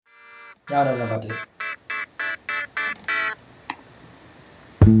Y'all don't know about this.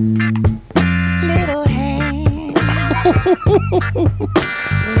 Little hand.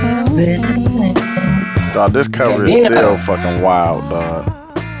 Dog, this cover is still fucking wild, dog.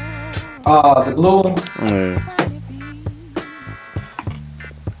 The blue one. Yeah.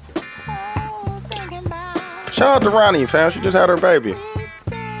 Shout out to Ronnie, fam. She just had her baby.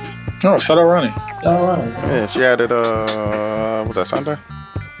 Oh, shout out Ronnie. All right. Yeah, she had it, was that Sunday?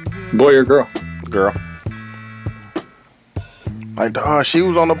 Boy or girl? Girl. Like, dog, she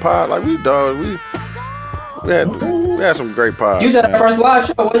was on the pod. Like, we had some great pods. You was at the first live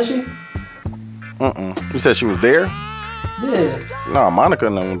show, wasn't she? You said she was there? Yeah. No, Monica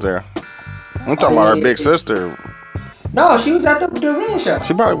and them was there. I'm talking about her big sister. No, she was at the Ren show.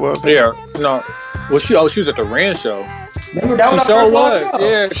 She probably was. Yeah. No. Well, she was at the Ren show. Remember that was She our sure first live was.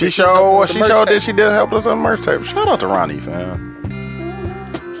 show? Yeah. She did help us on the merch tape. Shout out to Ronnie, fam.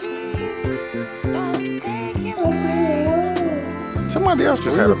 Somebody else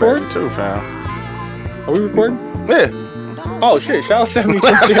just had a baby too, fam. Are we recording? Yeah. Oh shit! Shout out 72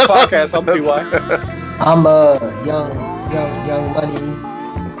 podcast. I'm TY. I'm young money.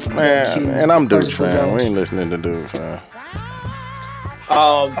 Man, and I'm Duke, Christopher fam. Jones. We ain't listening to Duke, fam.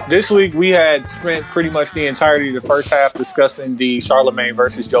 This week we had spent pretty much the entirety of the first half discussing the Charlamagne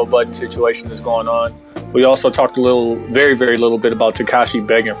versus Joe Budden situation that's going on. We also talked very, very little bit about Tekashi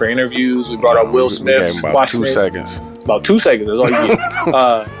begging for interviews. We brought up Will Smith squashing it. About 2 seconds. That's all you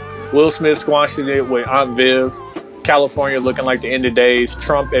get. Will Smith squashing it with Aunt Viv. California looking like the end of days.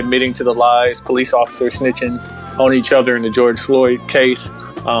 Trump admitting to the lies. Police officers snitching on each other in the George Floyd case.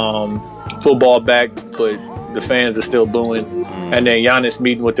 Football back, but the fans are still booing. And then Giannis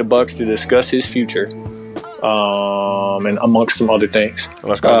meeting with the Bucks to discuss his future, and amongst some other things.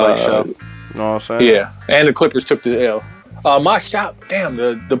 Let's go late show. You know what I'm saying? Yeah, and the Clippers took the L. My shot, damn,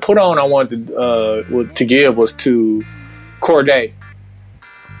 the put on I wanted to give was to Corday.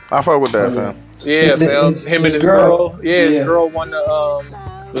 I fuck with that, fam. Yeah, man. Him and his girl. Yeah, his girl won the.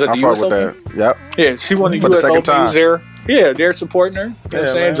 Was it the US Open? That. Yep. Yeah, she won the For the US second Open. time. He was there. Yeah, they're supporting her. You know what I'm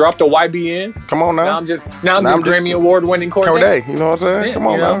saying? Man. Dropped a YBN. Come on now. Now I'm just Grammy Award winning Corday. Corday, you know what I'm saying? Yeah, Come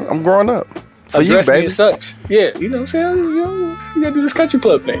on you now. know. I'm growing up. For Address you, me baby. as such. Yeah, you know what I'm saying? You gotta do this country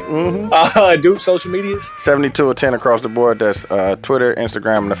club thing. Dude, social medias. 72 or 10 across the board. That's Twitter,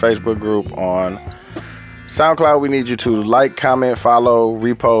 Instagram, and the Facebook group. On SoundCloud, we need you to like, comment, follow,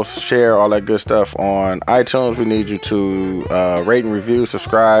 repost, share, all that good stuff. On iTunes, we need you to rate and review,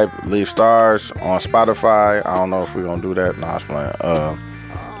 subscribe, leave stars. On Spotify, I don't know if we're going to do that. No, I was playing.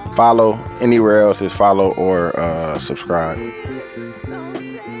 Follow. Anywhere else is follow or subscribe.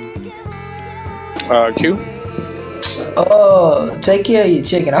 Q. Take care of your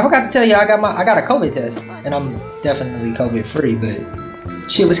chicken. I forgot to tell you I got a COVID test, and I'm definitely COVID free, but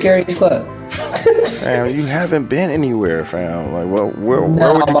shit was scary as fuck. Fam, you haven't been anywhere, fam. Like, where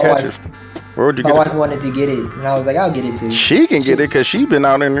would you catch it? Where would you get it? My wife wanted to get it, and I was like, I'll get it too. She can get it because she been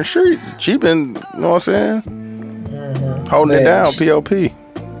out in the street. She been, you know what I'm saying? Holding it down, POP.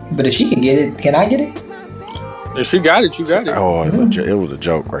 But if she can get it, can I get it? If she got it, you got it. Oh, it was a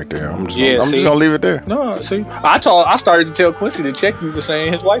joke right there. I'm just gonna leave it there. No, see, I started to tell Quincy to check you for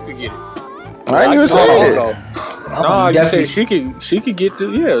saying his wife could get it. I ain't even say it. No, you said she could get the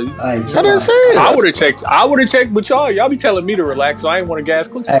I didn't say it. I would have checked, but y'all be telling me to relax, so I ain't want to gas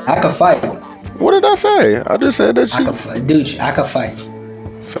Quincy. I could fight. What did I say? I just said that she. I could fight.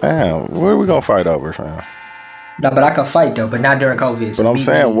 Fam, what are we gonna fight over, fam? No, but I could fight though, but not during COVID. But I'm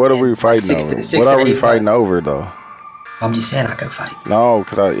saying, what are we fighting over? What are we fighting over though? I'm just saying I could fight. No,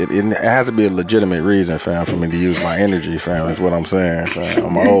 because it has to be a legitimate reason, fam, for me to use my energy, fam. Is what I'm saying. Fam.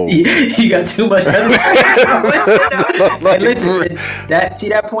 I'm old. You got too much energy. Hey, listen,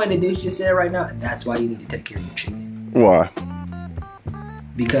 that point the dude just said right now, and that's why you need to take care of your chicken. Why?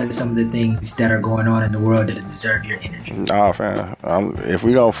 Because some of the things that are going on in the world that deserve your energy. Nah, fam. If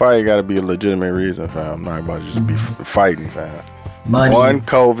we gonna fight, it gotta be a legitimate reason, fam. I'm not about to just be fighting, fam. Money. 1,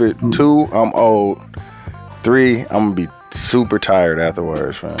 COVID. 2, I'm old. 3, I'm gonna be super tired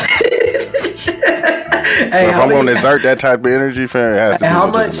afterwards, fam. So if I'm gonna exert that type of energy, fam, it has to be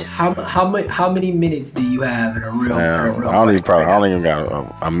legitimate. How many minutes do you have in a real I don't even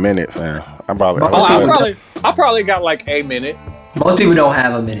got a minute, fam. I probably got like a minute. Most people don't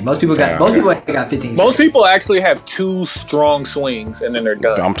have a minute. Most people got 15 seconds. Most people actually have 2 strong swings and then they're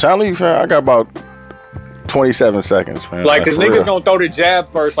done. I'm telling you, fam, I got about 27 seconds, man. Like, cause niggas gonna throw the jab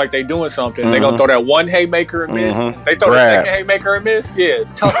first, like they doing something. They gonna throw that one haymaker and miss. They throw the second haymaker and miss. Yeah,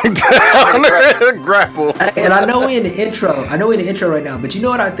 grapple. And I know we're in the intro. Right now, but you know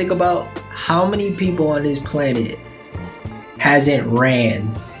what I think about? How many people on this planet hasn't ran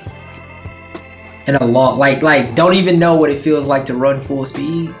in a long, like don't even know what it feels like to run full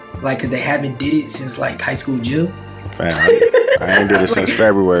speed, like because they haven't did it since like high school gym. Fam, I ain't did it since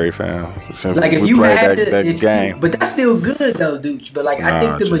February, fam. Since Like if we you played had that game. but that's still good though, dude. But like I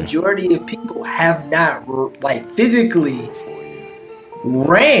think the majority of people have not like physically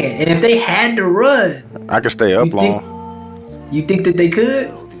ran, and if they had to run, I could stay up long. You think that they could?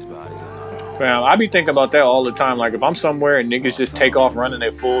 Fam, I be thinking about that all the time. Like if I'm somewhere and niggas just take off running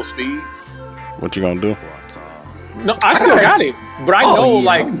at full speed. What you gonna do? No, I still got it, but I know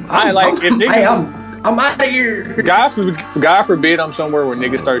like if niggas. I'm out of here. God forbid I'm somewhere where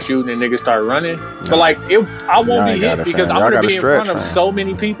niggas start shooting and niggas start running. But like I won't be hit because I'm gonna be in front of so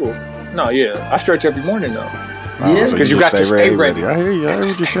many people. No, yeah, I stretch every morning though. Yeah, because you got to stay ready. I hear you. I hear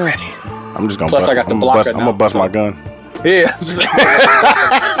what you're saying. I'm just gonna. Plus, I got the blocker. I'm gonna bust my gun. Yeah.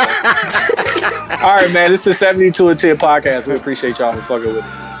 All right, man. This is 72 and 10 podcast. We appreciate y'all for fucking with it.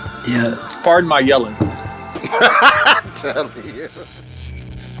 Yeah. Pardon my yelling. Tell you.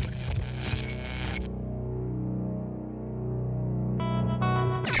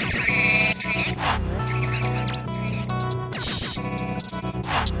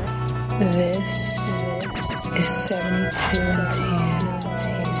 This is 72 and 10.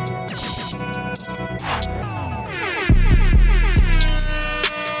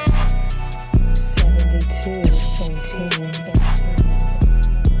 72 and 10.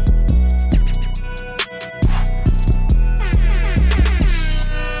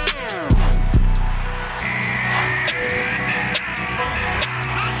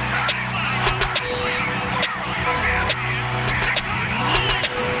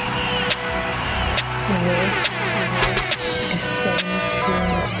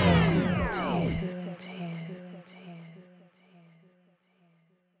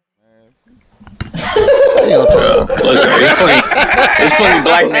 There's plenty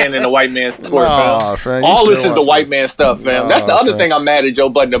black man in the white man sport, fam. All this is the white man stuff, fam. That's the other thing I'm mad at Joe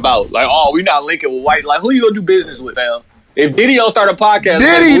Budden about. Like, we not linking with white. Like, who you gonna do business with, fam? If Diddy don't start a podcast,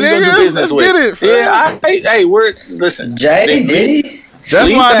 Diddy, who you gonna do business with? Get it, fam. Yeah, listen. Diddy.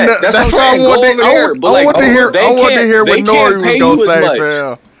 That's why I wanted to hear what Nori was gonna say,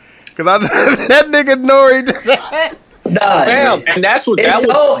 fam. Because that nigga Nori. Nah, fam, and that's when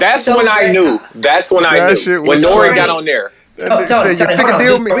I knew. That's when I knew when Nori got on there. That's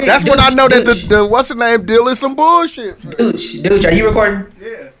when I know that the what's the name deal is some bullshit. Dude, are you recording?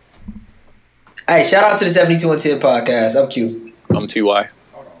 Yeah. Hey, shout out to the 72 and 10 podcast. I'm Q. I'm TY.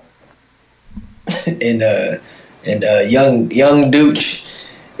 and young Dooch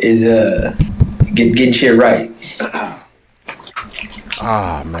is getting shit right.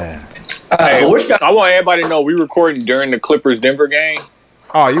 Ah, man. Hey, I want everybody to know we recording during the Clippers-Denver game.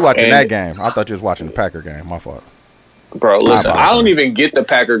 Oh, you watching that game? I thought you was watching the Packer game. My fault. Bro, listen, I don't even get the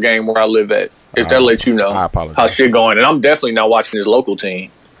Packer game where I live at. If that lets you know how shit going, and I'm definitely not watching this local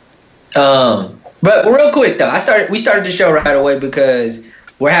team. But real quick though, we started the show right away because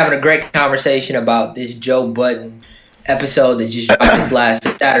we're having a great conversation about this Joe Budden episode that just dropped this last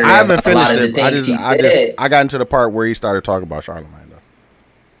Saturday. I haven't finished it. I got into the part where he started talking about Charlamagne.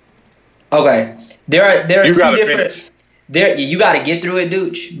 Okay, there are two different. You got to get through it,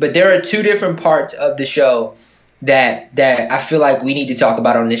 Dooch. But there are two different parts of the show that I feel like we need to talk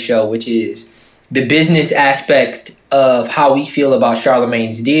about on this show, which is the business aspect of how we feel about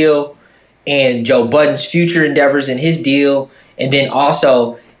Charlamagne's deal and Joe Budden's future endeavors in his deal, and then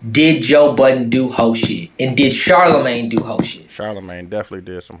also did Joe Budden do hoe shit and did Charlamagne do hoe shit? Charlamagne definitely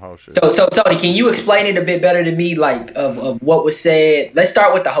did some hoe shit. So Tony, can you explain it a bit better to me, like of what was said? Let's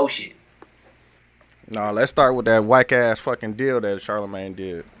start with the hoe shit. No, let's start with that whack ass fucking deal that Charlamagne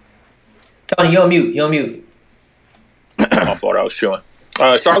did. Tony, you're on mute. I thought I was chewing.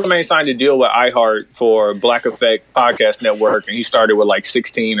 Charlamagne signed a deal with iHeart for Black Effect Podcast Network, and he started with like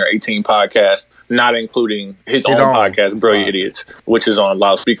 16 or 18 podcasts, not including his own podcast, Brilliant Idiots, which is on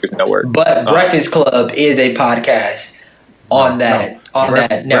Loudspeakers Network. But Breakfast Club is a podcast on that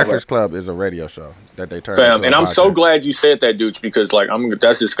network. Breakfast Club is a radio show that they turned into and I'm podcast. so glad you said that, dude, because like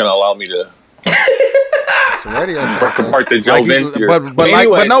that's just gonna allow me to. Radio part the Joe Ventures.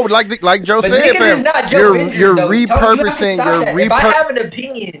 Like Joe said, fam, you're repurposing. If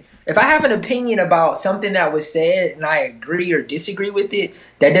I have an opinion about something that was said and I agree or disagree with it,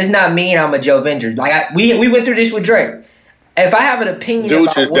 that does not mean I'm a Joe Venger. Like we went through this with Drake. If I have an opinion,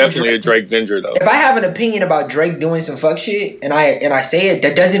 Dooch is definitely a Drake Venger though. If I have an opinion about Drake doing some fuck shit and I say it,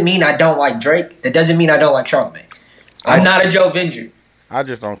 that doesn't mean I don't like Drake. That doesn't mean I don't like Charlamagne. I'm not a Joe Venger. I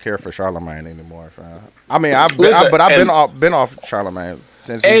just don't care for Charlamagne anymore, fam. I mean, I've been off Charlamagne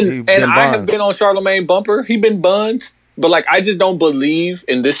since he been I have been on Charlamagne bumper. He been buns. but like I just don't believe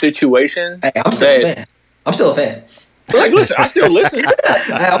in this situation. Hey, I'm still a fan. Like, listen, I still listen.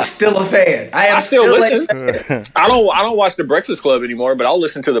 I'm still a fan. I still listen. I don't watch The Breakfast Club anymore, but I'll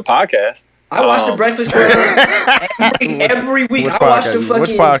listen to the podcast. I watch The Breakfast Club every week. I watch the fucking...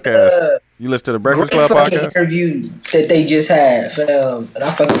 Which podcast? You listen to The Breakfast Club podcast? Interview that they just had. And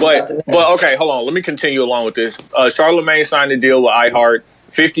I fucking forgot the name. But okay, hold on. Let me continue along with this. Charlamagne signed a deal with iHeart,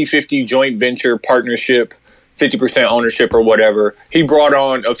 50-50 joint venture partnership, 50% ownership or whatever. He brought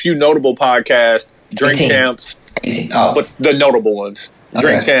on a few notable podcasts, Drink 18. Champs, Oh. but the notable ones.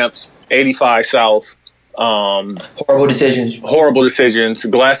 Drink Champs, 85 South, Horrible Decisions.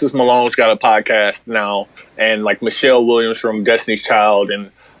 Glasses Malone's got a podcast now, and like Michelle Williams from Destiny's Child and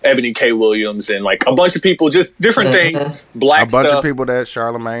Ebony K. Williams and like a bunch of people, just different things. Black a bunch stuff. of people that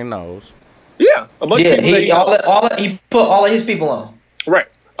Charlamagne knows. Yeah, a bunch of people. He put all of his people on. Right.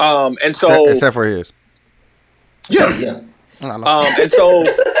 And so except for his. Yeah. And so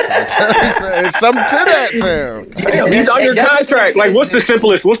it's something to that, fam. he's on your contract. Like, what's the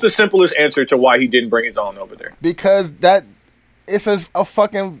simplest answer to why he didn't bring his own over there? Because it's a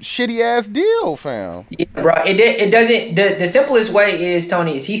fucking shitty ass deal, fam. Yeah, bro. It doesn't. The simplest way is,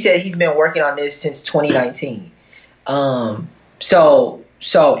 Tony, is he said he's been working on this since 2019. So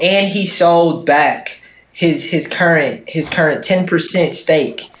and he sold back his current 10%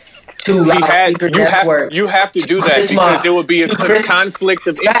 stake to Loudspeaker Network. You have to do that because there would be a conflict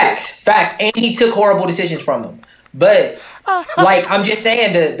of interest. Facts. And he took horrible decisions from him. But like I'm just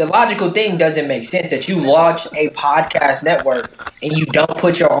saying, the logical thing doesn't make sense that you launch a podcast network and you don't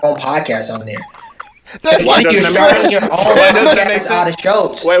put your own podcast on there. That's like you're starting your own podcast out of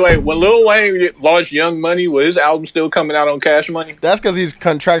shows. Wait. When Lil Wayne launched Young Money, was his album still coming out on Cash Money? That's because he's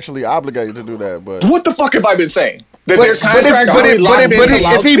contractually obligated to do that. But what the fuck have I been saying? But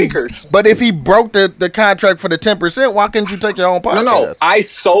if he broke the contract for the 10%, why couldn't you take your own podcast? No. I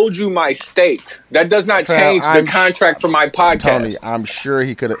sold you my stake. That does not change the contract for my podcast. Tony, I'm sure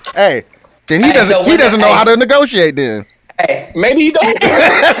he could have. Hey, then he doesn't know how to negotiate then. Hey, maybe he don't.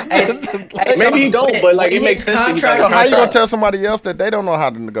 Maybe he don't. But like, it makes sense. So how you gonna tell somebody else that they don't know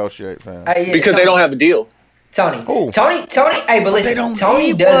how to negotiate, fam? Because they don't have a deal. Tony. Hey, but listen,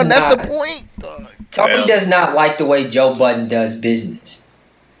 Tony does not. That's the point. Tony does not like the way Joe Budden does business,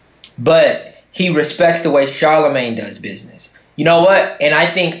 but he respects the way Charlamagne does business. You know what? And I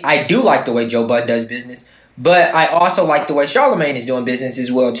think I do like the way Joe Budden does business, but I also like the way Charlamagne is doing business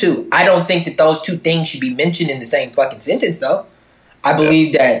as well too. I don't think that those two things should be mentioned in the same fucking sentence, though. I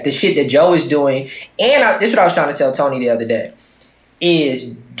believe that the shit that Joe is doing, and this is what I was trying to tell Tony the other day,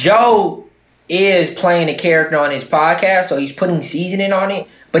 is Joe is playing a character on his podcast, so he's putting seasoning on it,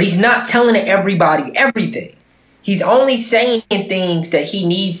 but he's not telling everybody everything. He's only saying things that he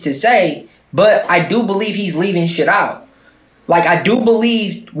needs to say, but I do believe he's leaving shit out. Like, I do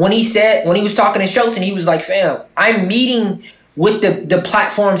believe when he was talking to Schultz and he was like, fam, I'm meeting with the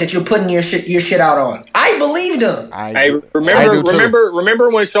platforms that you're putting your shit out on. I believed him.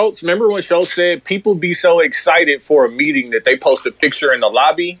 Remember when Schultz said people be so excited for a meeting that they post a picture in the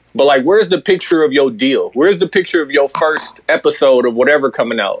lobby? But like, where's the picture of your deal? Where's the picture of your first episode of whatever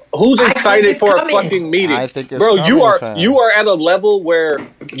coming out? Who's excited for a fucking meeting? Bro, you are at a level where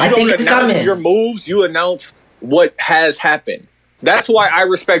you don't announce your moves, you announce what has happened. That's why I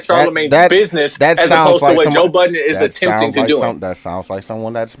respect Charlamagne's business as opposed to what Joe Budden is attempting to do. That sounds like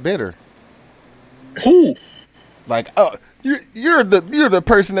someone that's bitter. Who? Like, you're the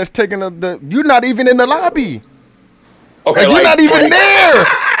person that's taking you're not even in the lobby. Okay, you're not even there.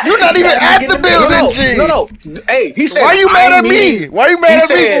 You're not even at the building. No. Hey, he said. Why are you mad at me? Why are you mad at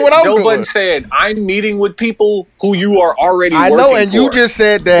me for what I'm doing? Joe Budden said, "I'm meeting with people who you are already." I know, and you just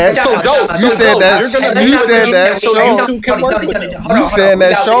said that. You said that. You said that. You saying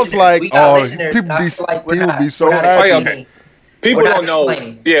that Schultz like, people be so happy. People don't know.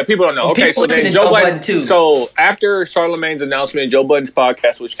 Yeah, people don't know. Okay, so then Joe Budden. So after Charlamagne's announcement, Joe Budden's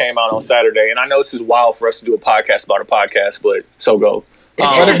podcast, which came out on Saturday, and I know this is wild for us to do a podcast about a podcast, but so go.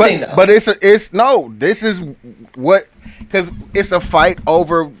 But this is what, because it's a fight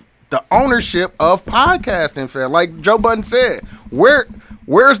over the ownership of podcasting, fam. Like Joe Budden said,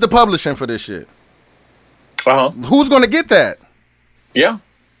 where's the publishing for this shit? Who's gonna get that? Yeah.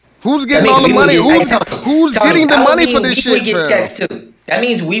 Who's getting all the money? Who's getting the money for this shit, fam? That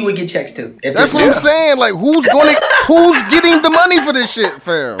means we would get checks too. That's what I'm saying. Like, who's getting the money for this shit,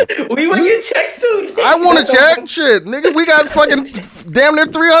 fam? We would get checks too. I want to check shit, nigga. We got fucking damn near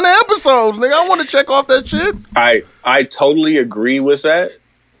 300 episodes, nigga. I want to check off that shit. I totally agree with that.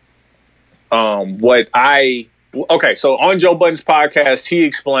 So on Joe Budden's podcast, he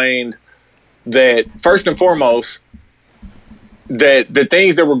explained that first and foremost, that the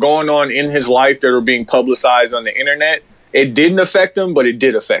things that were going on in his life that were being publicized on the internet, it didn't affect him, but it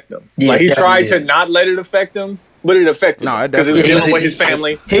did affect him. Yeah, like he tried did. to not let it affect him, but it affected him because it was dealing with his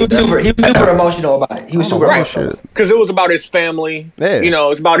family. He was super emotional about it. He was super emotional because it was about his family. Yeah. You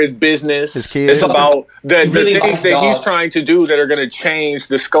know, it's about his business. His kids. It's about the really things that he's trying to do that are going to change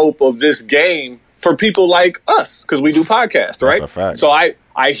the scope of this game for people like us because we do podcasts, right? That's a fact. So I'm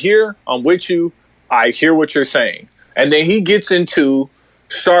with you. I hear what you're saying. And then he gets into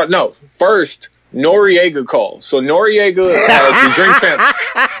first Noriega calls. So Noriega has the Drink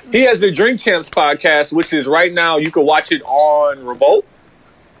Champs. He has the Drink Champs podcast, which is right now you can watch it on Revolt.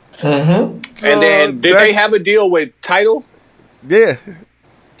 Mm-hmm. And then did they have a deal with Tidal? Yeah.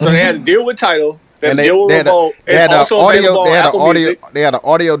 So they had a deal with Tidal. They had a deal with they Revolt. had It's also available on Apple Music. They had an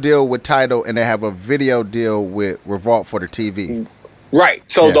audio deal with Tidal, and they have a video deal with Revolt for the TV. Right.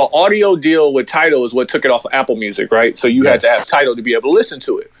 So the audio deal with Tidal is what took it off of Apple Music, right? So you had to have Tidal to be able to listen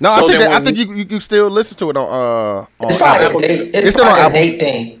to it. No, so I think you can still listen to it on It's probably Apple. it's still probably on a Apple. date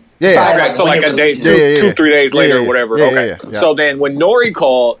thing. Yeah. Okay, so like a day, 2-3 days later or whatever. Okay. Yeah. So then when Nori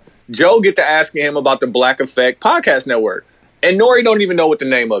called, Joe get to asking him about the Black Effect Podcast Network. And Nori don't even know what the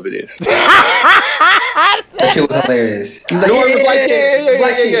name of it is. That shit was hilarious. He was like, Nori was like,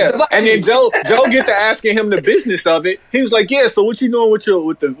 Black Sheep. And then Joe get to asking him the business of it. He was like, yeah, so what you doing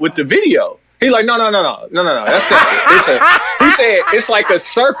with the video? He's like, no. That's separate. He said it's like a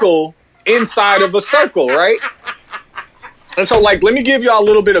circle inside of a circle, right? And so, like, let me give y'all a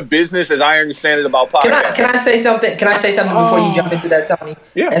little bit of business as I understand it about podcasts. Can I say something? Can I say something before you jump into that, Tony?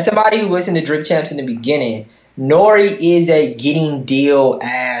 Yeah. As somebody who listened to Drink Champs in the beginning, Nori is a getting deal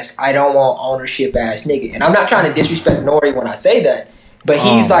ass, I don't want ownership ass nigga. And I'm not trying to disrespect Nori when I say that, but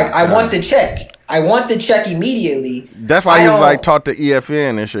he's like, I want the check. I want the check immediately. That's why he was like taught to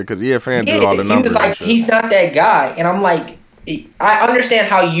EFN and shit, because EFN do all the numbers. He was like, and shit. he's not that guy. And I'm like, I understand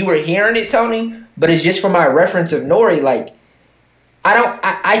how you were hearing it, Tony, but it's just for my reference of Nori, like,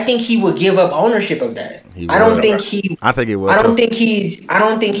 I think he would give up ownership of that. I don't think he would. I don't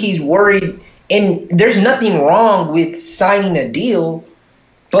think he's worried. And there's nothing wrong with signing a deal.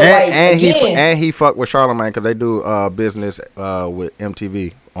 But he fucked with Charlamagne because they do business with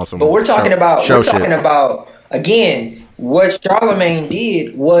MTV on some. But we're talking about again, what Charlamagne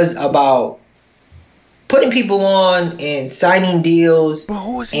did was about putting people on and signing deals. But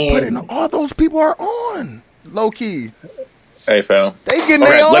who is he putting? All those people are on low key. Hey, fam. They getting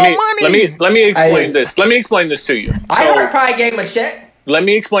their own money. Let me explain this. Let me explain this to you. I probably gave him a check. Let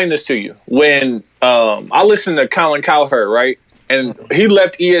me explain this to you. When I listened to Colin Cowherd, right? And he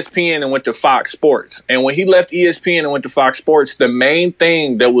left ESPN and went to Fox Sports. And when he left ESPN and went to Fox Sports, the main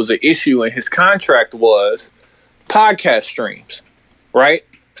thing that was an issue in his contract was podcast streams, right?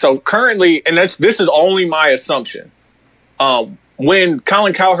 So currently, and this is only my assumption, when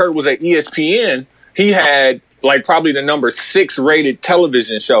Colin Cowherd was at ESPN, he had like probably the number 6 rated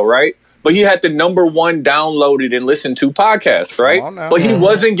television show, right? But he had the number 1 downloaded and listened to podcast, right? But he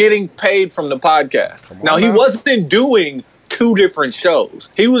wasn't getting paid from the podcast. Now, he wasn't doing 2 different shows.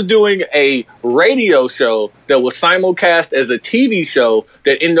 He was doing a radio show that was simulcast as a TV show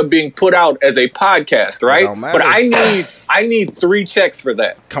that ended up being put out as a podcast, right? But I need 3 checks for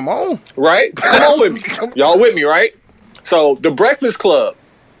that. Come on. Right? Come on with me. Y'all with me, right? So The Breakfast Club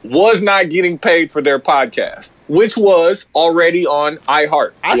was not getting paid for their podcast, which was already on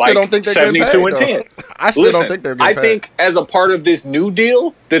iHeart. I still don't think they're 72 and 10. I still don't think they're getting paid. I think as a part of this new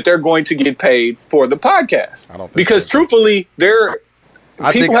deal that they're going to get paid for the podcast. I don't think because truthfully,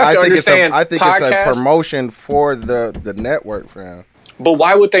 people have to understand. I think it's a promotion for the network, fam. But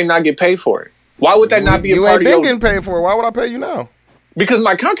why would they not get paid for it? Why would that not be a part of You ain't been getting paid for it. Why would I pay you now? Because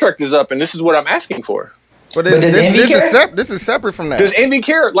my contract is up, and this is what I'm asking for. But this is separate from that. Does Envy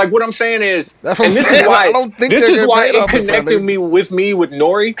care? Like what I'm saying is, that's what I'm saying. This is why it connected me with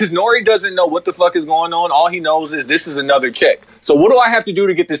Nori, because Nori doesn't know what the fuck is going on. All he knows is this is another check. So what do I have to do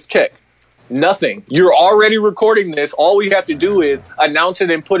to get this check? Nothing. You're already recording this. All we have to do is announce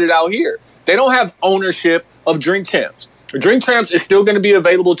it and put it out here. They don't have ownership of Drink Champs. Drink Champs is still going to be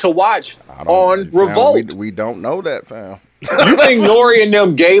available to watch on Revolt. We don't know that, fam. You think Nori and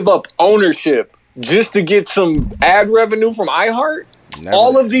them gave up ownership just to get some ad revenue from iHeart? Never.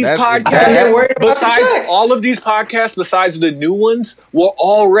 All of these podcasts, besides the new ones, were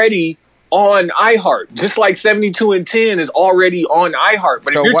already on iHeart. Just like 72 and 10 is already on iHeart.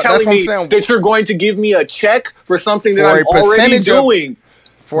 But if you're telling me that you're going to give me a check for something that I'm already doing,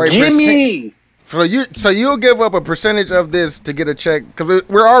 give me. So you'll give up a percentage of this to get a check because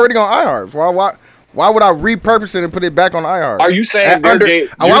we're already on iHeart. Why would I repurpose it and put it back on iHeart? Are you saying why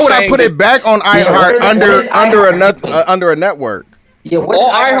would I put it back on iHeart under a network? Yeah,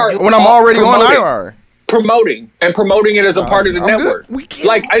 all iHeart when I'm already on iHeart. Promoting it as a part of the network.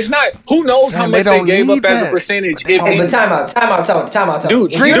 Like, it's not. Who knows how much they gave up as a percentage? But time out.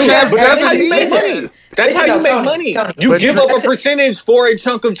 Dude, but that's how you make money. That's how you make money. You give up a percentage for a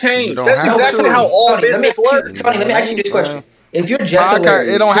chunk of change. That's exactly how all business works. Tony, let me ask you this question. If you're just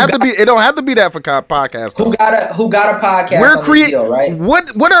it don't have to be that for podcast. Who got a podcast? We're creating, right?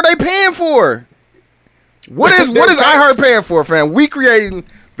 What are they paying for? What is iHeart paying for, fam? We creating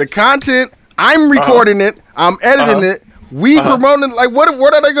the content. I'm recording it. I'm editing it. We promoting. Like, what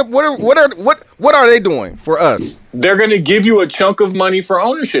are they doing for us? They're gonna give you a chunk of money for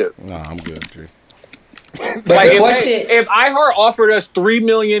ownership. No, I'm good, G. Like, if iHeart offered us $3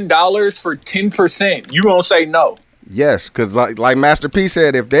 million for 10%, you gonna say no? Yes, because like Master P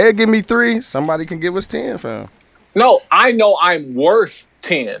said, if they give me 3, somebody can give us 10, fam. No, I know I'm worth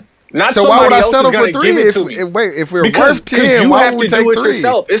 10. Not so somebody why would I else settle is going for to 3? give it to me. If we're worth 10, you why have would we to take do it 3?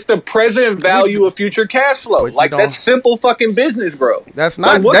 yourself. It's the present value of future cash flow. Like, that's simple fucking business, bro. That's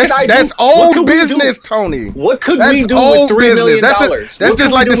not. Like, that's old business, Tony. What could we do with $3 million? That's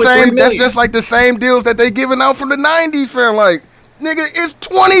just like the same. That's just like the same deals that they giving out from the '90s, fam. Like, nigga, it's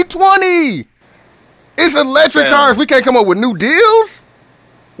 2020. It's electric cars. We can't come up with new deals.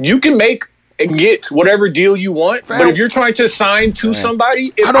 You can make and get whatever deal you want, but if you're trying to sign to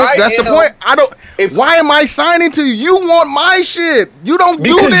somebody, that's the point. Why am I signing to you? You want my shit. You don't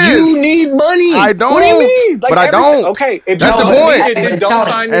do this. Because you need money. I don't. What do you mean? Like, but I don't. Okay, if that's the point. Then don't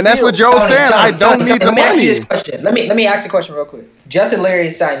sign the and that's deal. what Joe's saying. I don't need the money. Let me ask you this question. Let me ask the question real quick. Justin Larry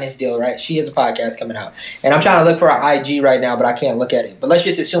is signing this deal, right? She has a podcast coming out. And I'm trying to look for her IG right now, but I can't look at it. But let's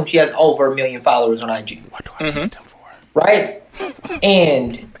just assume she has over 1 million followers on IG. What do I need them for? Right?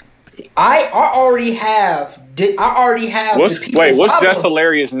 And I already have what's Just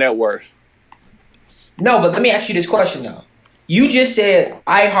Hilarious net worth? No, but let me ask you this question though. You just said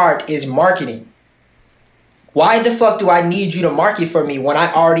iHeart is marketing. Why the fuck do I need you to market for me when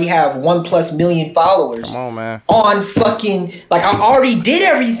I already have 1+ million followers? Come on, man. On fucking, like, I already did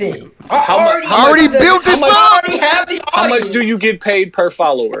everything. I already built this up. I already have the audience. How much do you get paid per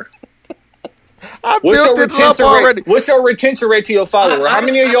follower? What's your retention rate to your follower? How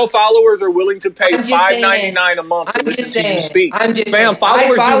many of your followers are willing to pay $5.99 a month to listen to you speak? Fam, followers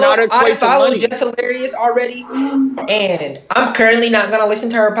do not equate to money. I follow Just Hilarious already, and I'm currently not gonna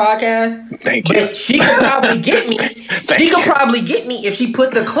listen to her podcast. Thank you. But she could probably get me. If she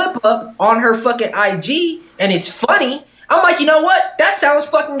puts a clip up on her fucking IG and it's funny. I'm like, you know what? That sounds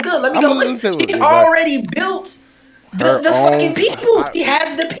fucking good. Let me go listen. She already built the fucking people. He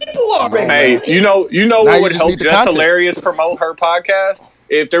has the people already. Hey, you know what would help Just Hilarious promote her podcast?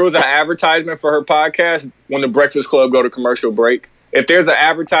 If there was an advertisement for her podcast when the Breakfast Club go to commercial break. If there's an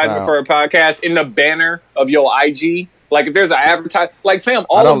advertisement for her podcast in the banner of your IG, like if there's an advertisement, like fam,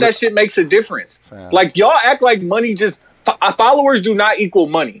 all of that shit makes a difference. Like y'all act like money just followers do not equal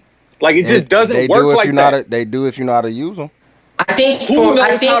money. Like it just doesn't work like that. They do if you know how to use them. I think who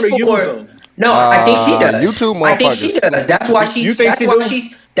knows how to use them. No, I think she does. YouTube motherfuckers. I think she does. That's why she's. You think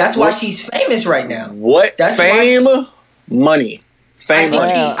that's why she's famous right now. What? That's fame, money. Fame,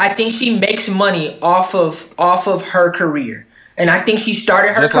 money. I think she makes money off of her career, and I think she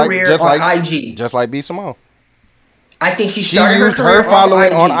started her career on IG. Just like B Simone. I think she started her career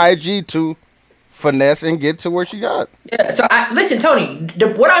following on IG to finesse and get to where she got. Yeah. So listen, Tony.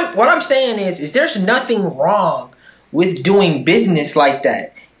 What I'm saying is there's nothing wrong with doing business like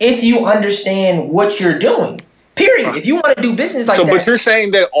that. If you understand what you're doing, period. If you want to do business like that. But you're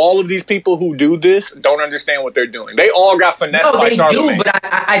saying that all of these people who do this don't understand what they're doing. They all got finessed by Charlamagne. No, they do, but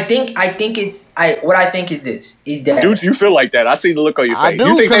I think what I think is this, is that... Dude, you feel like that. I see the look on your face.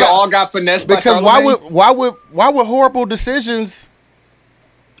 You think they all got finessed by Charlamagne? Because why would Horrible Decisions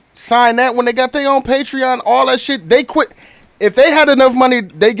sign that when they got their own Patreon, all that shit? They quit. If they had enough money,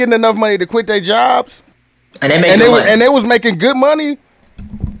 they getting enough money to quit their jobs. And they was making good money.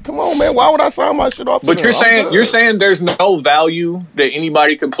 Come on, man. Why would I sign my shit off? But you're saying there's no value that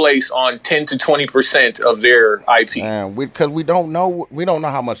anybody could place on 10 to 20% of their IP. Man, because we don't know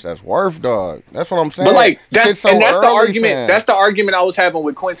how much that's worth, dog. That's what I'm saying. But like that's the argument. Fam. That's the argument I was having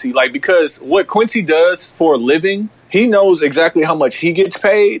with Quincy. Like, because what Quincy does for a living, he knows exactly how much he gets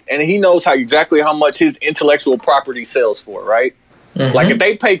paid, and he knows exactly how much his intellectual property sells for. Right? Mm-hmm. Like if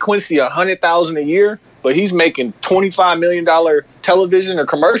they pay Quincy $100,000 a year, but he's making $25 million television or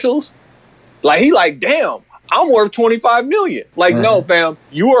commercials, like he like, damn, I'm worth $25 million. Like, no, fam,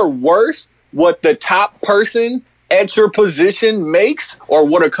 you are worth what the top person at your position makes or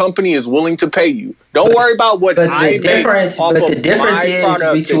what a company is willing to pay you. Don't worry about what I make off of my product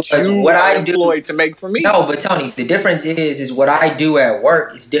that you what I employ do to make for me. No, but Tony, the difference is what I do at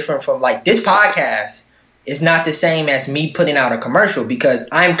work is different from like this podcast is not the same as me putting out a commercial because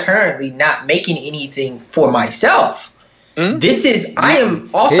I'm currently not making anything for myself. This is I am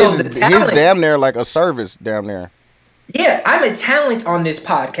also the talent. He's damn near like a service, damn near. Yeah, I'm a talent on this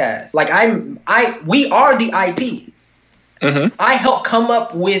podcast. Like we are the IP. I help come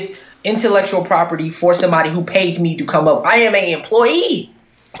up with intellectual property for somebody who paid me to come up. I am an employee.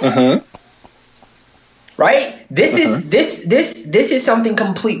 Right? This is something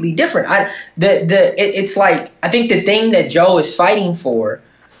completely different. It's like I think the thing that Joe is fighting for,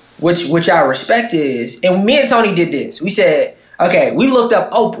 which I respect is, and me and Tony did this. We said, okay, we looked up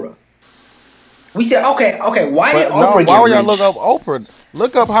Oprah. We said, okay, why did Oprah get rich? Why would y'all look up Oprah?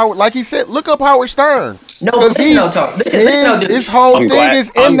 Look up Howard, like he said, look up Howard Stern. No, listen, Tony. Listen, his whole thing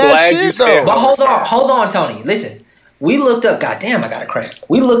is in that shit, though. But hold on, Tony. Listen, we looked up. Goddamn, I got a cramp.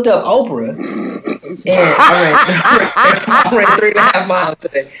 We looked up Oprah, and I ran 3.5 miles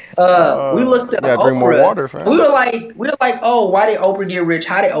today. We looked up Oprah. Drink more water, fam. We were like, oh, why did Oprah get rich?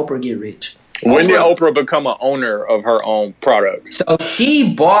 How did Oprah get rich? When did Oprah become an owner of her own product? So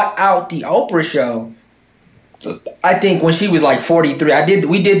she bought out the Oprah show. I think when she was like 43.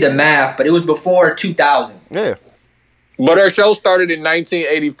 We did the math, but it was before 2000. Yeah. But her show started in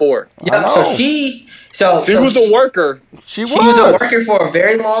 1984. Yep. So she was a worker. She was a worker for a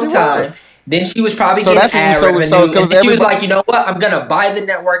very long time. Then she was probably getting ad revenue. And then she was like, you know what? I'm gonna buy the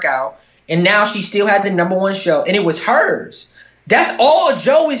network out. And now she still had the #1 show, and it was hers. That's all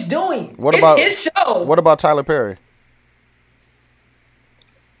Joe is doing. It's his show. What about Tyler Perry?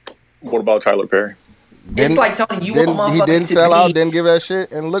 What about Tyler Perry? It's like Tony, you want motherfuckers he didn't sell out, didn't give that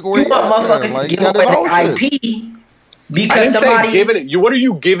shit, and look where you want motherfuckers to give away their IP because somebody. What are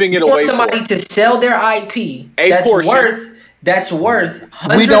you giving it away for? Somebody to sell their IP that's worth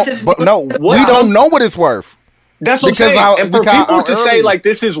hundreds we don't know what it's worth. That's what I'm saying. And for people to say like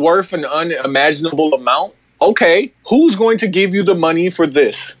this is worth an unimaginable amount, okay, who's going to give you the money for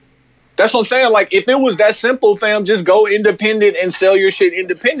this? That's what I'm saying. Like, if it was that simple, fam, just go independent and sell your shit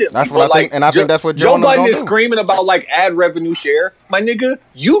independently. That's what I think, and I think that's what Joe Budden is screaming about, like ad revenue share. My nigga,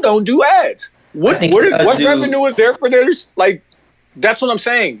 you don't do ads. What revenue is there for this? Like, that's what I'm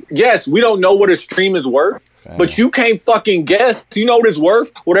saying. Yes, we don't know what a stream is worth, but you can't fucking guess. You know what it's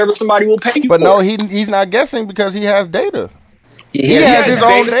worth? Whatever somebody will pay you. But no, he's not guessing because he has data. He has his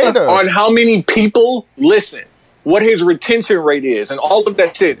own data on how many people listen, what his retention rate is, and all of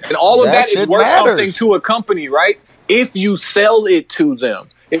that shit. And all of that is worth something to a company, right? If you sell it to them.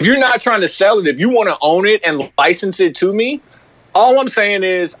 If you're not trying to sell it, if you want to own it and license it to me, all I'm saying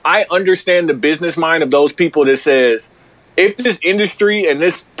is I understand the business mind of those people that says, if this industry and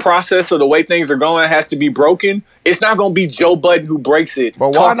this process of the way things are going has to be broken, it's not going to be Joe Budden who breaks it,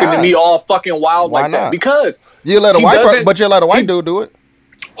 talking to me all fucking wild like that. Because you let a white dude do it.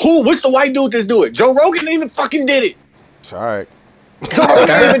 Who? What's the white dude that's do it? Joe Rogan even fucking did it. It's all right. Joe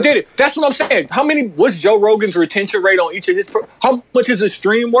Rogan even did it. That's what I'm saying. What's Joe Rogan's retention rate on each of his? How much is a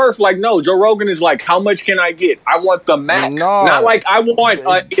stream worth? Like, no, Joe Rogan is like, how much can I get? I want the max. No. Not like I want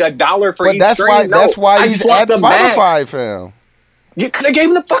 $1 for each stream. That's why he's at Spotify, fam. Yeah, because they gave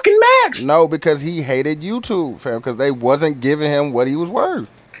him the fucking max. No, because he hated YouTube, fam, because they wasn't giving him what he was worth.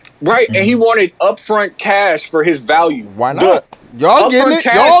 Right, and he wanted upfront cash for his value. Why not? Y'all getting it?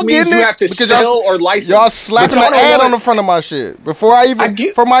 Y'all getting it? You have to sell or license. Y'all slapping an ad on the front of my shit. Before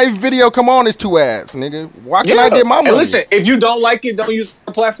for my video come on, it's 2 ads, nigga. Why can't I get my money? And listen, if you don't like it, don't use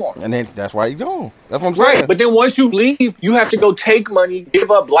the platform. And then that's why you don't. That's what I'm saying. Right, but then once you leave, you have to go take money,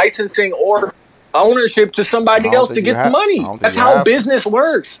 give up licensing or ownership to somebody else to get the money. That's how business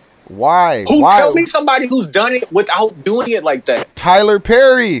works. Why? Tell me somebody who's done it without doing it like that. Tyler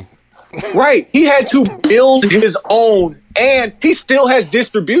Perry. Right. He had to build his own, and he still has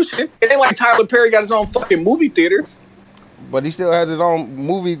distribution. It ain't like Tyler Perry got his own fucking movie theaters. But he still has his own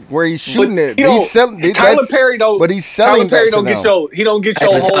movie where he's shooting it. He's selling Tyler Perry though. But he's selling Tyler Perry don't get your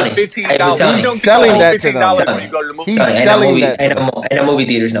whole $15. He's selling that to them. When you go to the movie. He's selling that. Ain't no movie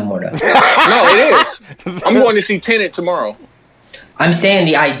theaters no more though. No, it is. I'm going to see Tenet tomorrow. I'm saying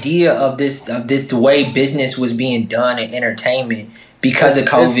the idea of this the way business was being done in entertainment because of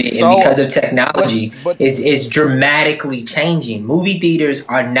COVID and because of technology is dramatically changing. Movie theaters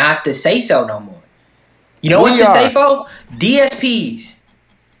are not the say-so no more. You know what's the say-so? DSPs.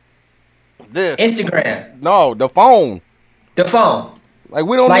 Instagram. No, the phone. The phone. Like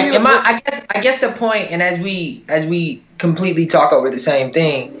we don't need I guess the point, and as we completely talk over the same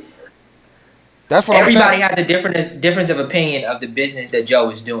thing, That's what everybody I'm saying. has a difference of opinion of the business that Joe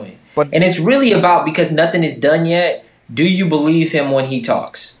is doing. But- and it's really about, because nothing is done yet, do you believe him when he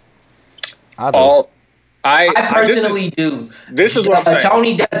talks? I do. I personally do. This is what I'm saying.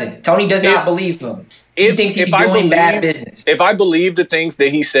 Tony doesn't. Tony does not believe him. He thinks he's I doing bad business. If I believe the things that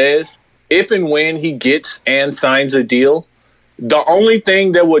he says, if and when he gets and signs a deal, the only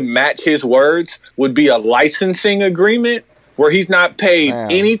thing that would match his words would be a licensing agreement where he's not paid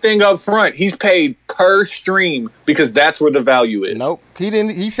anything up front. He's paid per stream because that's where the value is. Nope. He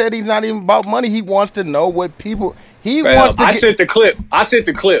didn't. He said he's not even about money. He wants to know what people. I sent the clip.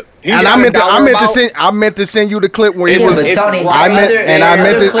 And I meant to send you the clip where he was. But Tony, I meant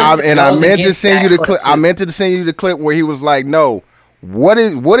to send you the clip. I meant to send you the clip where he was like, "No, what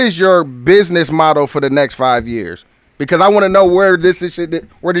is your business model for the next 5 years? Because I want to know where this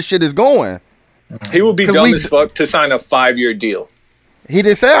shit is going." He would be dumb as fuck to sign a 5-year deal. He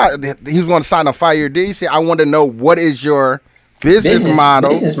didn't say he was going to sign a 5-year deal. He said, "I want to know what is your business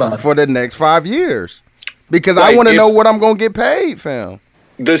model for the next 5 years." Because I want to know what I'm going to get paid, fam.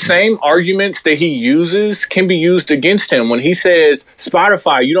 The same arguments that he uses can be used against him. When he says,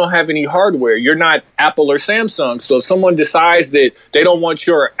 Spotify, you don't have any hardware. You're not Apple or Samsung. So if someone decides that they don't want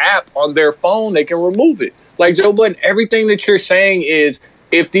your app on their phone, they can remove it. Like Joe Budden, everything that you're saying is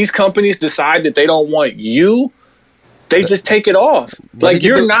if these companies decide that they don't want you, they just take it off. Like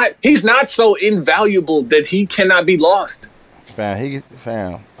he's not so invaluable that he cannot be lost.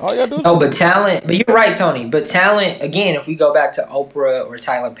 Fam. All y'all do. No, but talent. But you're right, Tony. But talent, again, if we go back to Oprah or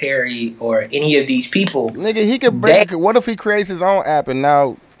Tyler Perry or any of these people, nigga, he could break. What if he creates his own app and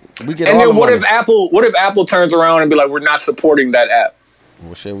now we get? And all then the what money? if Apple turns around and be like, we're not supporting that app?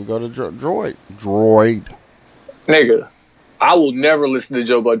 Well, shit, we go to Droid. Nigga, I will never listen to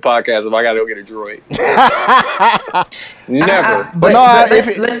Joe Budden podcast if I gotta go get a Droid. Never. But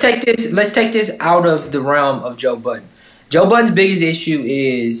let's take this out of the realm of Joe Budden. Joe Budden's biggest issue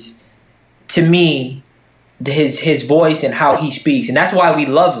is, to me, his voice and how he speaks, and that's why we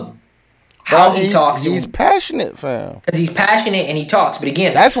love him. How he talks. He's passionate, fam. Because he's passionate and he talks. But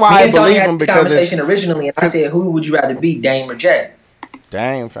again, that's why I believe him. Because conversation originally, and I said, who would you rather be, Dame or Jay?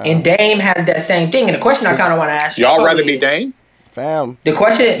 Dame, fam. And Dame has that same thing. And the question I kind of want to ask you, y'all rather be Dame, fam? The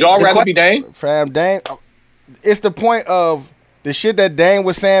question, y'all rather be Dame, fam? Dame. It's the point of the shit that Dame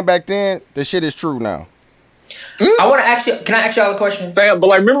was saying back then. The shit is true now. I want to ask you. Can I ask y'all a question, fam? But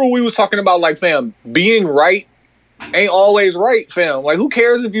like, remember we was talking about like, fam, being right ain't always right, fam. Like, who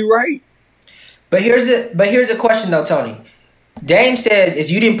cares if you right? But here's a question though, Tony. Dame says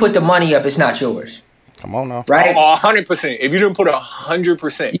if you didn't put the money up, it's not yours. Come on now, right? 100%. If you didn't put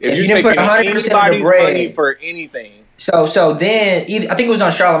 100%, if you didn't put 100% anybody's money for anything. So then, I think it was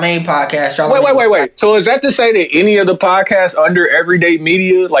on Charlamagne podcast. Wait. So is that to say that any of the podcasts under Everyday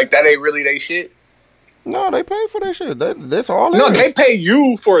Media, like that ain't really they shit? No, they pay for that shit. That's all. No, they pay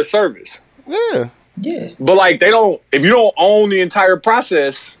you for a service. Yeah. But like, they don't. If you don't own the entire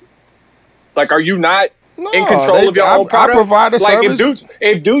process, like, are you not in control of your own product? I provide a service.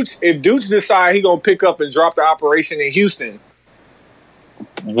 If Dooch decide he gonna pick up and drop the operation in Houston,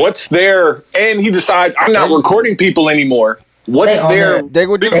 what's there? And he decides I'm not recording people anymore. What's there? They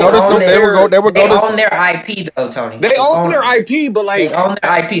would just they own their IP though, Tony. They own their IP, but like they own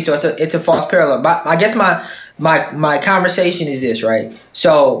their IP, so it's a false parallel. But I guess my conversation is this, right?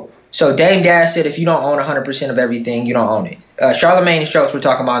 So Dame Dash said if you don't own 100% of everything, you don't own it. Charlamagne and Strokes were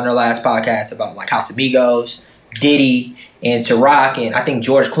talking about in their last podcast about like Casamigos, Diddy, and Ciroc, and I think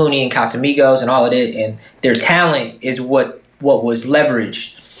George Clooney and Casamigos and all of it, and their talent is what was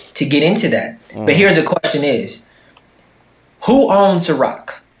leveraged to get into that. But here's the question is, who owns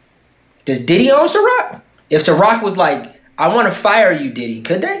Ciroc? Does Diddy own Ciroc? If Ciroc was like, I want to fire you, Diddy,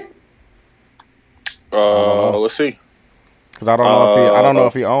 could they? Let's see. Because I don't know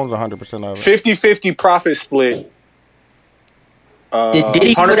if he owns 100% of it. 50-50 profit split. Did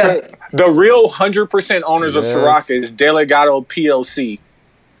Diddy put up the real 100% owners of Ciroc is Delegado PLC.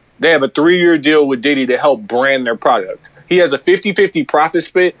 They have a 3-year deal with Diddy to help brand their product. He has a 50-50 profit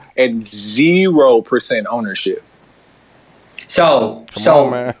split and 0% ownership. So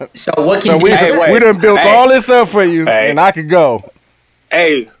what can we done built all this up for you, and I could go.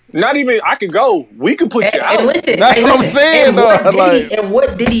 Hey, not even I could go. We could put you out. Listen, that's what I'm saying.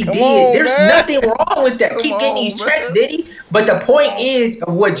 What Diddy did, there's nothing wrong with that. Keep getting these checks, Diddy. But the point is,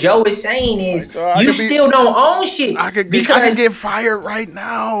 of what Joe is saying is, you still don't own shit. I could get fired right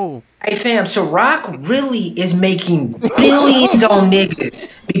now. Hey fam, Ciroc really is making billions on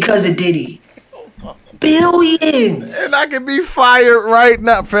niggas because of Diddy. Billions. And I could be fired right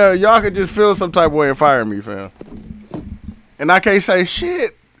now, fam. Y'all could just feel some type of way and fire me, fam. And I can't say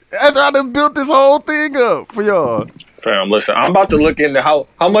shit. After I done built this whole thing up for y'all. Fam, listen, I'm about to look into how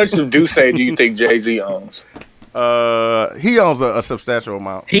much of Duce do you think Jay-Z owns? He owns a substantial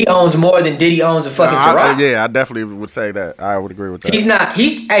amount. He owns more than Diddy owns a fucking Ciroc. Yeah, I definitely would say that. I would agree with that. He's not.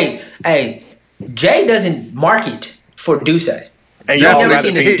 Hey, Jay doesn't market for Duce. And y'all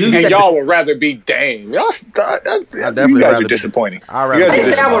would rather be Dame. You guys are disappointing. I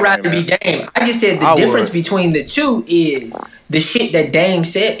didn't say I would rather be Dame. I just said the difference between the two is the shit that Dame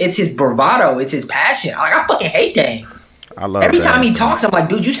said. It's his bravado. It's his passion. Like, I fucking hate Dame. I love Every Dame. time he talks, I'm like,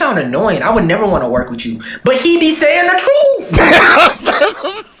 dude, you sound annoying. I would never want to work with you. But he be saying the truth.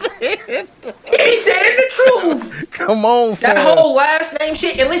 He be saying the truth. Come on, fam. That whole last name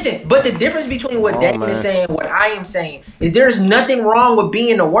shit. And listen, but the difference between what Dame is saying and what I am saying is there's nothing wrong with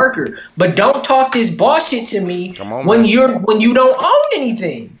being a worker. But don't talk this boss shit to me when you don't own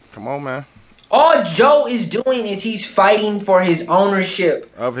anything. Come on, man. All Joe is doing is he's fighting for his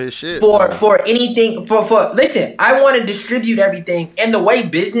ownership of his shit. For anything. For listen, I want to distribute everything. And the way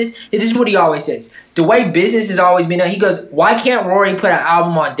business, this is what he always says. The way business has always been done, he goes, why can't Rory put an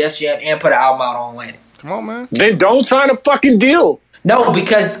album on Def Jam and put an album out on Atlantic? Come on, man. Then don't sign a fucking deal. No,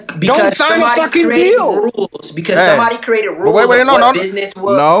 because don't sign a fucking deal. Rules because somebody created rules what business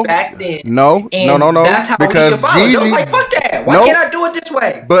was back then. No. That's how because we should follow. Jeezy, like, fuck that. Why can't I do it this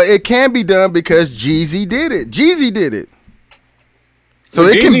way? But it can be done because Jeezy did it. Jeezy did it. So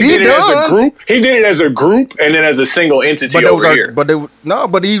it can be done. As a group. He did it as a group and then as a single entity over here. But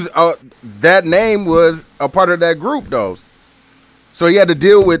he's that name was a part of that group though. So he had to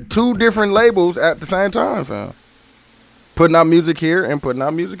deal with two different labels at the same time, fam. Putting out music here and putting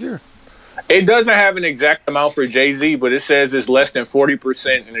out music here. It doesn't have an exact amount for Jay-Z, but it says it's less than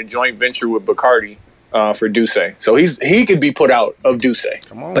 40% in a joint venture with Bacardi for Duce. So he could be put out of Duce.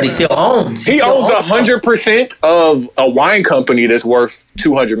 But he still owns. He owns 100% of a wine company that's worth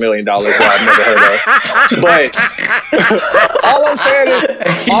 $200 million that I've never heard of. But all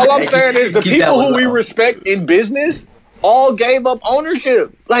I'm saying is the people who we respect in business all gave up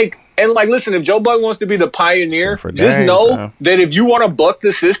ownership. And listen, if Joe Budden wants to be the pioneer, just know that if you want to buck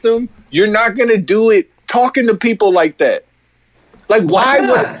the system, you're not going to do it talking to people like that. Like,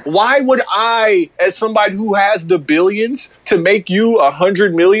 why would I, as somebody who has the billions to make you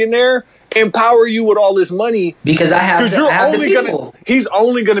 100 millionaire, empower you with all this money? Because I have the people. He's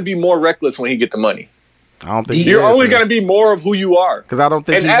only going to be more reckless when he get the money. I don't think you're only going to be more of who you are. Because I don't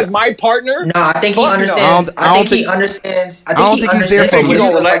think. And as my partner, no, I think he understands. I think he understands. I don't think he's there for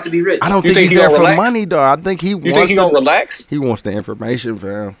relax. To be rich. I don't think he's there for money, though. I think he. You think he gonna relax? He wants the information,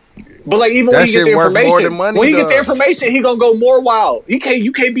 fam. But even when he get the information, when he get the information, he gonna go more wild. You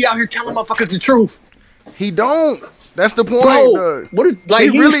can't be out here telling motherfuckers the truth. He don't. That's the point. Bro,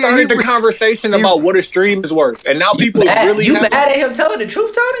 he started the conversation about what a stream is worth, and now people really. You mad at him telling the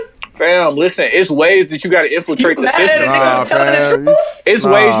truth, Tony? Fam, listen, it's ways that you got to infiltrate the system. It's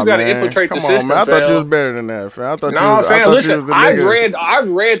ways you got to infiltrate the system. Man, I thought you was better than that, fam. I've read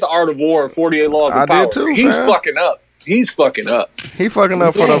The Art of War and 48 Laws of Power. I did too, He's fucking up. He fucking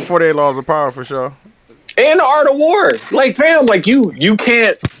up for the 48 Laws of Power for sure. And The Art of War.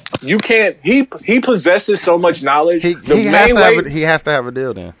 You can't. He possesses so much knowledge. He has to have a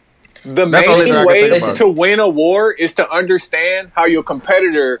deal then. The main way to win a war is to understand how your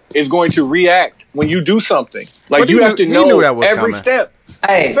competitor is going to react when you do something. You have to know every step.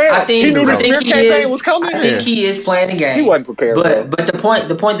 Hey, I think he knew the smear campaign was coming. I think he is playing the game. He wasn't prepared. But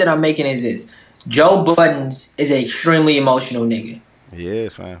the point that I'm making is this: Joe Budden is an extremely emotional nigga. He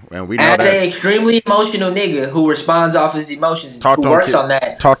is, man. And we know that. As an extremely emotional nigga who responds off his emotions, who works on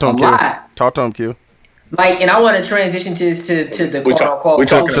that Talk to him, a lot. Talk to him, Q. And I want to transition to the quote unquote. We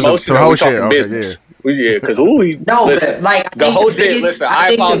talking emotion. We talking business. Because the whole shit. Listen,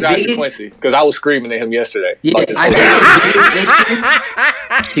 I apologize to Quincy because I was screaming at him yesterday. Yeah,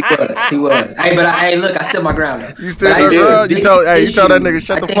 he was. Hey, look, I stood my ground. Though. You stood your ground. You told that nigga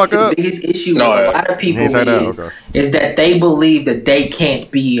shut the fuck up. The biggest issue with a lot of people is that they believe that they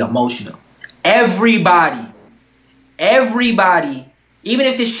can't be emotional. Everybody. Even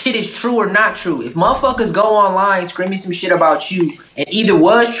if this shit is true or not true, if motherfuckers go online screaming some shit about you and either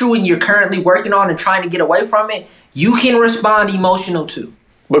was true and you're currently working on and trying to get away from it, you can respond emotional too.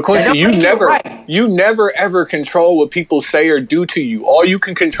 But Quincy, you never ever control what people say or do to you. All you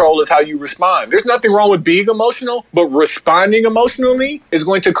can control is how you respond. There's nothing wrong with being emotional, but responding emotionally is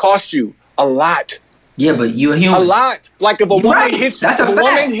going to cost you a lot. Yeah, but you're human. A lot. Like if a woman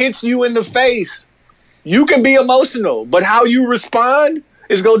hits you in the face, you can be emotional, but how you respond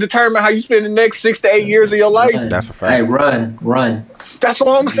is going to determine how you spend the next 6 to 8 years of your life. That's a fact. Hey, run. That's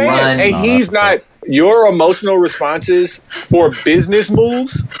all I'm saying. He's not. Your emotional responses for business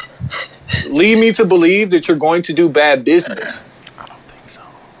moves lead me to believe that you're going to do bad business. I don't think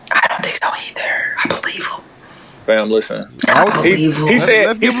so either. I believe him. Fam, listen. He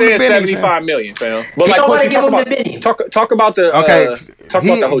said 75 million, fam. But like, talk about the talk about the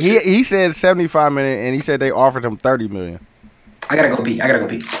whole shit. He said 75 million, and he said they offered him 30 million. I gotta go pee.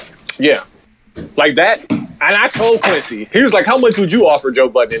 Yeah, like that. And I told Quincy, he was like, "How much would you offer Joe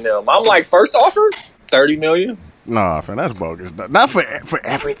Budden and them?" I'm like, first offer, 30 million. Nah, fam, that's bogus. Not for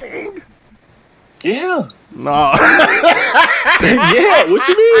everything. Yeah. No. Yeah, what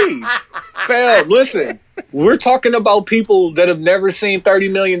you mean? Fam, listen. We're talking about people that have never seen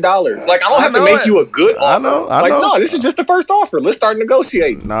 $30 million. Like, I don't have to make you a good offer. I know. No, this is just the first offer. Let's start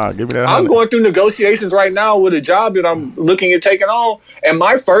negotiating. Nah, give me that. I'm going through negotiations right now with a job that I'm looking at taking on, and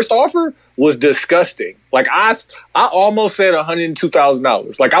my first offer was disgusting. Like, I almost said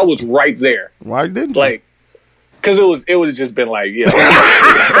 $102,000. Like, I was right there. Why didn't you? Like, because it would have just been like, yeah.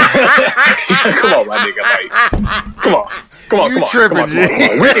 Come on, my nigga. Like, come on. Come on. We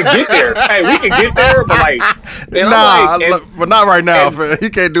can get there. Hey, we can get there, but like, but not right now. He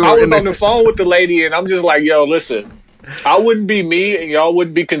can't do it. I was on the phone with the lady, and I'm just like, yo, listen, I wouldn't be me, and y'all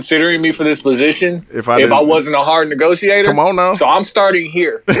wouldn't be considering me for this position if I wasn't a hard negotiator. Come on now. So I'm starting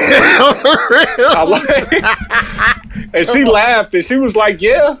here. And she laughed, and she was like,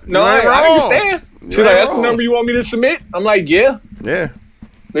 yeah, no, I understand. She's like, that's the number you want me to submit? I'm like, yeah. Yeah.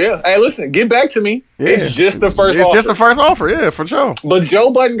 Yeah. Hey, listen, get back to me. Yeah. It's just the first offer. It's just the first offer, yeah, for sure. But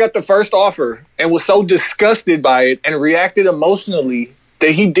Joe Budden got the first offer and was so disgusted by it and reacted emotionally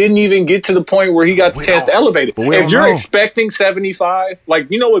that he didn't even get to the point where he got the chance to elevate it. If you're expecting 75,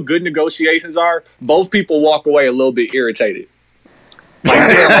 like, you know what good negotiations are? Both people walk away a little bit irritated. Like,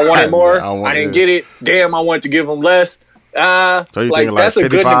 damn, I wanted more. I didn't get it. Damn, I wanted to give him less. So like, that's a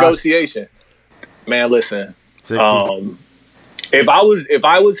good negotiation. Man, listen. If I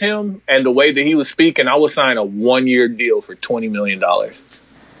was him and the way that he was speaking, I would sign a 1-year deal for $20 million. On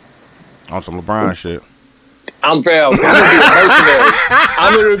some LeBron shit. I'm gonna be a mercenary.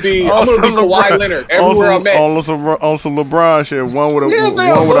 I'm gonna be Kawhi Leonard everywhere I'm at. On some LeBron shit. One with an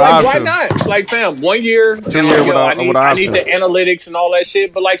option. Why not? Like, fam, 1 year. 2 years I need the analytics and all that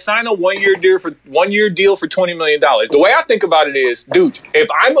shit. But like, sign a 1-year deal for $20 million. The way I think about it is, dude, if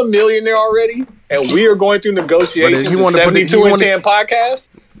I'm a millionaire already and we are going through negotiations, 72 and 10 podcast.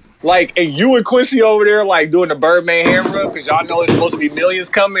 Like, and you and Quincy over there, like, doing the Birdman hand rub because y'all know it's supposed to be millions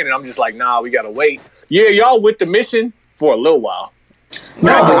coming, and I'm just like, nah, we gotta wait. Yeah, y'all with the mission for a little while.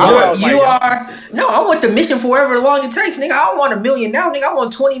 No, but I'm with the mission for however long it takes, nigga. I don't want $1 million now, nigga. I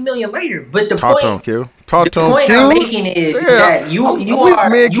want $20 million later. But the point I'm making is that you are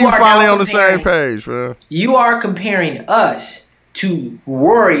finally on the same page, bro. You are comparing us to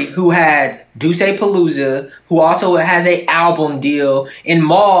Rory, who had Duce Palooza, who also has a album deal, and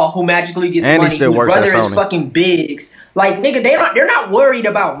Maul, who magically gets money, whose brother is fucking Biggs. Like, nigga, they're not worried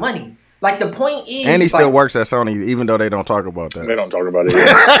about money. Like, the point is, and he still works at Sony, even though they don't talk about that. They don't talk about it.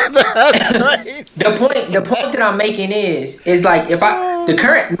 The point that I'm making is like, if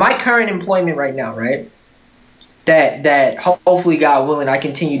my current employment right now, right? That hopefully, God willing, I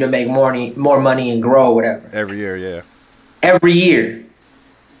continue to make more money and grow or whatever. Every year, yeah. Every year,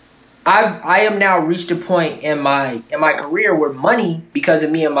 I am now reached a point in my career where money, because of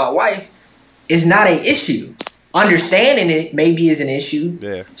me and my wife, is not an issue. Understanding it maybe is an issue.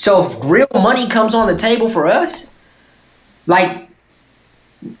 Yeah. So if real money comes on the table for us, like,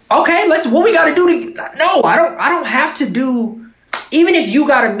 okay, what we got to do no, I don't have to do. Even if you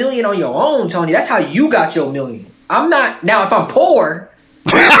got $1 million on your own, Tony, that's how you got your $1 million. I'm not now. If I'm poor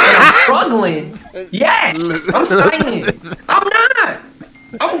and I'm struggling, yes, I'm signing. I'm not.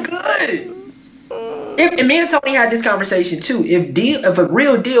 I'm good. If me and Tony had this conversation too, if a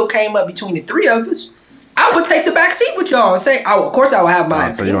real deal came up between the three of us, I would take the back seat with y'all and say, of course I would have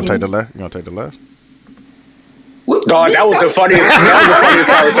my so opinions. You gonna take the last? Dog, that was the funniest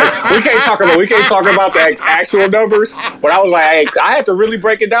conversation. We can't talk about the actual numbers, but I was like, hey, I had to really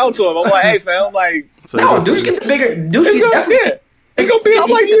break it down to him. I'm like, hey, fam, like, no, Deuce get the bigger. Deuce get definitely. It's gonna be. I'm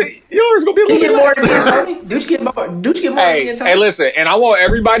like, yours gonna be a little bit more than Tony. Deuce get more than Tony. Hey, listen, and I want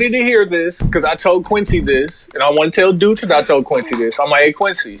everybody to hear this because I told Quincy this, and I want to tell Deuce that I told Quincy this. I'm like, hey,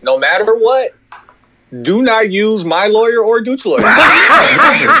 Quincy, no matter what, do not use my lawyer or Duke's lawyer.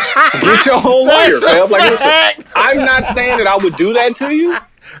 Get your own lawyer, fam. Like, listen, I'm not saying that I would do that to you,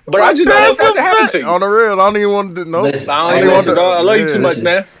 but I just don't want that to happen to you. On the real, I don't even want to know. I love you too much,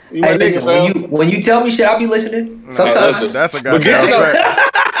 man. You my Hey, nigga, listen, when you tell me shit, I'll be listening. Sometimes. That's a But goddamn fact.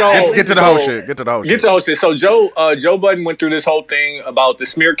 Get to the whole shit. Get to the whole shit. So Joe Budden went through this whole thing about the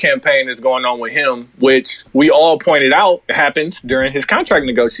smear campaign that's going on with him, which we all pointed out happens during his contract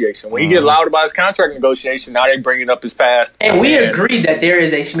negotiation. When he get loud about his contract negotiation, now they bring it up his past. And we agree that there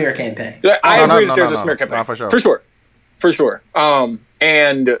is a smear campaign. I agree that there's a smear campaign. No, for sure.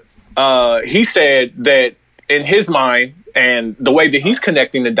 And he said that in his mind, and the way that he's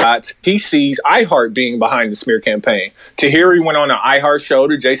connecting the dots, he sees iHeart being behind the smear campaign. Tahiri went on an iHeart show,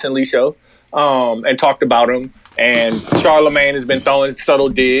 the Jason Lee show, and talked about him. And Charlamagne has been throwing subtle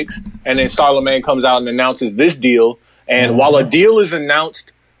digs. And then Charlamagne comes out and announces this deal. And while a deal is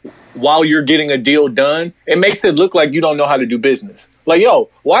announced, while you're getting a deal done, it makes it look like you don't know how to do business. Like, yo,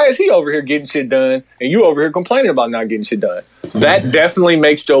 why is he over here getting shit done and you over here complaining about not getting shit done? That definitely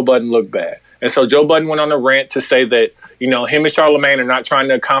makes Joe Budden look bad. And so Joe Budden went on a rant to say that, you know, him and Charlamagne are not trying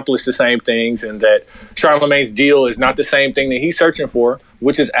to accomplish the same things and that Charlamagne's deal is not the same thing that he's searching for,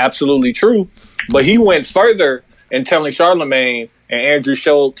 which is absolutely true. But he went further in telling Charlamagne and Andrew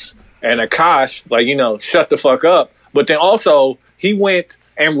Schultz and Akash, like, you know, shut the fuck up. But then also he went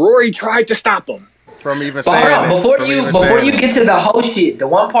and Rory tried to stop him. From even but saying hold on, before you get to the whole shit, the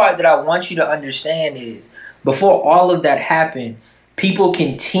one part that I want you to understand is before all of that happened,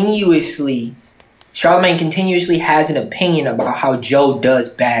 Charlamagne continuously has an opinion about how Joe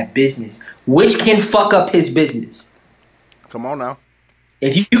does bad business, which can fuck up his business. Come on now.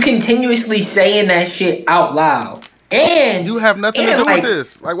 If you continuously saying that shit out loud, and you have nothing to do with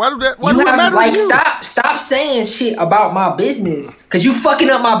this, like, why do that? Why you do that have, matter like, to you? stop saying shit about my business, cause you fucking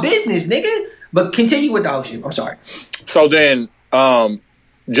up my business, nigga. But continue with the whole shit. I'm sorry. So then, Joe,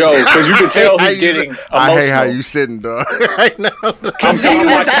 because you can tell he's getting emotional. I hate how you sitting, dog. Right now. Because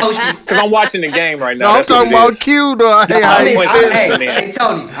I'm watching the game right now. No, I'm talking about Q, though. I hate how you sitting. Hey,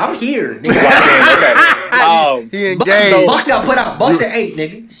 Tony, I'm here. He engaged. Bucks got put out. Bucks at 8,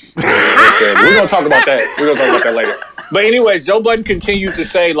 nigga. We're gonna talk about that. Later. But anyways, Joe Budden continued to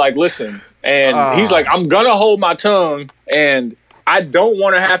say, like, listen, and he's like, I'm gonna hold my tongue, and I don't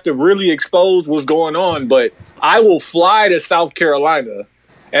want to have to really expose what's going on, but I will fly to South Carolina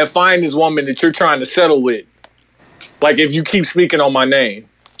and find this woman that you're trying to settle with. Like, if you keep speaking on my name.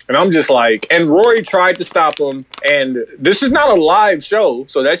 And I'm just like, and Rory tried to stop him, and this is not a live show,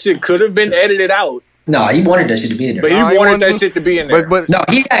 so that shit could have been edited out. No, he wanted that shit to be in there. But he wanted that shit to be in there. But no,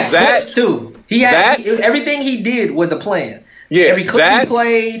 he had clips too. Everything he did was a plan. Yeah, every clip he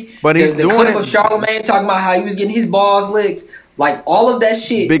played, but he's the clip of Charlamagne talking about how he was getting his balls licked, like all of that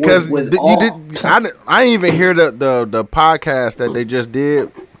shit was all. I didn't even hear the podcast that they just did,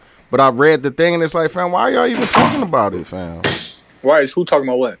 but I read the thing and it's like, fam, why are y'all even talking about it, fam? Why is who talking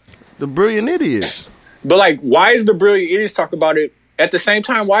about what? The Brilliant Idiots. But like, why is the Brilliant Idiots talking about it? At the same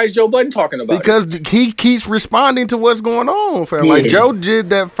time, why is Joe Budden talking about it? Because he keeps responding to what's going on, fam. Yeah. Like, Joe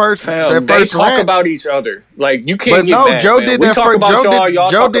did that first. They talk about each other. Like, you can't. But get mad, Joe fam. did that first.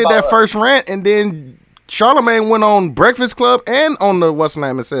 Joe did that first rant, and then Charlamagne went on Breakfast Club and on the what's the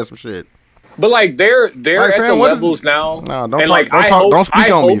name and said some shit. But like, they're like, at fam, the levels now. No, don't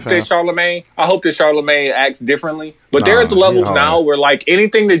speak on me, fam. I hope that Charlamagne acts differently. But they're at the levels now where like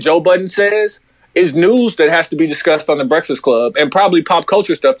anything that Joe Budden says is news that has to be discussed on the Breakfast Club, and probably pop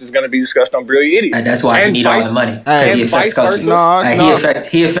culture stuff that's going to be discussed on Brilliant Idiots. And that's why he need all the money. He affects culture. He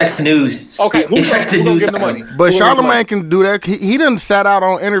affects the news. Okay, who affects the news? But Charlamagne can do that. He done sat out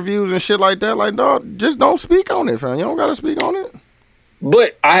on interviews and shit like that. Like, dog, just don't speak on it, fam. You don't got to speak on it.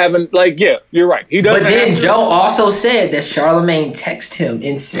 But I haven't, like, yeah, you're right. He doesn't. But then Joe also said that Charlamagne texted him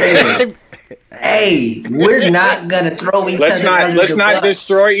and said, "Hey, we're not gonna throw each other under Let's the not bus.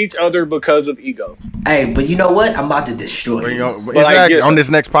 Destroy each other because of ego." Hey, but you know what? I'm about to destroy you. Exactly, on this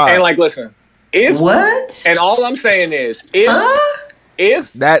next pod. And like, listen, what? And all I'm saying is, if I'm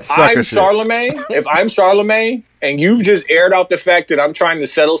Charlamagne, and you've just aired out the fact that I'm trying to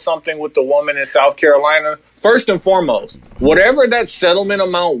settle something with the woman in South Carolina, first and foremost, whatever that settlement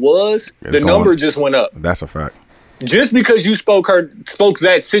amount was, the number just went up. That's a fact. Just because you spoke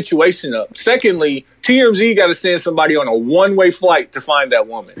that situation up. Secondly, TMZ got to send somebody on a one-way flight to find that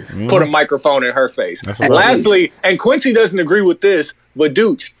woman. Put a microphone in her face. Lastly, and Quincy doesn't agree with this, but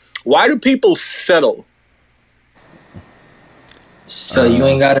Dooch, why do people settle? So you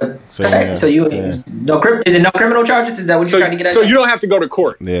ain't got to. Is it no criminal charges? Is that what you're trying to get at? So you don't have to go to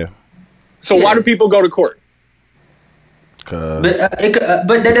court. Yeah. So why do people go to court? But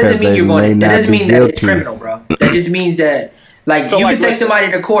that doesn't mean you're going. That doesn't mean that it's criminal, bro. That just means that you can take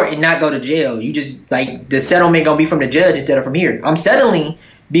somebody to court and not go to jail. You just like the settlement gonna be from the judge instead of from here. I'm settling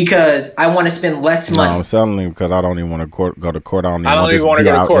because I want to spend less money. No, I'm telling you because I don't even want to go to court. I don't even want to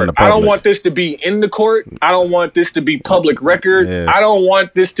go to court. I don't want this to be in the court. I don't want this to be public record. Yeah. I don't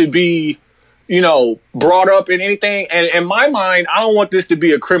want this to be, brought up in anything. And in my mind, I don't want this to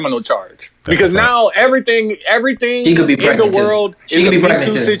be a criminal charge because now everything she could be in the world is a Me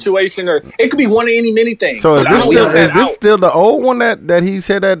Too situation, or it could be one of many things. So is this still the old one that he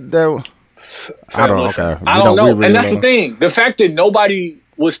said that? I don't know. Okay. I don't know. Really, and that's the thing. The fact that nobody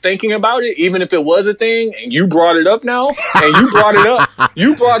was thinking about it, even if it was a thing, and you brought it up now, and you brought it up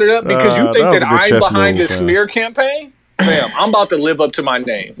because you think that I'm behind the smear campaign. Fam, I'm about to live up to my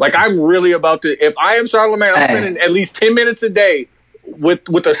name. Like, I'm really about to. If I am Charlamagne, I'm spending at least 10 minutes a day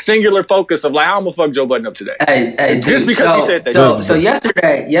with a singular focus of like, how I'm gonna fuck Joe Budden up today. Just because he said that. So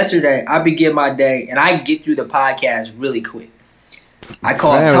yesterday, I begin my day, and I get through the podcast really quick. I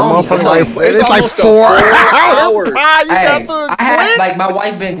called Tony. It's like 4 hours. I had like my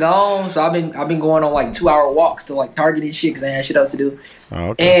wife been gone, so I've been going on like 2-hour walks to like Target and shit because I had shit else to do. Oh,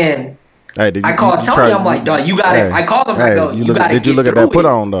 okay. And I called Tony. I'm like, dog, you got it. I called him. I go, you got it. Did you look at that put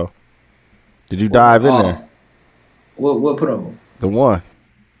on though? Did you dive in there? What put on? The one.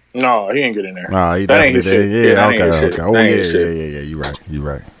 No, he ain't get in there. No, he definitely did. Yeah, okay. Oh yeah. You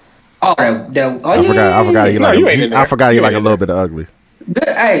right. Oh, I forgot you like a little bit of ugly. No,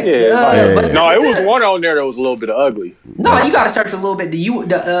 it was one on there that was a little bit of ugly. No, you gotta search a little bit. The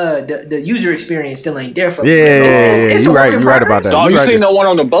user experience still ain't there for me. Yeah, you're right about that. So you seen the one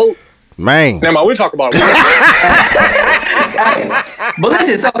on the boat? Man. Never mind, we'll talk about it. But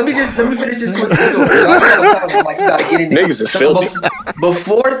listen, so let me finish this quick story. So like, you gotta get in there. Niggas is filthy.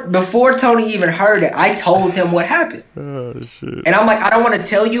 Before Tony even heard it, I told him what happened. Oh, shit. And I'm like, I don't want to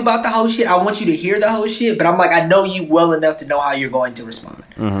tell you about the whole shit. I want you to hear the whole shit. But I'm like, I know you well enough to know how you're going to respond.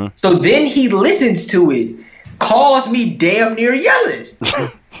 Mm-hmm. So then he listens to it, calls me damn near yelling.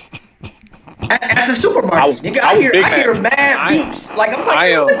 At the supermarket, I hear mad beeps. Like I'm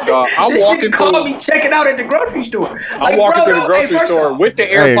like, I'm walking. Call me checking out at the grocery store. I'm walking to the grocery store with the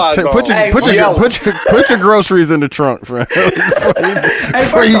AirPods on. Put your groceries in the trunk, friend.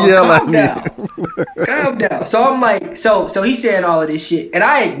 Before you yell at me. Calm down. So I'm like, so he's saying all of this shit, and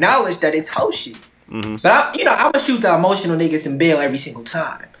I acknowledge that it's whole shit. Mm-hmm. But I'm gonna shoot the emotional niggas in bail every single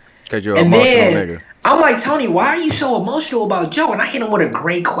time. Cause you're an emotional nigga. I'm like, Tony, why are you so emotional about Joe? And I hit him with a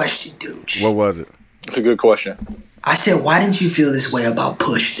great question, dude. What was it? It's a good question. I said, why didn't you feel this way about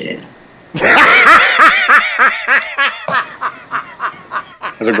Push then?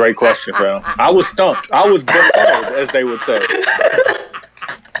 That's a great question, bro. I was stumped. I was befuddled, as they would say.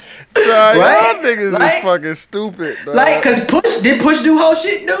 Y'all niggas is fucking stupid, dog. Like, cause did Push do whole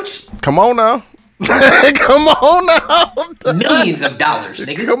shit, dude? Come on now. Come on now. Millions of dollars,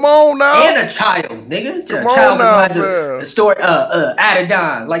 nigga. Come on now. And a child, nigga. A child behind the story,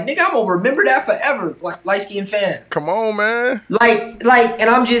 Adidon. Like, nigga, I'm gonna remember that forever. Like, light-skinned fan. Come on, man. Like, and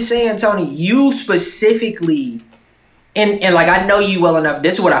I'm just saying, Tony, you specifically, and like, I know you well enough.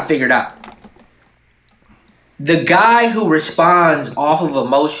 This is what I figured out. The guy who responds off of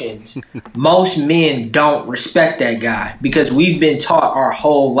emotions, most men don't respect that guy because we've been taught our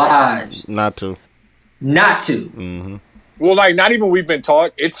whole lives not to. Mm-hmm. Well, like, not even we've been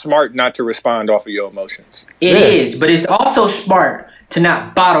taught. It's smart not to respond off of your emotions. It is, but it's also smart to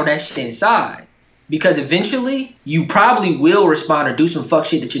not bottle that shit inside. Because eventually, you probably will respond or do some fuck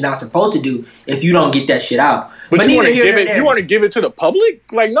shit that you're not supposed to do if you don't get that shit out. But you want to give it to the public?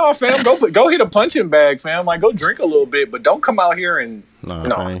 Like, no, fam, go hit a punching bag, fam. Like, go drink a little bit, but don't come out here and...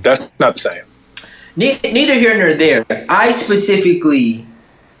 No, that's not the same. Neither here nor there. I specifically...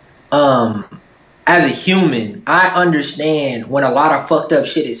 as a human, I understand when a lot of fucked up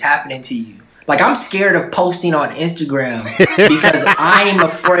shit is happening to you. Like, I'm scared of posting on Instagram because I'm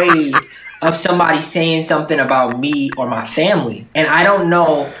afraid of somebody saying something about me or my family. And I don't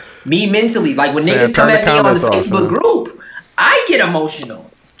know, me mentally, like when niggas come at me on the Facebook group, I get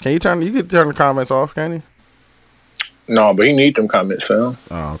emotional. You can turn the comments off, can you? No, but he need them comments, fam.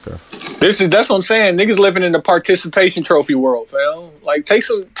 Oh, okay. That's what I'm saying. Niggas living in the participation trophy world, fam. Like, take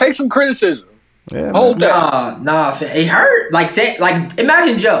some criticism. Yeah, hold that. Nah, it hurt. Like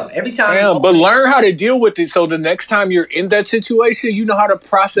imagine Joe every time. Yeah, but learn how to deal with it so the next time you're in that situation, you know how to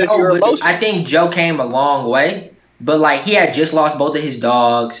process your emotions. I think Joe came a long way, but like he had just lost both of his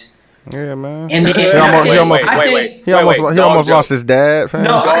dogs. Yeah, man. And then he almost lost his dad. Fam.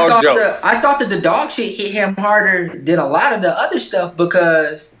 No, I thought that the dog shit hit him harder than a lot of the other stuff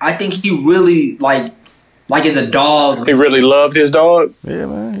because I think he really like as a dog. He really loved his dog? Yeah,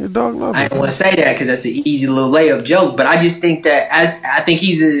 man. Your dog loved him. I don't want to say that because that's an easy little layup joke, but I just think that I think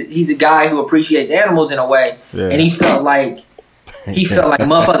he's a guy who appreciates animals in a way, and he felt like He felt like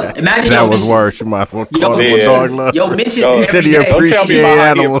motherfucker. Imagine that your was mentions. worse. You might as well call him yeah. a dog love. Yo, mentions He every said he day. Don't tell me about how he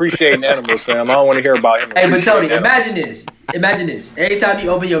animals. appreciating animals, fam. I don't want to hear about him. Hey, but Tony, appreciating imagine this. Imagine this. Every time you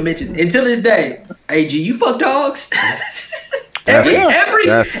open your mentions, until this day, hey G, you fuck dogs. every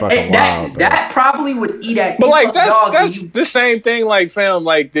that's fucking wild. That probably would eat at. But you like fuck dogs that's and you- the same thing, like fam,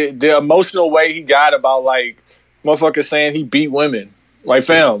 like the emotional way he got about like motherfuckers saying he beat women. Like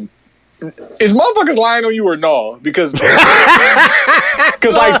fam, is motherfuckers lying on you or no? Because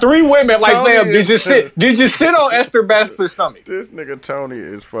like 3 women, like Tony fam, did is- you sit on Esther Baxter's stomach? This nigga Tony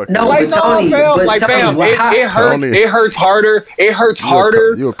is fucking. No, Like but no, Tony, fam, but like Tony, fam, what hap- it hurts. Tony. It hurts harder. It hurts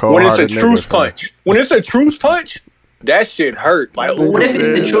harder you a when it's a cold-hearted truth nigga, punch. When it's a truth punch, that shit hurt. Like What if it's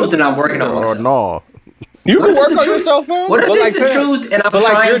the truth and I'm working on or myself? no? you What can if work it's the on truth? yourself, fam. What if But it's like, the fam, truth and I'm but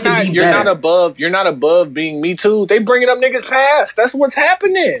like trying you're to not, be you're better? not above being Me Too. They bringing up niggas past. That's what's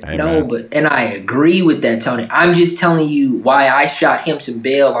happening. Hey, No, man. but and I agree with that, Tony. I'm just telling you why I shot him some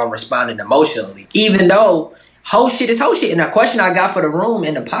bail on responding emotionally, even though whole shit is whole shit. And the question I got for the room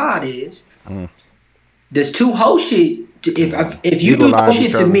and the pod is, does two whole shit? If you do Utilize whole shit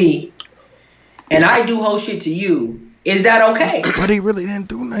each to other. me, and I do whole shit to you, is that okay? But he really didn't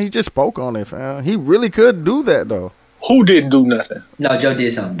do nothing. He just spoke on it, fam. He really could do that though. Who didn't do nothing? No, Joe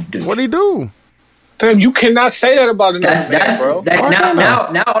did something. Dude. What'd he do? Fam, you cannot say that about another man, bro. That, Why now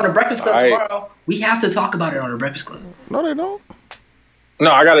not? on the Breakfast Club All right. tomorrow, we have to talk about it on the Breakfast Club. No, they don't.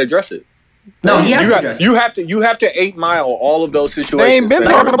 No, I gotta address it. No, he has to address it. You have to 8 Mile all of those situations. They ain't been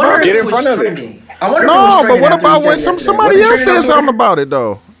fam. talking about it. Get in front of it. Trending. I wonder if it was No, but trending what after about he when said yesterday. somebody Was it else trending said on something Twitter? about it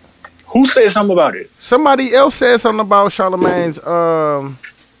though? Who said something about it? Somebody else said something about Charlamagne's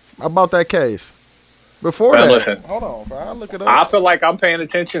about that case. Before Man, that, listen. hold on, bro. I'll look it up. I feel like I'm paying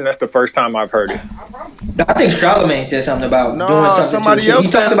attention. That's the first time I've heard it. I think Charlamagne said something about No, doing something somebody to a else kid.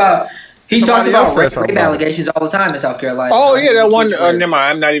 He talks said- about somebody else said rape something about it. allegations all the time in South Carolina. Oh yeah, that one. Never mind.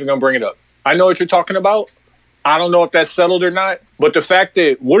 I'm not even gonna bring it up. I know what you're talking about. I don't know if that's settled or not. But the fact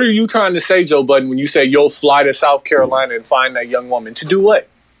that what are you trying to say, Joe Budden, when you say you'll fly to South Carolina and find that young woman to do what?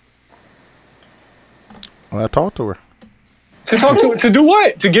 Well, I talked to her. To talk to do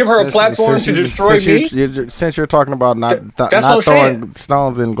what? To give her a platform to destroy me? Since you're talking about not That's what I'm not throwing saying.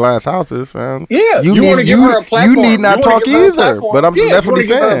 stones in glass houses, man. Yeah, you want to give her a platform. You need not You wanna talk give her a either. platform. But that's you what wanna he's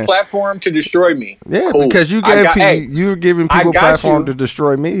give her a saying. platform to destroy me. Yeah, Cool. because you you're giving I people got platform you. to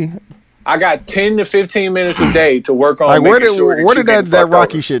destroy me. I got 10 to 15 minutes a day to work on. Like where making did sure where you did get that fucked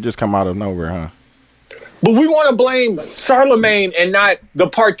Rocky over. shit just come out of nowhere, huh? But we want to blame Charlamagne and not the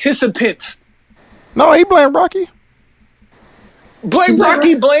participants. No, he blamed Rocky. Blame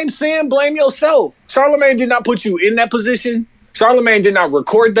Rocky, blame Sam, blame yourself. Charlamagne did not put you in that position. Charlamagne did not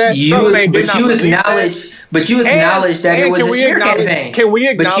record that. Charlamagne did not release that. But you acknowledge that it And was a smear campaign. Can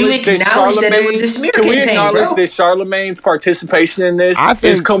we But you acknowledge that acknowledge that it was a smear Can we campaign, acknowledge bro? that Charlamagne's participation in this I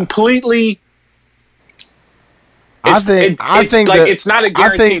think- is completely? I think like that- it's not a I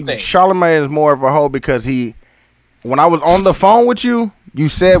guaranteed think thing. Charlamagne is more of a hoe because when I was on the phone with you, you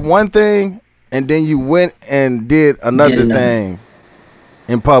said one thing and then you went and did another thing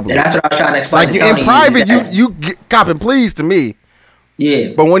in public. And that's what I was trying to explain. Like to Tony in private, is that- you copping please to me.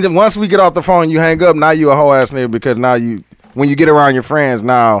 yeah. But once we get off the phone, you hang up. Now you a whole ass nigga because now when you get around your friends,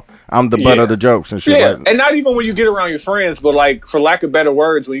 now I'm the butt Yeah. of the jokes and shit. Yeah, Like, and not even when you get around your friends, but like for lack of better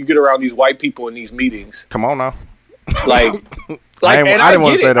words, when you get around these white people in these meetings, come on now. like, I and didn't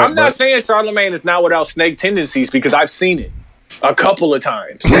wanna get say it. that, I'm not but- saying Charlamagne is not without snake tendencies because I've seen it a couple of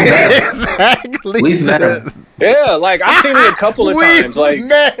times. Exactly. We've met him. Yeah, like I've seen it a couple of times. Like,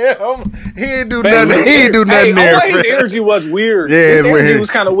 met him. He didn't do fam, nothing. He didn't do nothing hey, there. all his fam. energy was weird. Yeah, his it's energy weird. was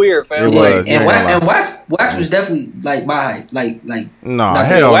kind of weird, fam. It Like, was. And Yeah, Wax was definitely like my height. Like No, not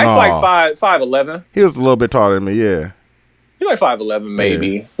hell Wax no. like 5'11". He was a little bit taller than me. Yeah, He like 5'11",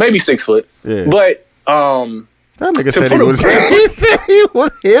 maybe 6 foot. Yeah. But that nigga To said put he him- was. He said he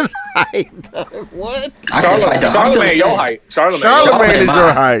was his height. What? I can't fight that. I'm still a Charlamagne, your fan. height. Charlamagne. Charlamagne is mine.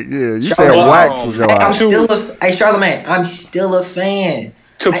 your height. Yeah, you said Charlamagne. Wax was your Hey, I'm height. still hey Charlamagne, I'm still a fan.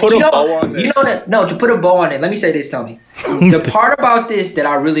 To put You a know- bow on this. You know that to put a bow on it. Let me say this, Tony. The part about this that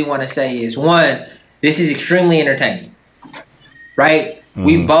I really want to say is one, this is extremely entertaining. Right?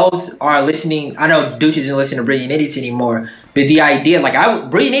 We both are listening. I know Dooch isn't listening to Brilliant Idiots anymore, but the idea,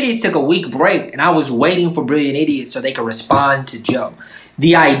 Brilliant Idiots took a week break, and I was waiting for Brilliant Idiots so they could respond to Joe.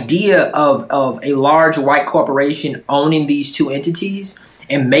 The idea of a large white corporation owning these two entities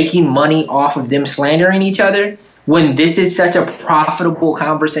and making money off of them slandering each other, when this is such a profitable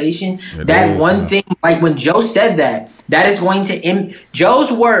conversation, that is, one yeah. thing, like when Joe said that is going to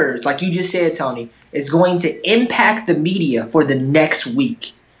Joe's words, like you just said, Tony, is going to impact the media for the next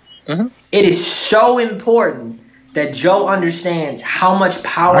week. Mm-hmm. It is so important that Joe understands how much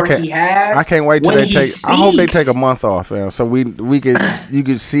power he has. I can't wait till they take. I hope they take a month off, fam, so you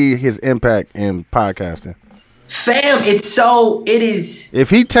could see his impact in podcasting. Fam, it is. If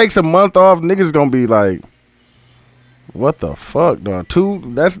he takes a month off, niggas gonna be like, what the fuck, dog?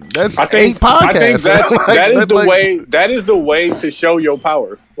 That's 8 podcasts. I think that is the way to show your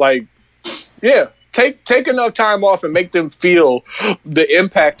power. Like, yeah, take enough time off and make them feel the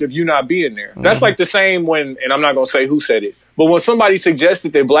impact of you not being there. That's like the same when, and I'm not gonna say who said it, but when somebody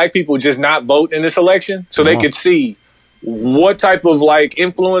suggested that black people just not vote in this election so they could see what type of like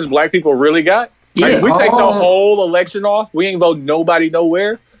influence black people really got. Yeah, like, we take the whole election off. We ain't vote nobody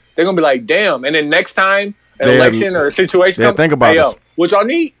nowhere. They're gonna be like, damn. And then next time an election or a situation comes, think about it. What y'all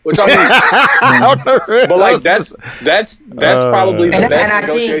need? But like that's probably the best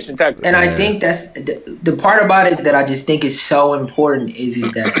negotiation tactic. And I think that's the part about it that I just think is so important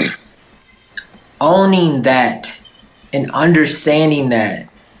is that owning that and understanding that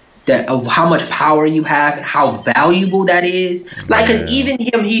of how much power you have and how valuable that is. Like, because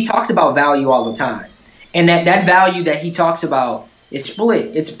even he talks about value all the time. And that value that he talks about is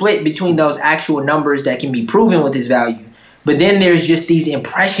split. It's split between those actual numbers that can be proven with his value. But then there's just these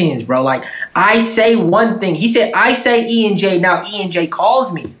impressions, bro. Like, I say one thing. He said, I say E&J. Now E&J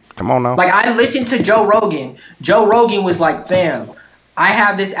calls me. Come on now. Like, I listened to Joe Rogan. Joe Rogan was like, fam, I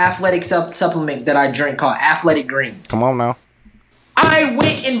have this athletic supplement that I drink called Athletic Greens. Come on now. I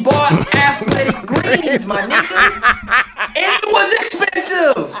went and bought Athletic Greens, my nigga. And it was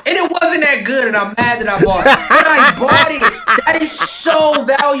expensive. And it wasn't that good, and I'm mad that I bought it. But I bought it. That is so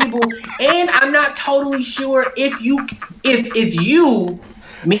valuable. And I'm not totally sure if you,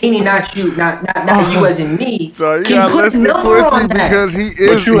 meaning not you, not you as in me, so can put a number on that. Because he is.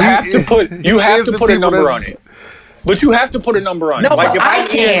 But you have to put a number on it. But you have to put a number on it. No, like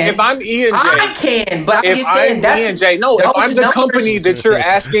if I'm E&J, I can, but I'm just saying that's E&J. No, if I'm the company that you're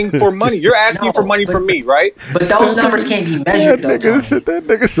asking for money, you're asking for money from me, right? But those numbers can't be measured. That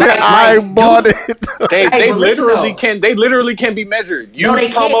nigga said, I bought it. They literally can be measured. Use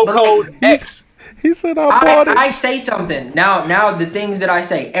promo code X. He said, I bought it. I say something. Now the things that I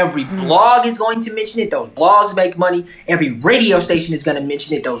say, every blog is going to mention it. Those blogs make money. Every radio station is going to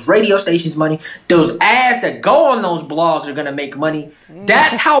mention it. Those radio stations money. Those ads that go on those blogs are going to make money.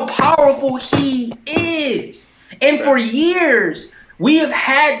 That's how powerful he is. And for years, we have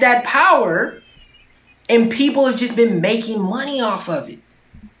had that power, and people have just been making money off of it.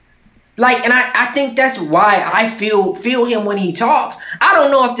 Like, and I think that's why I feel him when he talks. I don't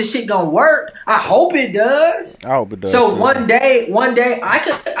know if this shit gonna work. I hope it does. I hope it does. So too. one day,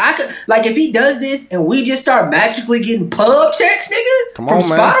 I could, like, if he does this and we just start magically getting pub checks, nigga, from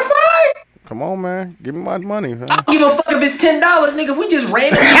Spotify. Come on, man. Give me my money, man. I don't give a fuck if it's $10, nigga. If we just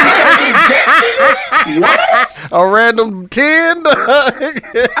randomly getting checks, nigga. What? A random 10? I can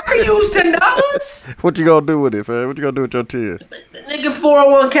use $10. What you gonna do with it, man? What you gonna do with your 10? Nigga,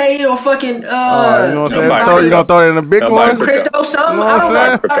 401k or fucking you know what I'm saying? You gonna throw it in a big one? Crypto, something. You know I don't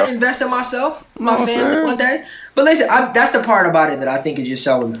know what how to invest in myself, my family one day. But listen, that's the part about it that I think is just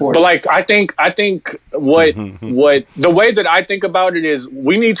so important. But like, I think what the way that I think about it is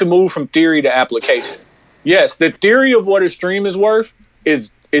we need to move from theory to application. Yes, the theory of what a stream is worth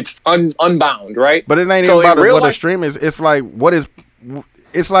it's unbound, right? But it ain't even about what a stream is. It's like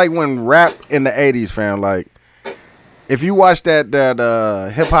it's like when rap in the 80s, fam. Like, if you watch that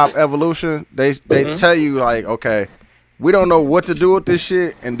hip hop evolution, they tell you like, okay, we don't know what to do with this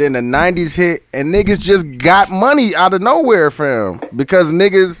shit, and then the 90s hit, and niggas just got money out of nowhere, fam. Because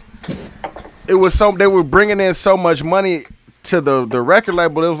niggas, they were bringing in so much money to the record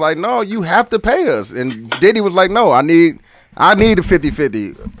label. It was like, no, you have to pay us. And Diddy was like, no, I need a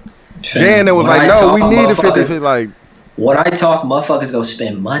 50-50. Jan was like, no, we need a 50-50. Like, when I talk, motherfuckers go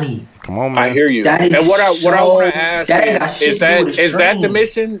spend money. Come on, man. I hear you. That is and what I want to ask is that the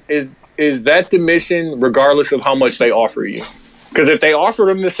mission? Is that the mission regardless of how much they offer you? Because if they offered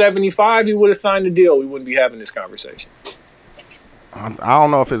him the 75, he would have signed the deal. We wouldn't be having this conversation. I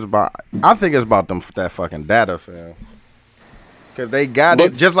don't know if it's about. I think it's about that fucking data, fam. Because they got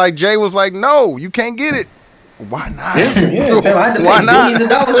it. Just like Jay was like, no, you can't get it. Why not? Yeah, fam, I had to pay millions of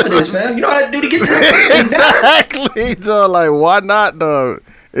dollars for this, man. You know what I do to get this? Exactly, dog. Like, why not, dog?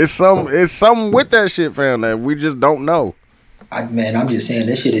 It's something with that shit, fam, that we just don't know. I'm just saying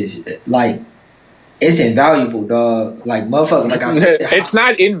this shit is like, it's invaluable, dog. Like, motherfucker, like I said, it's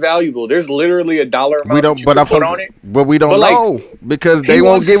not invaluable. There's literally a dollar amount on it, but we don't know because they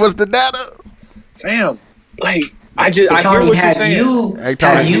won't give us the data. Fam, like I hear what you're saying.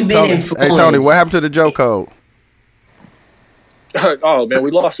 Have you been influenced? Hey Tony, what happened to the Joe code? Oh man,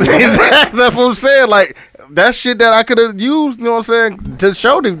 we lost it. That's what I'm saying. Like, that's shit that I could have used. You know what I'm saying, to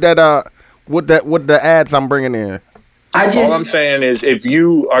show them that with the ads I'm bringing in. All I'm saying is,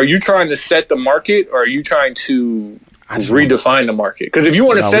 are you trying to set the market, or are you trying to redefine the market? Because if you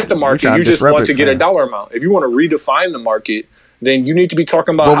want to set the market, you just want to get a dollar amount. If you want to redefine the market, then you need to be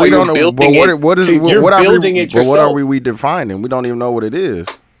talking about how you're building it. What are we redefining? We don't even know what it is.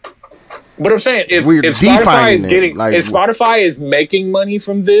 But I'm saying, if Spotify is making money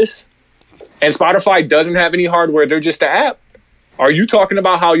from this, and Spotify doesn't have any hardware, they're just an app. Are you talking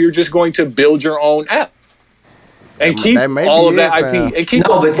about how you're just going to build your own app and keep all of that IP? And keep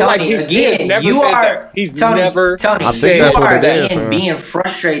but Tony, again, you are being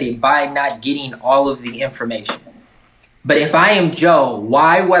frustrated by not getting all of the information. But if I am Joe,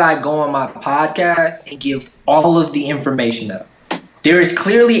 why would I go on my podcast and give all of the information up? There is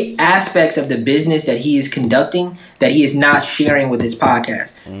clearly aspects of the business that he is conducting that he is not sharing with his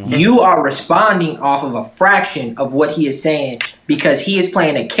podcast. Mm-hmm. You are responding off of a fraction of what he is saying because he is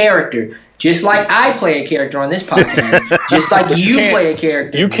playing a character, just like I play a character on this podcast, just like you play a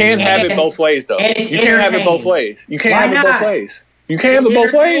character. You can't have it both ways, though. You can't have it both ways. You can't have it both ways. You can't have it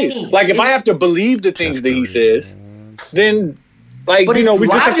both ways. Like, if I have to believe the things that he says, then, like, we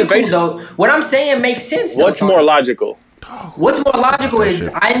just have to base though. What I'm saying makes sense. What's more logical? What's more logical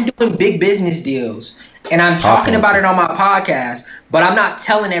is I'm doing big business deals and I'm talking about it on my podcast, but I'm not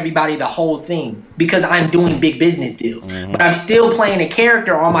telling everybody the whole thing because I'm doing big business deals. Mm-hmm. But I'm still playing a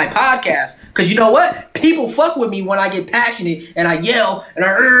character on my podcast because you know what? People fuck with me when I get passionate and I yell and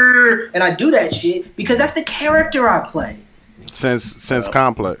I do that shit because that's the character I play. Since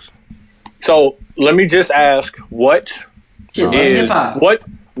Complex. So let me just ask, what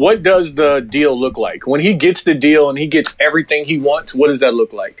does the deal look like? When he gets the deal and he gets everything he wants, what does that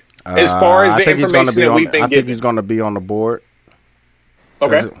look like? As far as the information that we've been given. I think he's going to be on the board.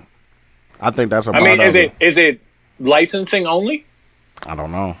 Okay. I think that's about it. Is it licensing only? I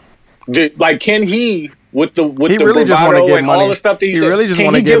don't know. Can he, with the really bravado and all the stuff that he says, really just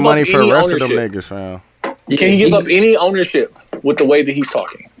want to get money for the rest of them niggas, fam. Can he give up any ownership with the way that he's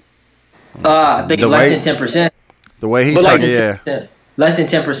talking? I think less than 10%. The way he's talking, yeah. Less than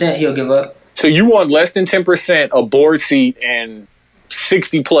 10% he'll give up. So you want less than 10%, a board seat, and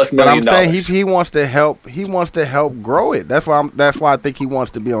 $60+ million. But I'm saying he wants to help. He wants to help grow it. That's why I think he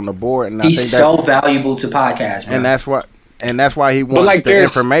wants to be on the board. And he's I think so valuable to podcasts, bro. And that's why he wants the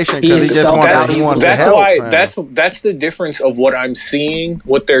information because he just wants to help. That's the difference of what I'm seeing,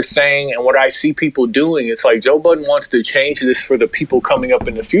 what they're saying, and what I see people doing. It's like Joe Budden wants to change this for the people coming up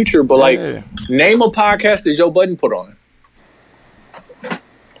in the future. But name a podcast that Joe Budden put on.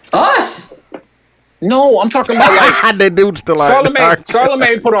 Us? No, I'm talking about like they do still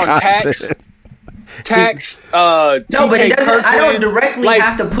Charlamagne put on tax. No, but it doesn't. I don't directly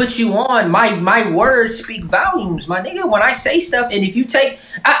have to put you on. My words speak volumes, my nigga. When I say stuff, and if you take,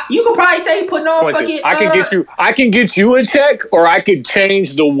 you could probably say putting on fucking. I can get you a check, or I could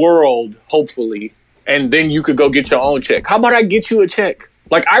change the world, hopefully, and then you could go get your own check. How about I get you a check?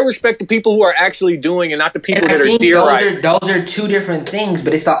 Like, I respect the people who are actually doing and not the people that are theorizing. Those are two different things,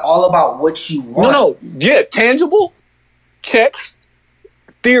 but it's all about what you want. No. Yeah, tangible checks,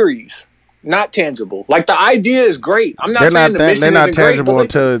 theories, not tangible. Like, the idea is great. I'm not saying the mission isn't great. They're not tangible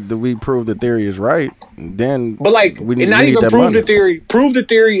until we prove the theory is right. Then, but not even prove the theory. Prove the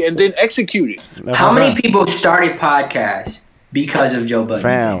theory and then execute it. How many people started podcasts because of Joe Budden?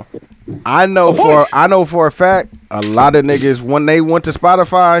 Fam. I know for a fact a lot of niggas when they went to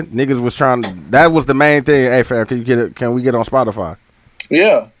Spotify, niggas was trying to, that was the main thing. Hey fam, can we get on Spotify?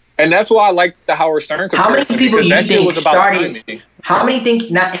 Yeah. And that's why I like the Howard Stern comparison. How many people you think started how many think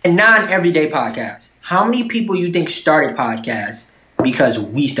non-everyday podcasts? How many people you think started podcasts because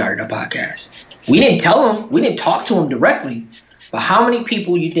we started a podcast? We didn't tell them, we didn't talk to them directly. But how many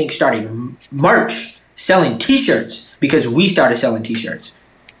people you think started merch, selling t-shirts because we started selling t-shirts?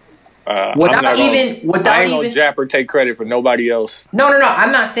 I ain't gonna jap or take credit for nobody else. No.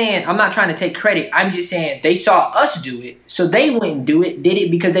 I'm not trying to take credit. I'm just saying they saw us do it, so they wouldn't did it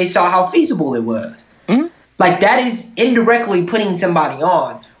because they saw how feasible it was. Mm-hmm. Like, that is indirectly putting somebody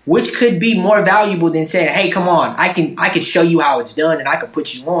on, which could be more valuable than saying, "Hey, come on, I can show you how it's done, and I could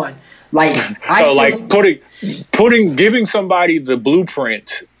put you on." Like, giving somebody the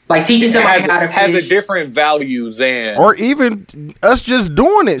blueprint. Like, teaching somebody how to fish has a different value than, or even us just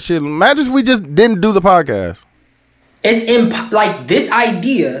doing it. Shit, imagine if we just didn't do the podcast. It's like this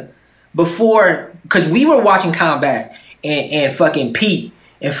idea before, because we were watching Combat and fucking Pete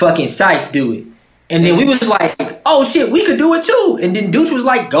and fucking Syph do it, and then we was like, oh shit, we could do it too. And then Dooch was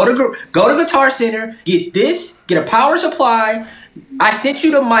like, go to Guitar Center, get a power supply, I sent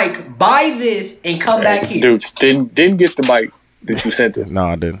you the mic. Buy this and come back here. Dude, didn't get the mic that you sent him. No,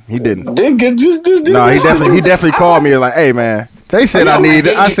 I didn't. He didn't. Didn't get just No, he definitely called me like, hey man. They said I need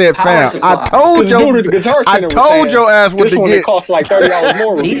it. I said, fam, I told you. I told your ass what this to one get. It costs like $30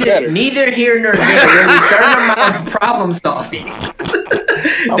 more. Would be better. Neither here nor there. There's a certain amount of problem solving.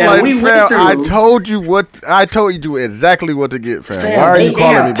 I'm like, fam, I told you exactly what to get, fam. Why are you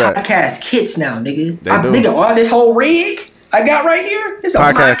calling me back? Podcast kits now, nigga. Nigga, all this whole rig I got right here. It's a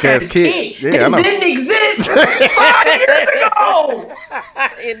podcast kit. Yeah, it didn't exist 5 years ago.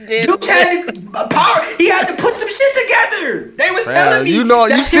 It did. Dude had power. He had to put some shit together. They was telling me.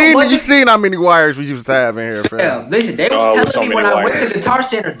 You seen how many wires we used to have in here, fam. Yeah, listen, they was telling me when I went to Guitar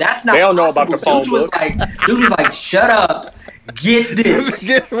Center, that's not. They don't possible. know about the phone books. Dude was like, shut up. Get this.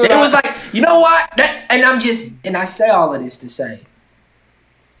 Guess It what was like, you know what? And I say all of this to say,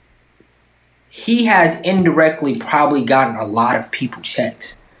 he has indirectly probably gotten a lot of people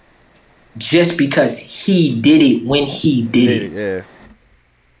checks just because he did it when he did it. Yeah.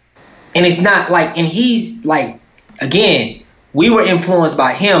 And it's not like, and he's like, again, we were influenced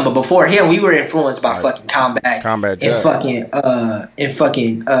by him, but before him, we were influenced by fucking Combat Jack. and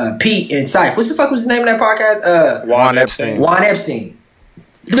fucking Pete and Syph. What's the fuck was the name of that podcast? Juan Epstein. Juan Epstein.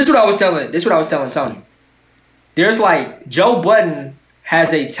 This is what I was telling Tony. There's like Joe Budden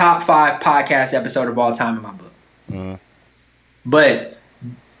has a top 5 podcast episode of all time in my book. Mm. But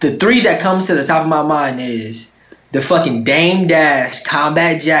the 3 that comes to the top of my mind is the fucking Dame Dash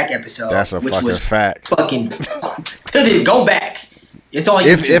Combat Jack episode. That's a which fucking was fact. Fucking go back. It's on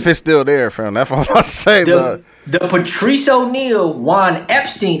YouTube. If it's still there, fam. That's what I'm about to say. The Patrice O'Neal Juan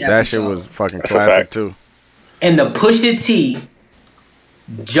Epstein episode. That shit was fucking classic too. And the Pusha T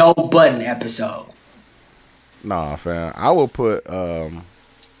Joe Budden episode. Nah, fam. I will put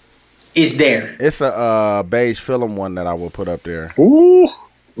It's there. It's a beige film one that I will put up there. Ooh,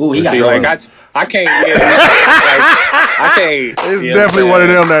 he got I can't. Yeah, I can't. It's definitely one of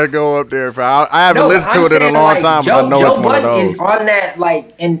them that go up there. I haven't listened to it in a long time, but I know it's one of those. Is on that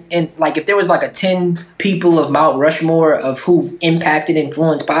and like if there was like a 10 people of Mount Rushmore of who've impacted,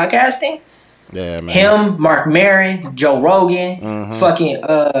 influenced podcasting. Yeah, man. Him, Mark Maron, Joe Rogan, fucking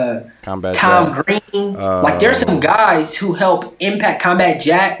Combat Tom Jack. Green. Like there's some guys who help impact Combat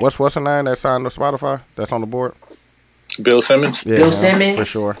Jack. What's her name that signed to Spotify? That's on the board. Bill Simmons. Yeah, Bill Simmons for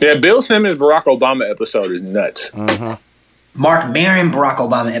sure. Yeah, Bill Simmons Barack Obama episode is nuts. Mark Maron Barack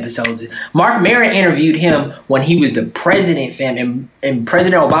Obama episodes. Mark Maron interviewed him when he was the president, fam, and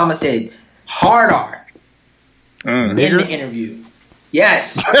President Obama said hard R in the interview.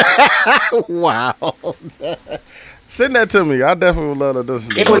 Yes. Wow. Send that to me. I definitely would love to listen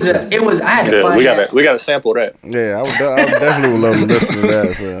to that. It was. I had to find that. We got to sample that. Yeah, I definitely would love to listen to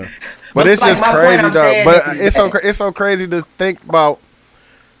that. So. But it's like just my crazy, point though. But is it's so crazy to think about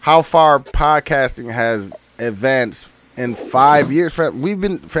how far podcasting has advanced in 5 years. Fam, we've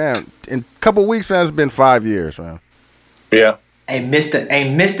been, fam, in a couple weeks, fam, it's been 5 years, fam. Yeah. Ain't missed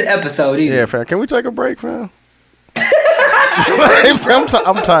the episode either. Yeah, fam. Can we take a break, fam?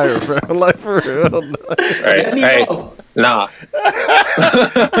 I'm tired, fam. Like, for real. Hey, nah.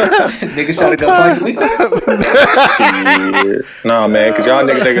 Niggas try to go twice a week. Nah, man, because y'all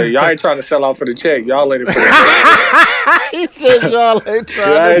niggas, y'all ain't trying to sell out for the check. Y'all let it for the check. He said y'all ain't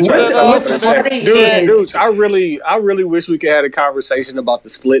trying to sell out for the check. Dudes, I really wish we could have a conversation about the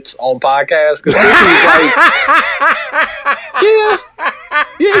splits on podcasts, because this is like, yeah,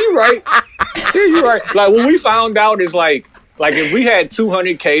 you're right. Yeah, you're right. Like, when we found out is like if we had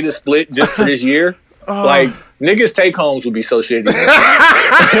 $200K to split just for this year, like niggas take homes would be so shitty.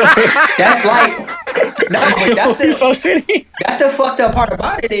 That's like but that's so shitty. That's the fucked up part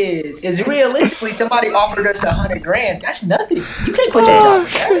about it is realistically somebody offered us $100,000. That's nothing. You can't quit your job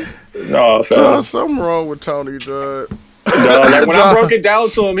for that. No, so something wrong with Tony, dude. No, like when I broke it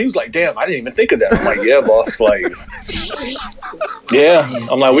down to him, he was like, "Damn, I didn't even think of that." I'm like, "Yeah, boss." Like, yeah.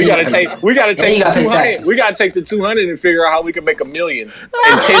 I'm like, we gotta take the 200. We gotta take the 200 and figure out how we can make $1 million in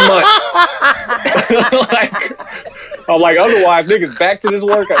 10 months. I'm like, otherwise, niggas back to this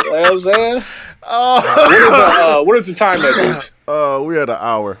work. You know what I'm saying? What is the time at, bitch? We had an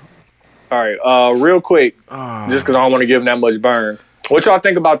hour. All right, real quick, just because I don't want to give him that much burn. What y'all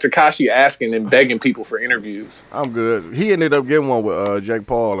think about Tekashi asking and begging people for interviews? I'm good. He ended up getting one with Jake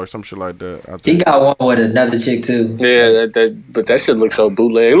Paul or some shit like that. I think. He got one with another chick too. Yeah, but that shit looks so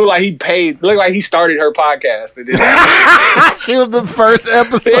bootleg. It looked like he paid. Looked like he started her podcast. She was the first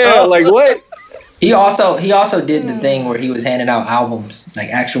episode. Yeah, like what? He also did the thing where he was handing out albums, like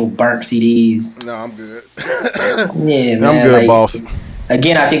actual burnt CDs. No, I'm good. Yeah, man. I'm good, like, boss.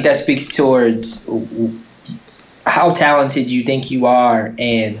 Again, I think that speaks towards how talented you think you are,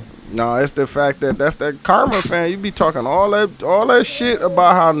 and no, it's the fact that that's that karma, fam. You be talking all that shit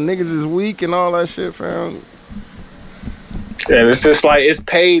about how niggas is weak and all that shit, fam. And it's just like it's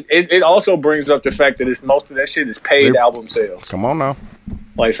paid. It also brings up the fact that it's most of that shit is paid album sales. Come on now,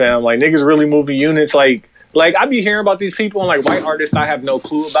 like fam, like niggas really moving units. Like I be hearing about these people and like white artists I have no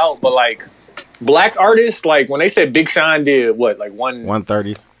clue about, but like black artists, like when they said Big Sean did what, like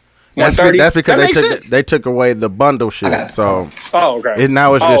 130. That's because they took away the bundle shit. So okay.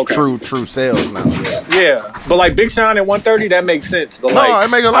 Now it's just true sales now. Yeah, but like Big Sean at 130, that makes sense. But like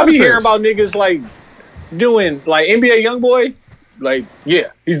it make a lot I be of hearing sense. about niggas like doing like NBA YoungBoy. Like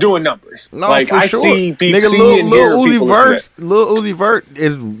he's doing numbers. No, like for I sure. see people Nigga, and hear people Lil Uzi Vert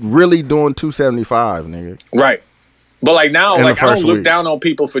is really doing 275, nigga. Right. But like now, In like I don't look week. down on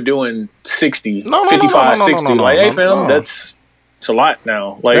people for doing 60, No, 55, 60. Like, hey fam, no. it's a lot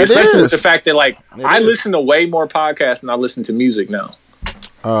now. Like That especially is. with the fact that like I is. listen to way more podcasts than I listen to music now.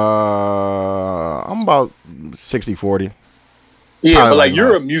 I'm about 60-40. Yeah, Probably but like like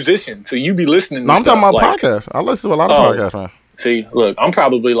you're that. a musician, so you be listening to No, I'm stuff. talking about like, podcasts. I listen to a lot of podcasts, man. See, look, I'm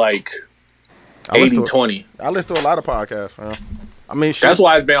probably like I listen to- 80-20. I listen to a lot of podcasts, man. I mean, shit. That's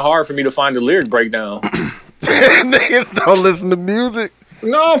why it's been hard for me to find the lyric breakdown. Niggas don't listen to music.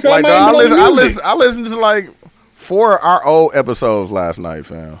 No, fam, Like, I ain't dog, been on music. I listened to like 4 of our old episodes last night,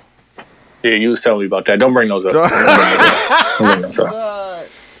 fam. Yeah, you was telling me about that. Don't bring those up. Don't bring those up.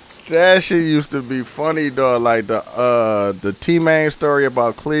 That shit used to be funny, dog. Like the T-Main story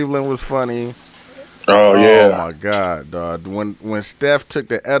about Cleveland was funny. Oh yeah. Oh my god, dog. When Steph took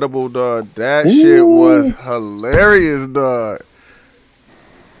the edible, dog, that shit was hilarious, dog.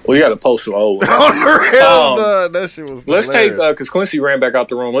 Well, you got to post some old ones. On the real, dog, that shit was Let's hilarious. take, because Quincy ran back out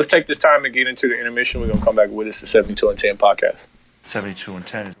the room. Let's take this time and get into the intermission. We're going to come back with us to 72 and 10 podcast. 72 and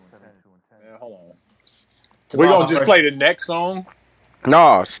 10 is Hold on. We're going to just play the next song.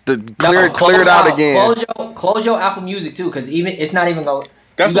 No, clear it out again. Close your Apple Music too, because even it's not even going.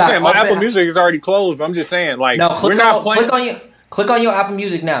 That's what I'm saying. My Apple Music is already closed, but I'm just saying, like, No, we're not playing. click on your Apple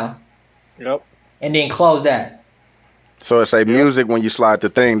Music now, Yep. and then close that. So it say music when you slide the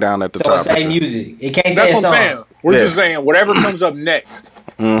thing down at the So top. it say music. It can't say That's a what song. I'm saying. We're Yeah. just saying whatever comes up next.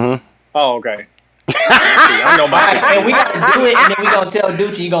 Mm-hmm. Oh, okay. I know my shit. And we gotta do it, and then we gonna tell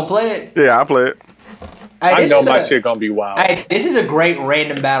Ducci you gonna play it. Yeah, I play it. Hey, I this know is my a- shit gonna be wild. Hey, this is a great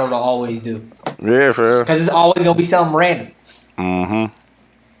random battle to always do, Yeah, for real. because it's always gonna be something random. Mm-hmm.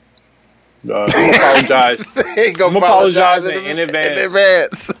 I apologize. I'm apologizing in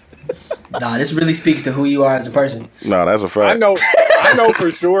advance. Nah, this really speaks to who you are as a person. No, that's a fact. I know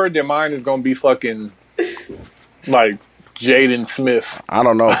for sure that mine is gonna be fucking like Jaden Smith. I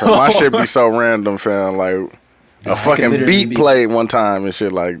don't know. Fam. My shit be so random, fam. Like Nah, a it could fucking literally beat be- played one time and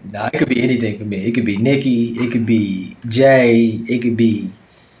shit. Like Nah, it could be anything for me. It could be Nicki. It could be Jay. It could be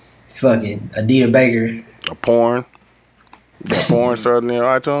fucking Adita Baker. a porn. Got porn starting in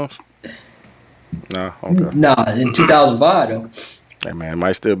iTunes. No, okay. Nah, in 2005 though. Hey man, it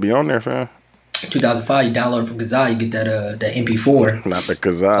might still be on there, fam. 2005, you download it from Kazaa, you get that MP4. Not the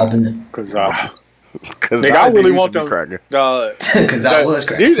Kazaa. Open it. Cause Kazaa nigga, I really used want to be them. cracking. Kazaa was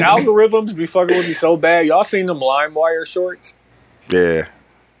cracking. These algorithms be fucking with me so bad. Y'all seen them LimeWire shorts? Yeah.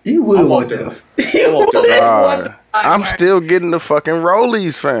 You I would want want them. them. I want them. God. I'm still getting the fucking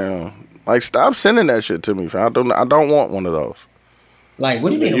rollies, fam. Like, stop sending that shit to me, fam. I don't want one of those. Like,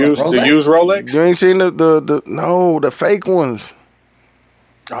 what do you The mean? used Rolex? You ain't seen the fake ones.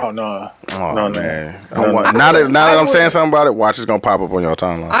 Oh no. Oh No, man. no. Now that I'm would- saying something about it, watch it's gonna pop up on your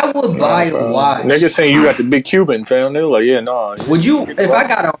timeline. I would buy a watch. Niggas saying you got the big Cuban, fam. They were like, yeah, no. Would you? If I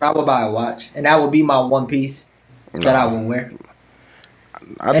got on, I would buy a watch, and that would be my one piece that I would wear.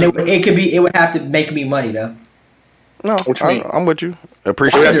 And it would have to make me money though. No, What you mean? I'm with you. It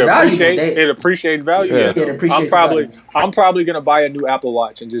Appreciate It's it. valuable. it appreciates value. Yeah. Yeah. It appreciates value. I'm probably gonna buy a new Apple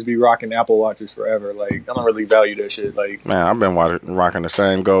Watch and just be rocking Apple Watches forever. Like I don't really value that shit. Like Man, I've been rocking the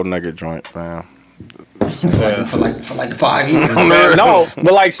same gold nugget joint, fam. for like 5 years. no,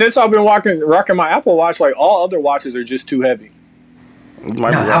 but like since I've been rocking my Apple Watch, like all other watches are just too heavy. You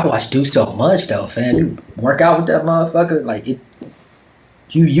might Nah, be Apple right. Watch do so much though, fam. You work out with that motherfucker, like it.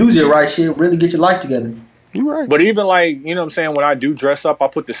 You use it right, shit. Really get your life together. You right. But even like you know what I'm saying, when I do dress up, I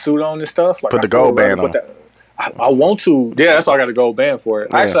put the suit on and stuff. Like Put I the still gold rather band put that- I want to. Yeah, that's why I got a gold band for it.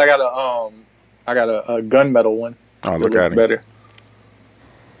 Yeah. Actually, I got a gunmetal one. Oh, That look looks at him. better.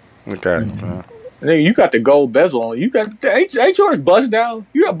 Look at him, man. Nigga, you got the gold bezel on. You got ain't yours buzz down?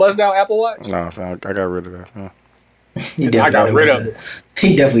 You got buzz down Apple Watch? No, fam, I got rid of that. Huh? He I got gotta rid bust of it.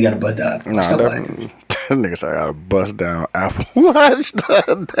 He definitely got to bust out. Nah, definitely. Nigga said I gotta bust down Apple Watch.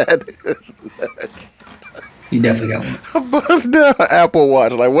 That is nuts. You definitely got one. I bust down Apple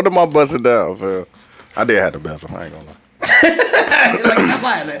Watch. Like, what am I busting down, fam? I did have the best one. I ain't gonna lie.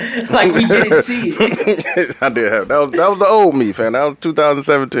 Like we didn't see it. I did have that was the old me, fam. That was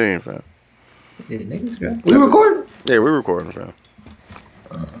 2017, fam. Yeah, niggas, bro. We recording? Yeah, we recording, fam.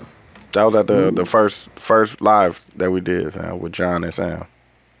 That was at the first live that we did, fam, with John and Sam.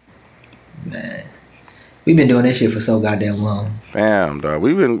 Man, we've been doing this shit for so goddamn long. Damn, dog.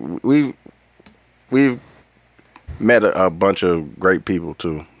 We've met a bunch of great people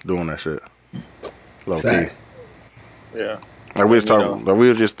too doing that shit. Low key. Yeah. Like we was talking. Like we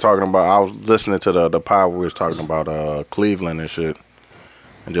was just talking about. I was listening to the pod where we was talking about Cleveland and shit,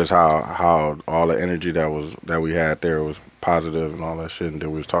 and just how all the energy that we had there was positive and all that shit. And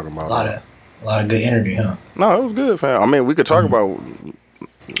then we was talking about a lot of good energy, huh? No, it was good, fam. I mean, we could talk about.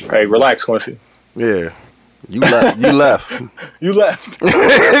 Hey, relax, Quincy. Yeah, you left. You left. You left.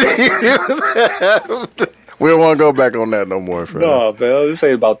 We don't want to go back on that no more, fam. No, man. This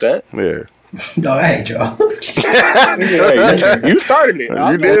ain't about that. Yeah. No, I ain't, Joe. Hey, you started it.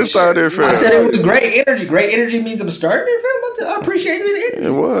 You did start it, fam. I said it was great energy. Great energy means I'm starting it, fam. I appreciate the energy.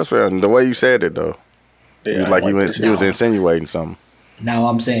 It was, fam. The way you said it, though. Yeah, it was like you was insinuating something. Now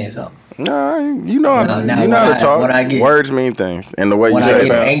I'm saying something. Nah, you know how to talk. Words mean things. And the way you say it.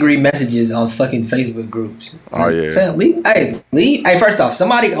 When I get angry messages on fucking Facebook groups. Oh, yeah. Fam, leave. Hey, first off,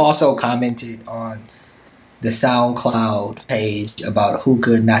 somebody also commented on the SoundCloud page about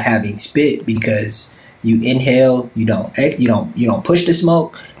hookah not having spit because you inhale, you don't push the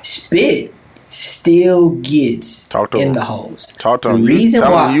smoke. Spit still gets in the hose. Talk to him. The reason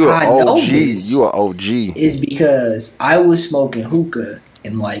why I know this you are OG is because I was smoking hookah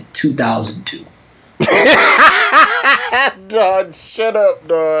in like 2002. Dog, shut up,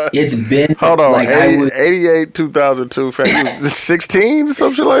 dog. It's been hold on, like 88, 2002, fam. You was 16,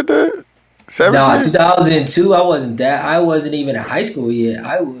 some shit like that. 17? No, 2002. I wasn't even in high school yet.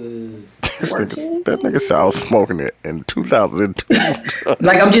 I was 14. That nigga said I was smoking it in 2002.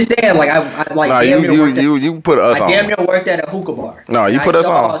 Like I'm just saying, like I like nah, you put us on. I damn near worked at a hookah bar. No, you put us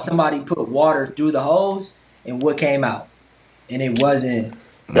on. I saw somebody put water through the hose, and what came out, and it wasn't.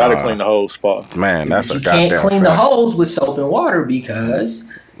 Gotta clean the hose spot. Man, that's a you goddamn can't clean the hose with soap and water because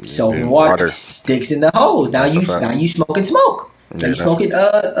soap and water sticks in the hose. Now you smoking smoke. Now you smoking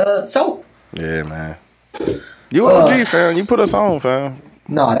soap. Yeah, man. You OG, fam. You put us on, fam.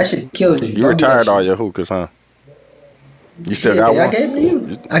 No, that shit kills you. You retired all your hookahs, huh? You still got one? I gave them to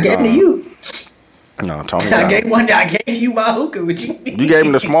you. I gave them to you. No, Tony. I gave you my hookah. What you mean? You gave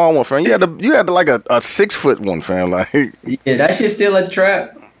him the small one, fam. You had like a 6 foot one, fam. Like yeah, that shit still at the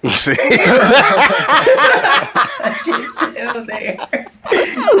trap. See? That shit's still there.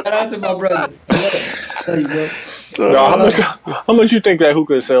 Shout out to my brother. Love you, bro. How much you think that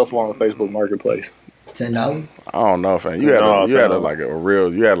hookah sell for on the Facebook Marketplace? $10. I don't know, fam. You had like a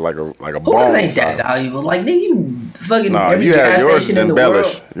hookahs ain't that valuable. Like, nigga, you fucking every gas station in the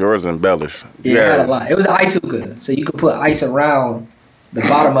world. Yours embellished. Yeah, it had a lot. It was an ice hookah, so you could put ice around the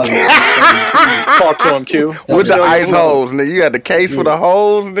bottom of it. Talk to him, Q. With the ice holes, nigga. You had the case for the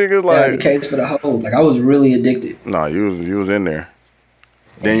holes, nigga. Like the case for the holes. Like I was really addicted. No, you was in there.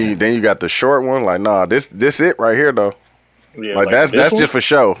 Then you got the short one. Like, nah, this it right here though. Yeah, like that's just for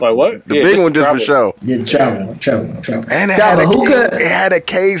show. Like what? The big one just for show. Yeah, travel. And it had a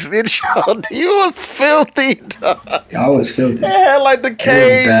case. It showed you was filthy, dog. I was filthy. It had like the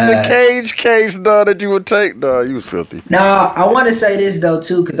cage case, dog, that you would take, dog. You was filthy. Now I want to say this though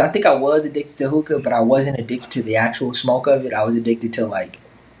too, because I think I was addicted to hookah, but I wasn't addicted to the actual smoke of it. I was addicted to like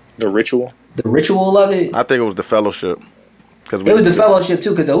the ritual of it. I think it was the fellowship. It was the fellowship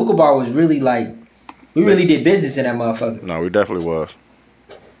too, because the hookah bar was really like. We really did business in that motherfucker. No, we definitely was.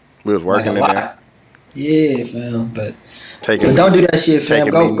 We was working in there. Yeah, fam. But don't do that shit, fam.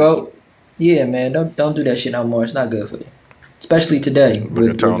 Go. Yeah, man. Don't do that shit no more. It's not good for you. Especially today.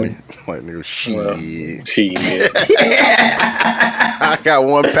 Look at Tony. Like, nigga, shit. I got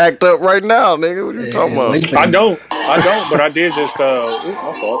one packed up right now, nigga. What you talking about? I don't. But I did just.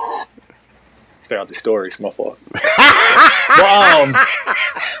 My fault. Stay out the stories. My fault.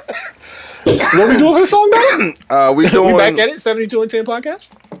 What we doing for the song, though? We back at it, 72 and 10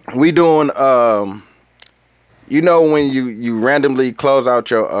 podcast? We doing, you know when you randomly close out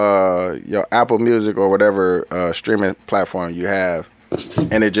your Apple Music or whatever streaming platform you have,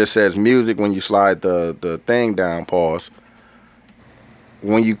 and it just says music when you slide the thing down, pause.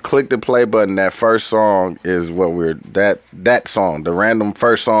 When you click the play button, that first song is what that song, the random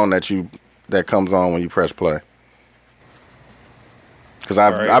first song that comes on when you press play. Because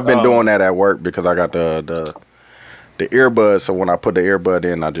I've been doing that at work because I got the the earbud. So when I put the earbud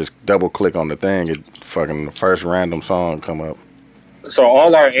in, I just double click on the thing. It fucking the first random song come up. So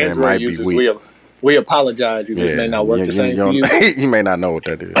all our Android users, we apologize. This may not work the same for you. You may not know what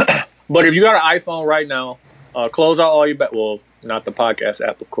that is. But if you got an iPhone right now, close out all your well, not the podcast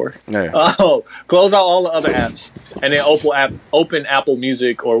app, of course. Yeah. Close out all the other apps, and then open Apple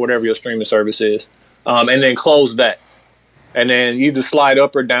Music or whatever your streaming service is, and then close that. And then either slide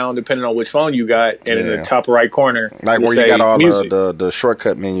up or down depending on which phone you got, and in the top right corner, like where you got all the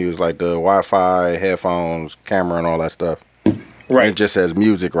shortcut menus, like the Wi-Fi, headphones, camera, and all that stuff. Right. It just says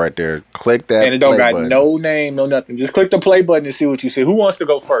music right there. Click that. And it don't got no name, no nothing. Just click the play button and see what you see. Who wants to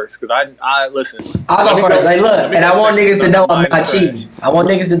go first? Because I listen. I'll go first. Like, look, and I want niggas to know I'm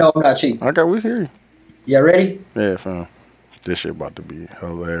not cheating. Okay, we hear you. You ready? Yeah, fam. This shit about to be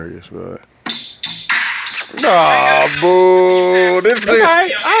hilarious, but. Nah, boo. This thing. I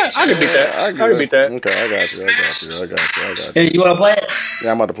can beat that. I can beat that. Okay, I got you. Hey, you want to play it?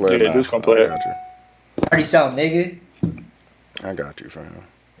 Yeah, I'm about to play it. Yeah, Dude's going to play it. Party sound, nigga. I got you, fam.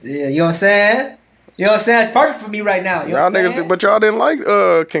 Yeah, you know what I'm saying? It's perfect for me right now. You know what I'm saying? But y'all didn't like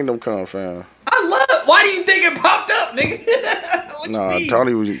Kingdom Come, fam. I love it. Why do you think it popped up, nigga? Nah,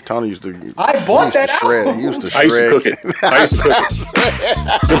 Tony used to. I bought that out. He used to shred. I used to cook it.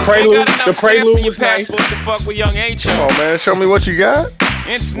 The prelude was nice. What the fuck with young H? Come on, man. Show me what you got.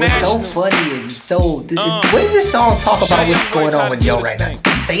 What's so funny is what does this song talk about? What's going on with Joe right now?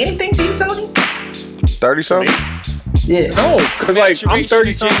 Say anything to you, Tony? 30-something? Yeah. No, because I'm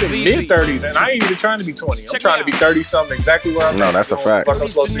 30-something, mid-30s, and I ain't even trying to be 20. I'm trying to be 30-something, exactly where I'm No, that's a fact. I'm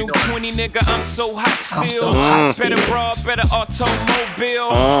supposed to be doing. 20, nigga, I'm so hot still. Better raw, better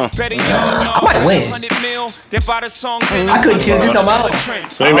automobile. Better I might win. I couldn't choose this on my own.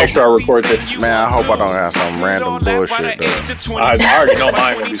 Let me make sure I record this. Man, I hope I don't have some random bullshit, though. I already know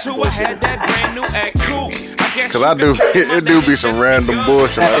mine gonna be some bullshit. Because it do be some random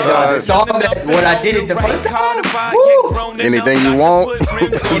bullshit. The song that when I did it the first time, anything you want,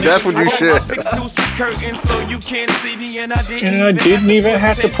 that's what you should. And I didn't even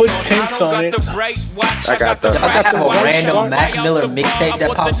have to put tints on it. I got the. I got a random Mac Miller mixtape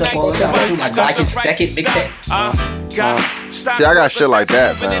that pops up all the time too. Like his second mixtape. See, I got shit like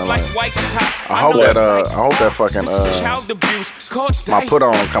that, man. Like, I hope that fucking my put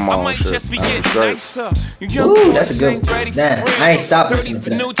on come on shit. Ooh, that's a good one. Damn, I ain't stopped listening to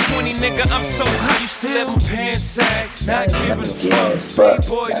that.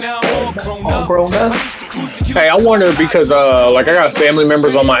 All grown up. Hey, I wonder because I got family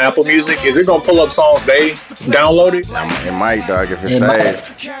members on my Apple Music. Is it gonna pull up songs they downloaded? It might, dog, if it's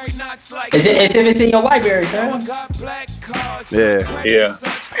saved. Is it if it's in your library, man? Yeah.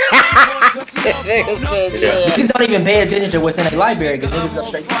 Niggas don't even pay attention to what's in their library because niggas go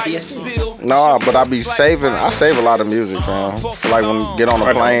straight to the PSP. No, but I save a lot of music, man. Like when you get on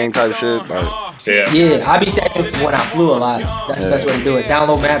a plane type shit. Like, yeah, I be saving when I flew a lot. That's the best way to do it.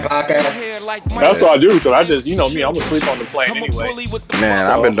 Download Mad Podcast. That's what I do, because I just, me, I'm asleep on the plane anyway. Man,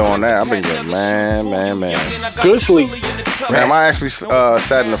 I've been doing that. I've been getting, man. Good sleep. Man, I actually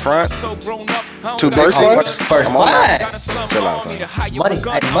sat in the front. First class. Chill out, man.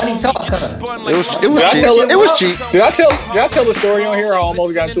 Money talk, huh? It was cheap. Did I tell the story on here? I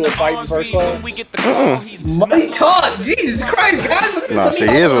almost got into a fight in first class. Money talk. Jesus Christ, guys. No, see,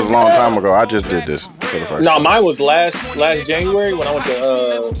 his was a long time ago. I just did this for the first time. Mine was last January when I went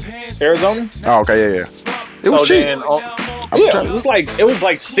to Arizona. Oh, okay, yeah. It was cheap. Then, it was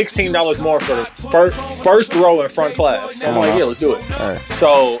like $16 more for the first row in front class. So I'm like, let's do it. Right.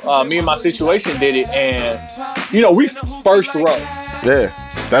 So me and my situation did it, and we first row. Yeah,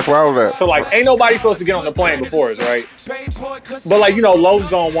 that's where I was at. So ain't nobody supposed to get on the plane before us, right? But load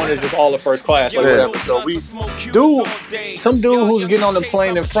zone 1 is just all the first class, whatever. So some dude who's getting on the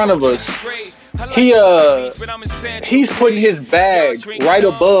plane in front of us. He's putting his bag right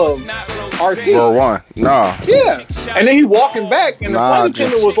above our seat. Row 1. No. Yeah. And then he walking back, and the flight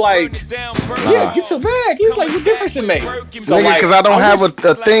attendant was like, "Yeah, get your bag." He was like, "What difference it make?" So, nigga, because I don't have a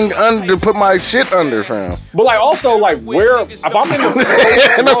thing under to put my shit under, fam. But also, where if I'm in the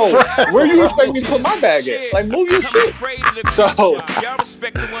row, where you expect me to put my bag at? Move your shit. So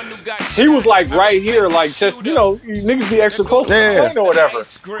he was right here, just niggas be extra close to the plane or whatever.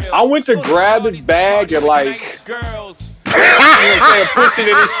 I went to grab his bag and push it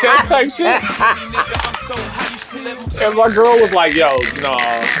in his chest type shit. And my girl was like, "Yo, no,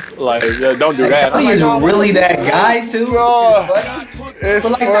 don't do that." He's really that guy too. Which is funny. It's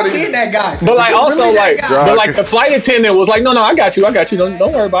but like, funny. stop being that guy. But like, also really like, but like the flight attendant was like, no, I got you. Don't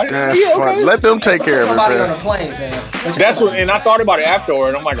worry about it. That's Yeah, funny. okay. Let them take care of it, Nobody on fam. a plane, fam. That's what, and I thought about it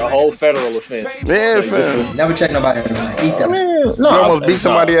afterward. I'm like, a whole federal offense. Yeah, Like, just fam. Never check nobody on a plane. Eat that. You almost beat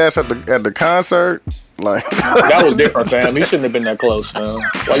somebody ass at the concert. Like That was different, fam. He shouldn't have been that close, man.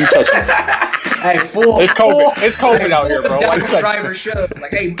 Why you touching me? Hey, full. It's COVID. It's COVID out here, bro. Why you Down touching me? driver show.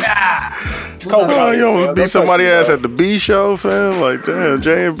 Like, hey, It's COVID Oh, out you here, almost fam. beat Don't somebody touch me, ass bro. at the B show, fam. Like, damn,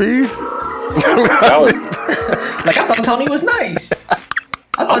 J&B. That was, like, I thought Tony was nice. I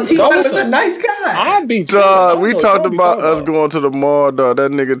thought Tony T.Y. was was a nice guy. I beat you. Dog, we talked about us going to the mall, dog. That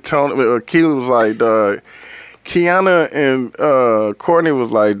nigga Tony, Q was like, dog. Kiana and Courtney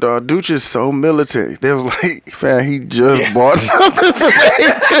was like, dog, Dooch is so militant. They was like, fam, he just bought something from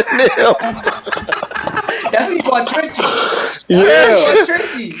H&M. That's when he bought Trenchy. Yeah.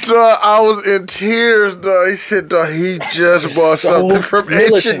 Trenchy. Dog, I was in tears, dog. He said, dog, he just bought something from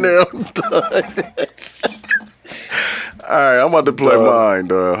militant. H&M, dog. All right, I'm about to play mine,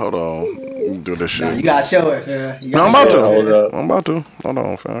 dog. Hold on. Let me do this Nah, shit. you gotta show it, fam. You No, I'm gotta about show to. it, Hold fam. up. I'm about to. Hold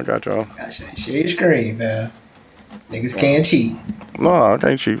on, fam. I got y'all. Share your screen, fam. Niggas can't cheat. No, I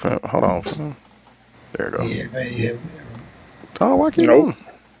can't cheat, fam. Hold on, fam. There you go. Yeah, man, yeah. Oh, why can't Nope.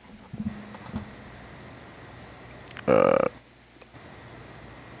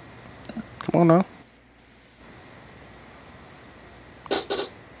 Come on now.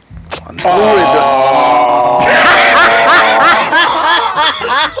 I knew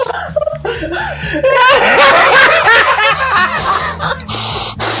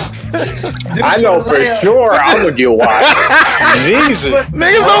I know for sure I'm gonna get watched. Jesus, it.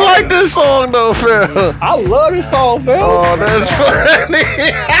 Niggas don't like this song though, fam. I love this song, man. Oh, that's funny.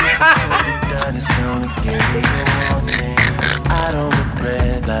 done is gonna give me a warning. I don't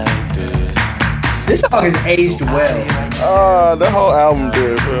regret like this. This song is aged well. The whole album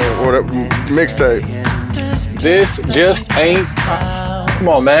did, fam. Or that mixtape. This just ain't. Come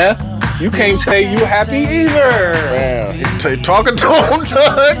on, man. You can't say you happy either. Damn. Talking to him,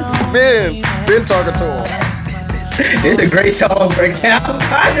 dog. Ben talking to him. This is a great song breakdown.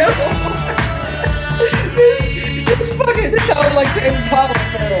 I know. This sounds like the Impala,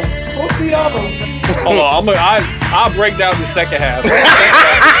 fam. What's the album? Hold on, I'll break down the second half.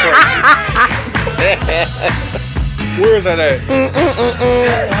 Where is that at?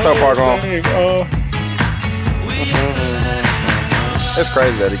 So far gone. It's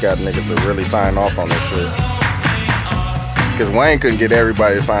crazy that he got niggas to really sign off on this shit. Cause Wayne couldn't get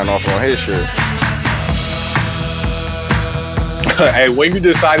everybody to sign off on his shit. Hey, when you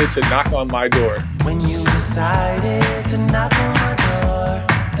decided to knock on my door, When you decided to knock on my door.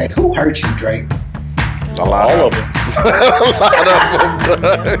 Hey, who hurt you, Drake? A lot all of of them.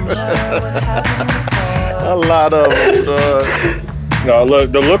 them. A lot of them, dog. No,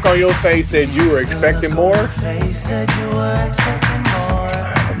 look, the look on your face said you were expecting more, Face said you were expecting more.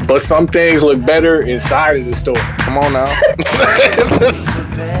 but some things look better inside of the store. Come on now.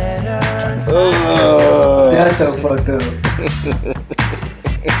 That's so fucked up.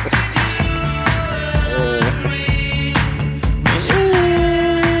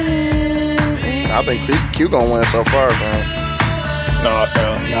 I think Q gonna win so far, man. No,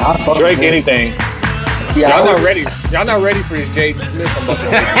 fam. Nah, I fuck Drake, with this. anything. Yeah, Y'all I not would- ready. Y'all not ready for this Jaden Smith. I'm about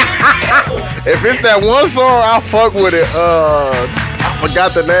to If it's that one song, I'll fuck with it. I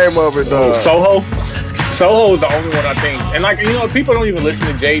forgot the name of it, though. Soho. Soho is the only one I think. And like, you know, people don't even listen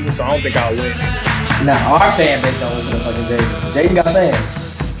to Jaden, so I don't think I'll win. Nah, our fan base don't listen to fucking Jaden. Jaden got fans.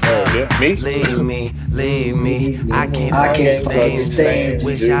 Oh, yeah. Me? Leave me. I can't fucking stand. stand.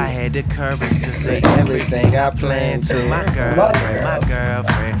 Wish I had the courage to say everything I planned to my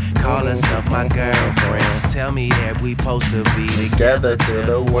girlfriend. Call herself my girlfriend. Tell me that we supposed to be together till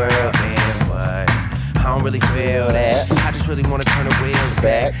the world end, but I don't really feel that. I just really wanna turn the wheels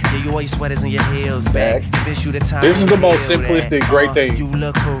back. Yeah, you all your sweaters and your heels back. Convince you the time. This is the most to feel simplistic, that. great thing. You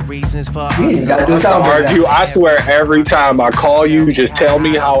look for reasons for You gotta do something. Argue. I swear, every time I call you, just tell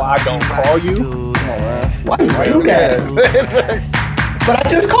me how I don't call you. Why you do that? But I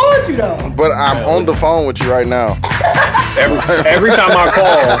just called you though. But I'm on the phone with you right now. Every time I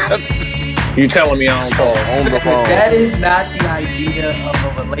call, you telling me I don't call. On the phone. That is not the idea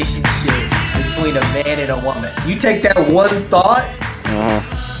of a relationship between a man and a woman. You take that one thought,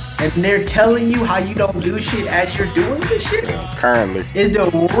 and they're telling you how you don't do shit as you're doing this shit. Currently. Is the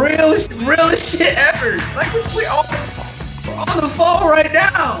realest shit ever. Like we're on the phone right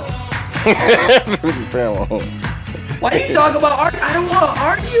now. Why you talk about I don't want to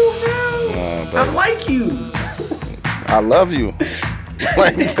argue, bro. I like you. I love you.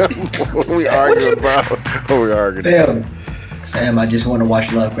 Like, what we arguing about? What we arguing about? Damn. Fam, I just want to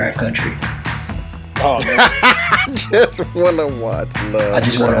watch Lovecraft Country. Oh man. I just want to watch Love. I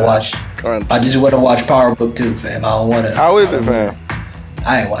just want to watch. Country. I just want to watch Power Book 2, fam. I don't want to. How is it, fam?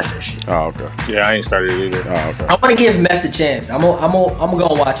 I ain't watched that shit. Oh, okay. Yeah, I ain't started it either. Oh, okay. I want to give Meth a chance. I'm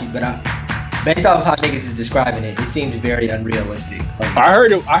gonna watch it, but based off of how niggas is describing it, it seems very unrealistic. Like, I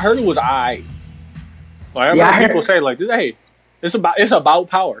heard it was I heard people say like, hey, it's about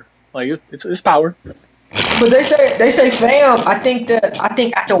power. Like it's power. but they say, fam. I think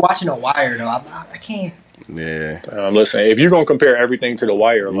after watching The Wire though, I can't. Yeah. Listen, if you're gonna compare everything to The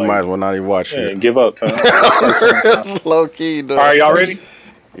Wire, You like, might as well not even watch it. give up. Low key, though. All right, y'all ready?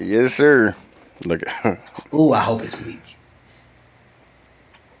 Yes, sir. Look. Ooh, I hope it's weak.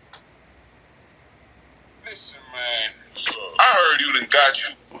 Listen, man. I heard you done got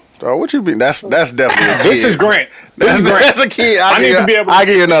you. Oh, what you be? That's definitely a kid. This is Grant. This is Grant. That's a kid. I need to be able to I'll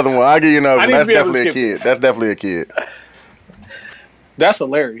give you another one. I'll give you another one. need to That's be able to definitely a skip kid. this. That's definitely a kid. That's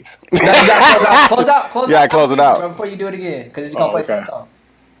hilarious. You gotta close out. Yeah, close it out. Bro, before you do it again, because it's gonna play okay. some song.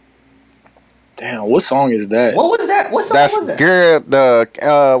 Damn, what song is that? What was that? What song That's was that? Garrett.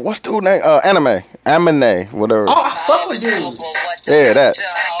 The what's the dude name? Amine, whatever. Oh, I fuck with dude. Yeah, that.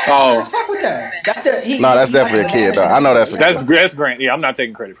 Oh, Fuck with that. No, that's definitely a kid, though. I know that's a kid. that's Grant. Yeah, I'm not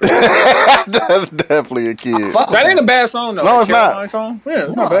taking credit for that. That's definitely a kid. Fuck with That ain't a bad song though. No, it's not. Caroline song. Yeah,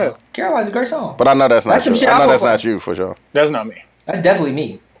 it's not bad. Caroline's a great song. But I know that's not That's some you. shit I I know go that's for. not you for sure. That's not me. That's definitely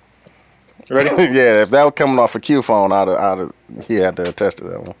me. Ready? Yeah, if that was coming off a Q phone, he had to attest to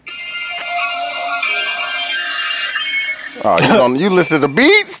that one. Oh, you listen to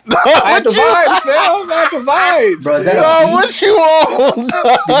beats? I had the vibes, man. I had the vibes. Bro, is that Yo, a beat? what you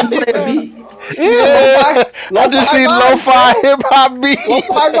on? Did you play a beat? Yeah, I just see lo-fi hip hop beats.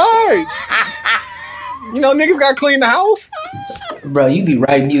 lo-fi vibes. You know, niggas got to clean the house. Bro, you be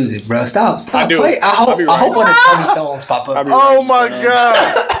writing music, bro. Stop I do. play. I be hope writing. one of Tony songs pop up. Oh my god!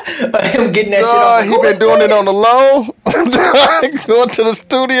 Him getting that shit off. He been doing it on the low. Going to the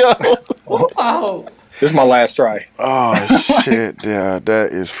studio. I hope. This is my last try. Oh shit! Yeah,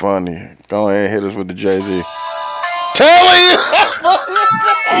 that is funny. Go ahead and hit us with the Jay-Z. Tell you.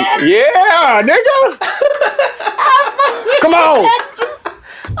 Yeah, nigga. Come on.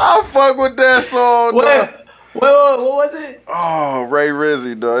 I fuck with that song. What was it? Oh, Ray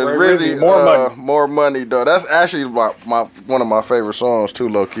Rizzy, though. It's Ray Rizzy, Rizzy, more money, though. That's actually one of my favorite songs too,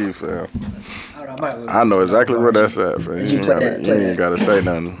 low key, fam. I know exactly where that's at, fam. You ain't gotta say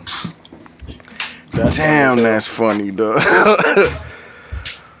nothing. Damn, that's funny, though.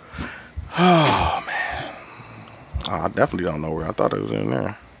 Oh man, I definitely don't know where. I thought it was in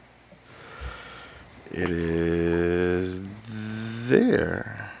there. It is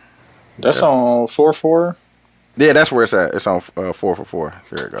there. That's on 4-4. Yeah, that's where it's at. It's on 4 for 4.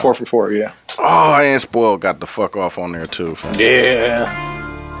 There you go. 4 for 4, yeah. Oh, and Spoiled got the fuck off on there too. Fam. Yeah.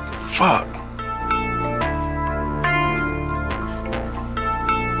 Fuck.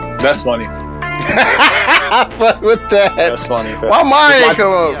 That's funny. I fuck with that. That's funny. Why mine ain't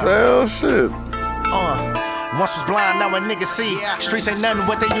come up, man? Shit. Once was blind, now a nigga see. Streets ain't nothing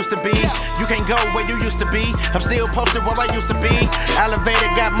what they used to be. You can't go where you used to be. I'm still posted where I used to be. Elevated,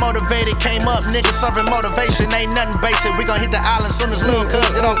 got motivated, came up, niggas serving motivation. Ain't nothing basic. We gon' hit the island soon as little cuz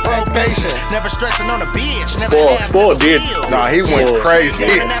get off probation. Never stressing on a bitch. Never Spoiled did. Nah, he went crazy.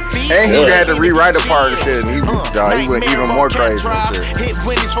 And he had to rewrite a part of shit. And he went even more crazy. Hit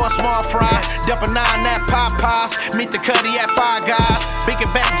Wendy's for a small fry. Dump a 9 at Popeyes. Meet the Cuddy at Five Guys. Big and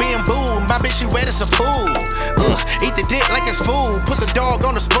back being boo. My bitch, she wet as a pool. Eat the dick like it's food. Put the dog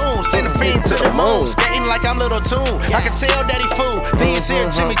on the spoon. Send a fiend to the moon. Skating like I'm Little Toon. I can tell that he fool. Things here,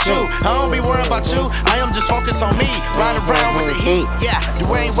 Jimmy Choo. I don't be worried about you. I am just focused on me. Riding around with the heat. Yeah.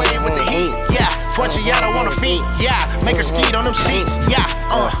 Dwayne Wade with the heat. Yeah. Fortunato on the feet. Yeah. Make her skeet on them sheets. Yeah.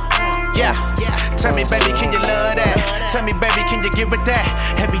 Yeah. Tell me, baby, can you love that? Tell me, baby, can you get with that?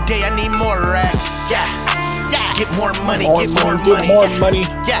 Every day I need more racks. Yeah. Get more money. Get more money. Get more money.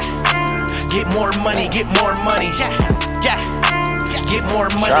 Yeah. Get more money, get more money. Yeah. Get more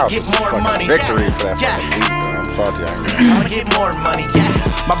money, get more money. Victory for that fucking beat, though. I'm salty out here. I'ma get more money, yeah.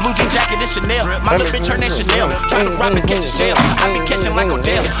 My blue jean jacket is Chanel. My little bitch her name Chanel. Trying to rob and catch a shell. I be catching like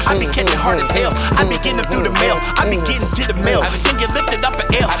Odell. I be catching hard as hell. I be getting through the mail. I be getting to the mail. Then get lifted up an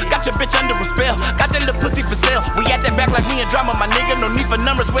L. Got your bitch under a spell. Got that little pussy for sale. We at that back like me and drama, my nigga. No need for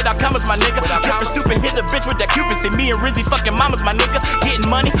numbers. numbers without commas, my nigga. Trippin' stupid, hit a bitch with that Cupid. See me and Rizzy fucking mamas, my nigga. Getting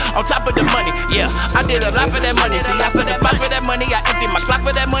money on top of the money, yeah. I did a lot for that money. See, I stood the spot for that money. I emptied my clock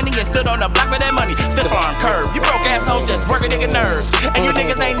for that money and stood on the block for that money. Stiff arm curve. You broke assholes just work a nigga nerves. And you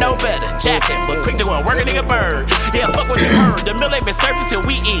niggas ain't no better. Jacking, but quick to go and work a nigga bird. Yeah, fuck what you heard. The meal ain't been served till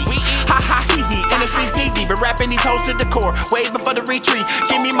we eat. Ha ha hee hee. In the streets knee deep, but rapping these hoes to the core. Wait before the retreat.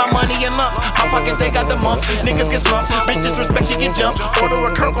 Give me my money in lumps. My pockets, they got the mumps. Niggas get slumped. Bitch disrespect, she get jumped. Order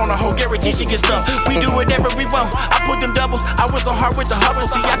a Kirk on a whole guarantee she get stumped. We do whatever we want. I put them doubles. I was so hard with the hustle.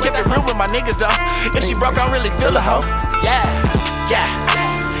 See, I kept it real with my niggas though. If she broke, I don't really feel a hoe. Yeah, yeah.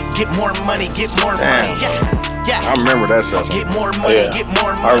 Get more money, get more money. Yeah, yeah. I remember that song. Get more money, get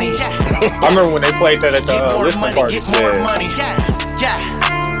more money. I remember when they played that at the listening party. Get more money. Yeah, yeah.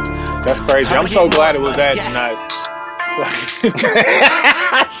 That's crazy. I'm so glad it was that tonight.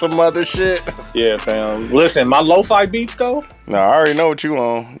 Some other shit. Yeah, fam. Listen, my lo-fi beats though. No, I already know what you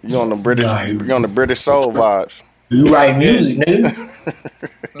on. You on the British. You on the British soul vibes. You write music, nigga.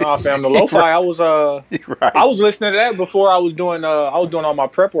 Nah, fam. The lo-fi, I was right. I was listening to that before I was doing all my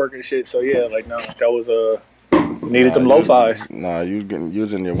prep work and shit. So yeah, like no, that was needed them lo-fis. Nah, you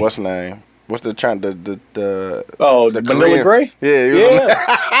using your what's name? What's the chant? The Vanilla Grey?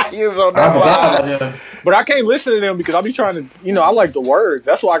 Yeah. He was on that. But I can't listen to them because I'll be trying to, I like the words.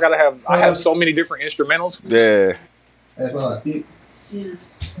 That's why I have so many different instrumentals. Yeah. That's what I speak. Yeah.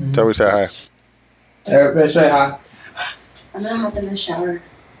 So we say hi. Everybody say hi. I'm gonna hop in the shower.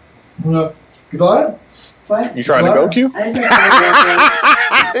 You got it? What? You trying to go, Q? I just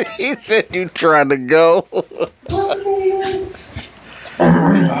He said you trying to go.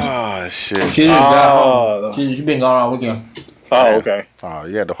 Oh shit. She got home. She been gone all weekend. Oh, okay. Oh,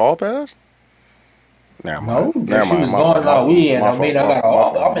 you had the hall pass? Never mind. No, she was gone all weekend. I mean,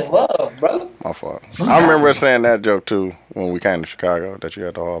 I'm in love, brother. My fault. I remember saying that joke too when we came to Chicago that you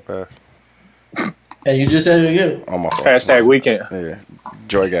had the hall pass. And you just said it again. Oh, my fault. Hashtag weekend. Yeah.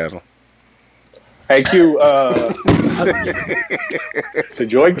 Joygasm. Hey, Q, the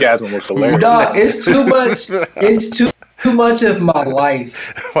Joygasm was hilarious. Dog, it's too much. It's too much of my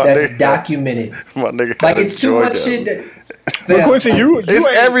life that's documented. My nigga, like it's too much shit that. But Quincy, it's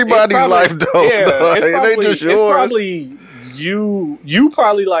everybody's life though. Yeah, it ain't just yours. It's probably you. You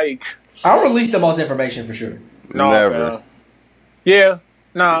probably like. I'll release the most information for sure. No, never. Yeah.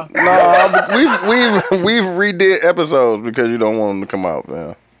 Nah. We've redid episodes because you don't want them to come out,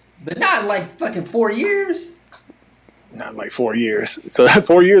 man. But not like fucking 4 years. Not like 4 years. So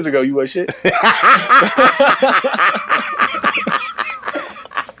 4 years ago, you was shit.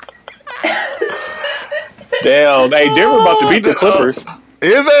 Damn. Hey, Denver about to beat the Clippers.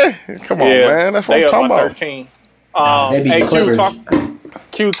 Is they? Come on, man. That's what I'm talking about. 13. They beat the Clippers.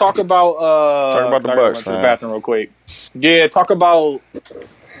 Talk about the Bucks. To the bathroom real quick. Yeah, talk about.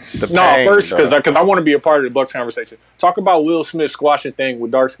 First, because I want to be a part of the Bucks conversation. Talk about Will Smith squashing thing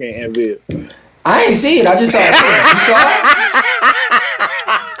with dark skin and Viv. I ain't see it. I just saw it. You saw it?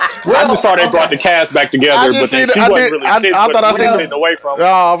 Well, I just saw they brought the cast back together, but then she wasn't really sitting away from it.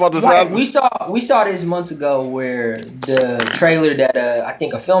 I'm about to say. We saw this months ago where the trailer that I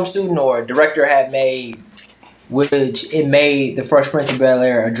think a film student or a director had made, which it made the Fresh Prince of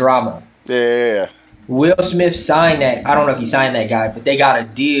Bel-Air a drama. Yeah. Will Smith signed that. I don't know if he signed that guy, but they got a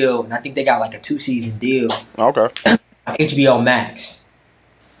deal, and I think they got like a 2-season deal. Okay. HBO Max.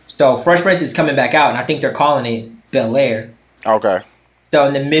 So Fresh Prince is coming back out, and I think they're calling it Bel-Air. Okay. So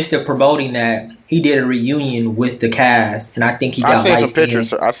in the midst of promoting that, he did a reunion with the cast, and I think he got light skin.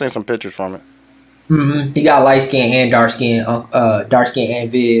 I've seen some pictures from it. Mm-hmm. He got light skin and dark skin and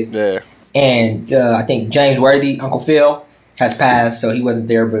Viv. Yeah. And I think James Worthy, Uncle Phil, has passed, so he wasn't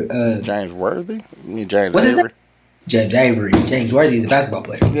there. But James Worthy? You mean James what's Avery? His name? James Avery. James Worthy is a basketball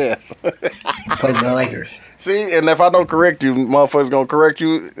player. Yeah. Played for the Lakers. See, and if I don't correct you, motherfuckers gonna correct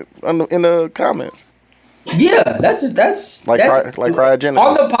you in the comments. Yeah, that's cryogenic.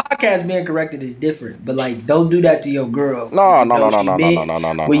 On the podcast, being corrected is different, but like, don't do that to your girl. No.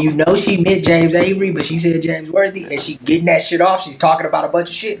 When you know she meant James Avery, but she said James Worthy, and she getting that shit off. She's talking about a bunch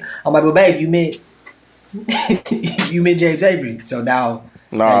of shit. I'm like, well, babe, you meant James Avery. So now,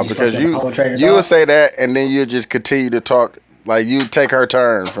 because you would say that, and then you just continue to talk like you take her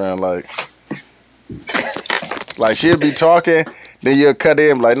turn, friend. Like she'll be talking. Then you'll cut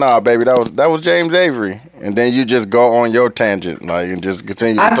in like, nah, baby, that was James Avery, and then you just go on your tangent, like, and just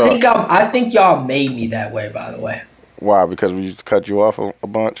continue to talk. I think y'all made me that way, by the way. Why? Because we used to cut you off a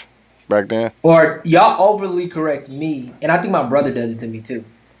bunch back then, or y'all overly correct me, and I think my brother does it to me too,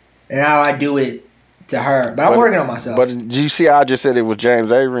 and how I do it to her. But I'm working on myself. But do you see how I just said it was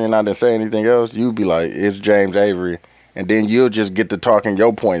James Avery, and I didn't say anything else? You'd be like, it's James Avery, and then you'll just get to talking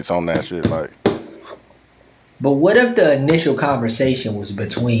your points on that shit. Like, but what if the initial conversation was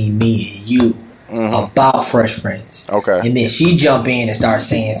between me and you about Fresh Prince? Okay. And then she jump in and start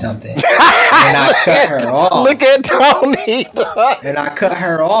saying something. And I cut her off. Look at Tony. And I cut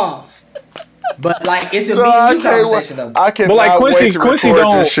her off. But like it's a me and you conversation though. I can. But like Quincy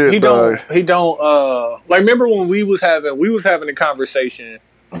don't. Shit, he don't. Like remember when we was having a conversation,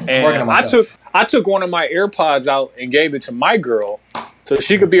 and I took one of my AirPods out and gave it to my girl so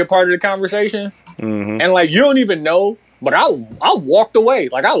she could be a part of the conversation. Mm-hmm. And like you don't even know, but I walked away.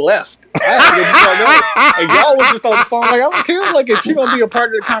 Like I left. I had to get something else. And y'all was just on the phone. Like I don't care. Like if she gonna be a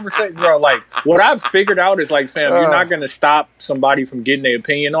part of the conversation, bro. Like what I've figured out is like, fam, you're not gonna stop somebody from getting their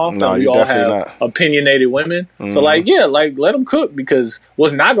opinion off. No, we all have opinionated women. Mm-hmm. So like, yeah, like let them cook because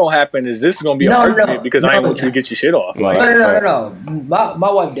what's not gonna happen is this is gonna be an argument because I ain't want you to get your shit off. Like, No.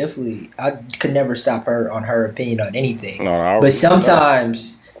 My wife definitely. I could never stop her on her opinion on anything. But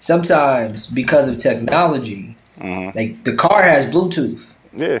sometimes because of technology, like the car has Bluetooth.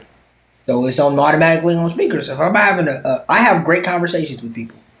 Yeah. So it's automatically on speakers. So if I'm having I have great conversations with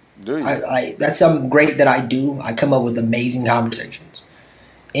people. Do you? That's something great that I do. I come up with amazing conversations.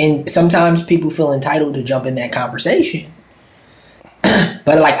 And sometimes people feel entitled to jump in that conversation.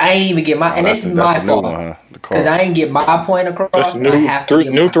 But like I ain't even get my, and this is my fault. Because I ain't get my point across. Just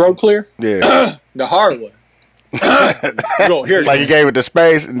new throat clear? Yeah. The hard one. Like you gave it the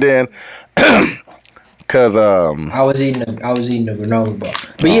space and then cause I was eating a granola bar.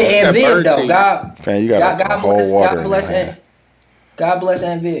 But yeah, and Viv though, God bless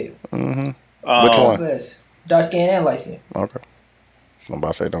Aunt Viv. Mm-hmm. Which one? Bless. Dark skin and light skin. Okay. I'm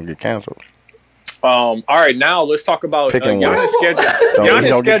about to say don't get canceled. All right, now let's talk about Giannis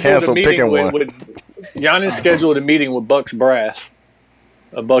scheduled a meeting with Bucks brass,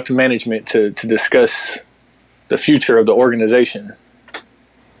 Bucks management to discuss the future of the organization.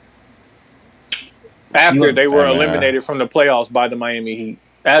 After they were eliminated from the playoffs by the Miami Heat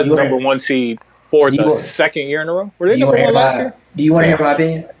as the number one seed for the second year in a row. Were they number one last year? Do you want to hear my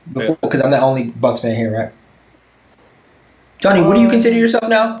opinion? Because I'm the only Bucks fan here, right? Johnny, what do you consider yourself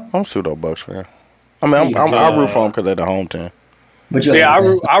now? I'm pseudo Bucks fan. I mean, I root for them because they're the home team. But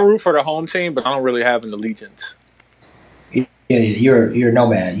I root for the home team, but I don't really have an allegiance. Yeah, you're a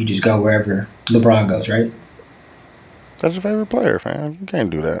nomad. You just go wherever LeBron goes, right? That's your favorite player, fam. You can't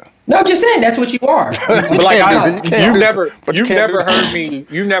do that. No, I'm just saying that's what you are. But like you've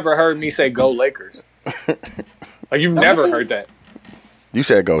never heard me say go Lakers. Like you've never heard that. You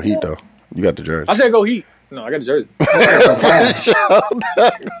said go Heat though. You got the jersey. I said go Heat. No, I got the jersey. Go Cash.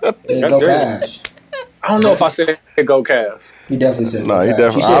 I don't know if I said go Cavs. You definitely said no. He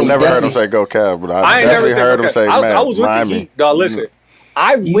definitely. I've never heard him say go Cavs, but I definitely heard him say I was with the Heat. Dog, listen.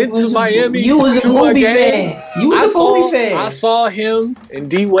 I went to Miami. You was a Booby fan. I saw him and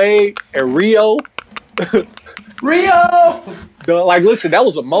D Wade and Rio. Like, listen, that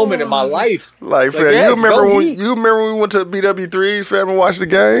was a moment in my life. Like, fam, you remember when we went to BW3's, fam, and watched the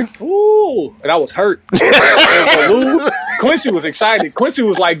game? Ooh, and I was hurt. Quincy was excited. Quincy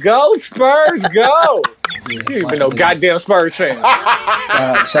was like, "Go Spurs, go!" You didn't even know goddamn Spurs fan.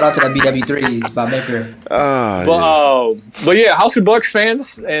 Shout out to the BW3s by Mayfair. But yeah, how should Bucks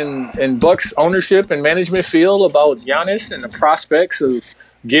fans and Bucks ownership and management feel about Giannis and the prospects of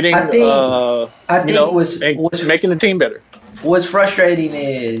getting, making the team better? What's frustrating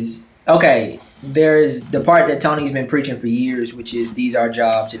is, there's the part that Tony's been preaching for years, which is these are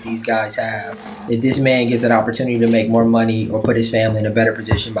jobs that these guys have. If this man gets an opportunity to make more money or put his family in a better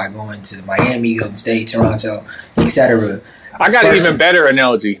position by going to Miami, Golden State, Toronto, etc. I got an even better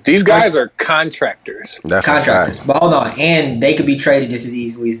analogy. These guys are contractors. That's contractors. But hold on, and they could be traded just as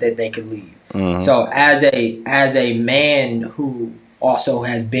easily as that they could leave. Mm-hmm. So as a man who also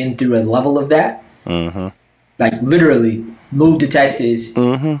has been through a level of that, like literally moved to Texas,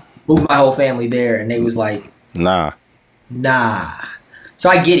 moved my whole family there, and they was like, nah. So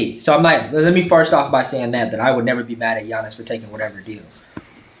I get it. So I'm like, let me first off by saying that I would never be mad at Giannis for taking whatever deal.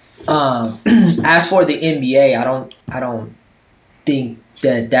 As for the NBA, I don't think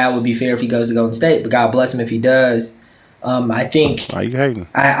that would be fair if he goes to Golden State, but God bless him if he does. I think why you hating?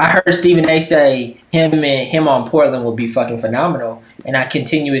 I heard Stephen A say him on Portland would be fucking phenomenal, and I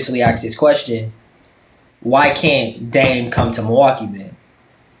continuously ask this question: why can't Dame come to Milwaukee then?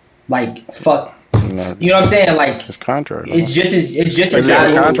 Like fuck, you know what I'm saying? Like his contract. It's just as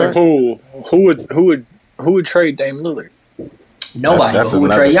valuable. Who would trade Dame Lillard? Nobody. Who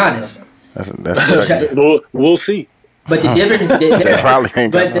would trade Giannis? We'll see. But the difference, the thing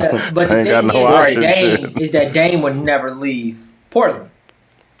is that Dame would never leave Portland.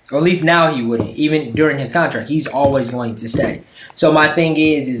 Or at least now he wouldn't. Even during his contract, he's always going to stay. So my thing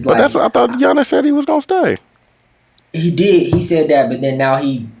is But like, that's what I thought Giannis said he was gonna stay. he did. He said that, but then now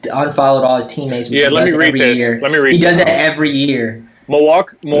he unfollowed all his teammates. Which Yeah, he let does me read every this. Year. Let me read He this. does that every year.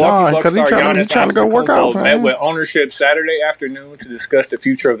 Milwaukee Bucks because star Giannis trying to go work out. Antetokounmpo met with ownership Saturday afternoon to discuss the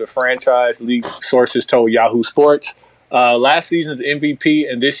future of the franchise, league sources told Yahoo Sports. Last season's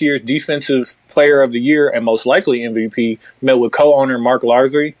MVP and this year's Defensive Player of the Year and most likely MVP met with co-owner Mark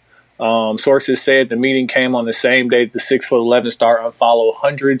Larsby. Sources said the meeting came on the same day that the 6'11" star unfollowed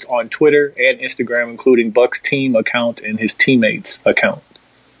hundreds on Twitter and Instagram, including Bucks team account and his teammates' account.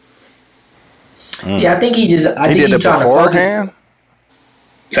 Yeah, I think he just. I think he's trying to focus.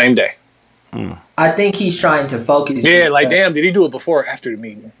 Same day. I think he's trying to focus. Yeah, like damn, did he do it before or after the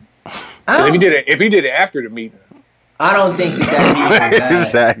meeting? 'Cause if he did it after the meeting, I don't think that meeting went bad.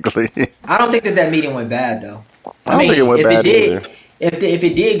 Exactly. I don't think that meeting went bad though. I don't think it went bad either. If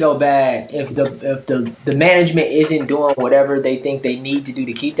it did go bad, if the management isn't doing whatever they think they need to do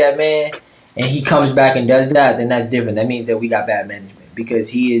to keep that man, and he comes back and does that, then that's different. That means that we got bad management because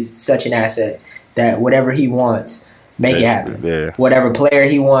he is such an asset that whatever he wants, make it happen. Yeah. Whatever player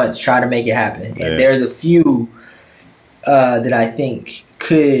he wants, try to make it happen. And there's a few that I think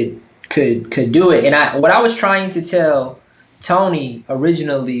could do it. And what I was trying to tell Tony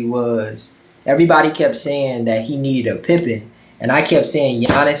originally was everybody kept saying that he needed a Pippen. And I kept saying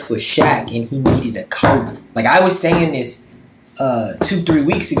Giannis was Shaq and he needed a Kobe. Like I was saying this 2-3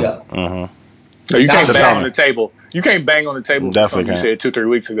 weeks ago. So you can't bang on the table. You can't bang on the table for Definitely something you said 2-3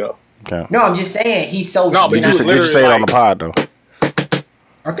 weeks ago. Okay. No, I'm just saying he's so. No, but Did you say it on the pod though?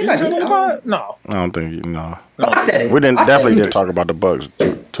 I think I did. No, I don't think you know. I said it. We didn't I said definitely it. did talk about the Bucks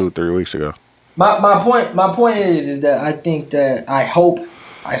 2-3 weeks ago. My point is that I think that I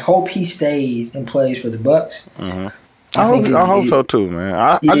hope he stays and plays for the Bucks. I hope so too, man.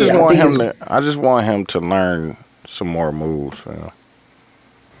 I just want him to learn some more moves, man.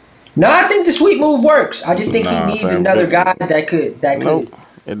 No, I think the sweep move works. I just think he needs another guy that could Nope,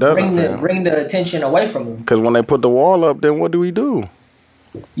 it doesn't bring the attention away from him. Because when they put the wall up, then what do we do?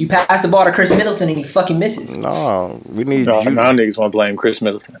 You pass the ball to Chris Middleton and he fucking misses. No, we need. Now niggas want to blame Chris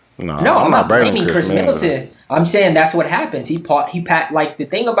Middleton. No, I'm not blaming Chris Middleton. I'm saying that's what happens. He like the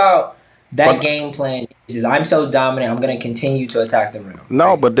thing about that game plan is I'm so dominant. I'm going to continue to attack the rim.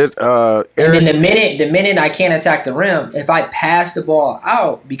 No, but this, and then the minute I can't attack the rim, if I pass the ball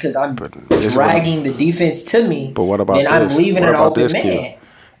out because I'm dragging the defense to me, but what about then I'm leaving an open man. Kid?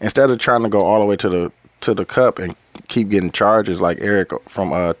 Instead of trying to go all the way to the cup and keep getting charges like Eric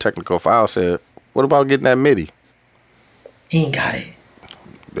from Technical Foul said, what about getting that midi? He ain't got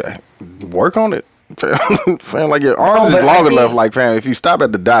it. Work on it. Fam, like your arms is long enough. Like, fam, if you stop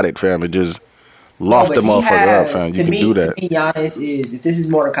at the dotted, fam, it just loft the motherfucker up, fam. You can do that. To be honest, if this is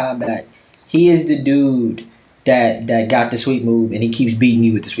Mortal Kombat, he is the dude that got the sweep move, and he keeps beating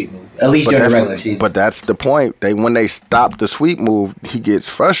you with the sweep move. At least during the regular season. But that's the point. When they stop the sweep move, he gets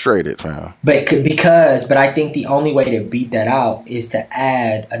frustrated, fam. But I think the only way to beat that out is to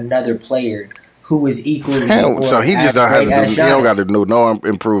add another player who is equally. So he just don't have to do. He don't got to do no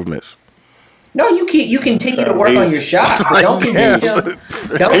improvements. No, you continue to work on your shot, but don't convince him.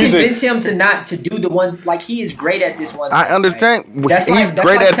 Don't convince him to do the one like he is great at this one thing. I understand right? he's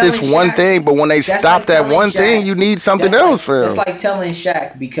great at this one thing, but when they stop that one thing, you need something else for him. That's like telling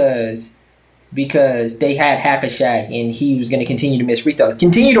Shaq because they had Hack a Shaq and he was going to continue to miss free throws.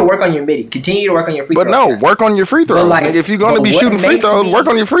 Continue to work on your midi. Continue to work on your free throws. But no, work on your free throws. Like, if you're going to be shooting free throws, work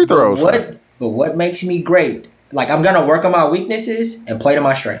on your free throws. But what makes me great? Like I'm going to work on my weaknesses and play to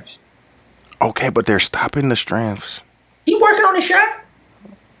my strengths. Okay, but they're stopping the strengths. He working on his shot.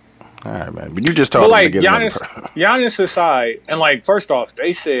 All right, man. But you just told him to get Giannis aside, and like first off,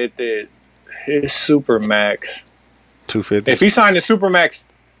 they said that his Supermax $250. If he signed the Supermax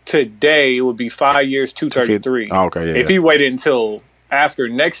today, it would be 5 years, $233. Oh, okay, yeah. If he waited until after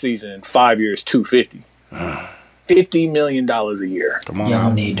next season, 5 years, $250. $50 million a year. Come on, yeah,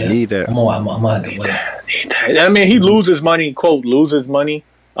 I need that. I'm on the way. I mean, he loses money. Quote, loses money.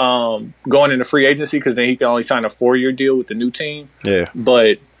 Going into free agency because then he can only sign a 4-year deal with the new team. Yeah,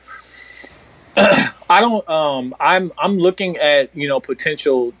 but I don't. I'm looking at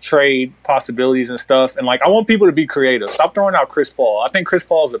potential trade possibilities and stuff, and like I want people to be creative. Stop throwing out Chris Paul. I think Chris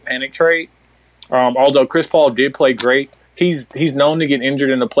Paul is a panic trade. Although Chris Paul did play great, he's known to get injured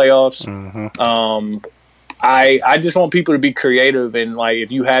in the playoffs. Mm-hmm. I just want people to be creative and like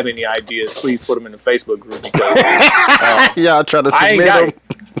if you have any ideas, please put them in the Facebook group because yeah, I'll try to submit them.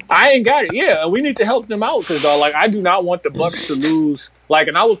 I ain't got it. Yeah, we need to help them out because like I do not want the Bucks to lose. Like,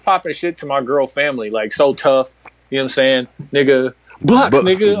 and I was popping shit to my girl family like so tough. You know what I'm saying, nigga? Bucks,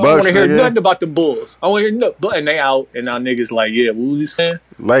 nigga. I want to hear nigga. nothing about the Bulls. I want to hear nothing. But and they out, and now niggas like, yeah, what was he saying?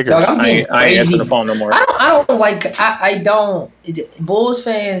 Lakers. Dog, I ain't answering the phone no more. I don't. Bulls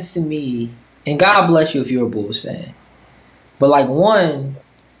fans to me, and God bless you if you're a Bulls fan. But like one,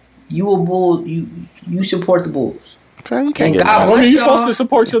 you a Bull, you support the Bulls. Okay, you And God bless you're y'all. supposed to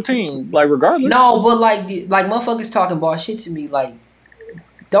support your team, like regardless. No, but like motherfuckers talking about shit to me. Like,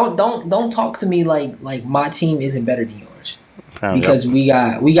 don't talk to me like my team isn't better than yours. Because we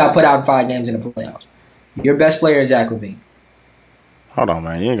got put out in 5 games in the playoffs. Your best player is Zach LaVine. Hold on,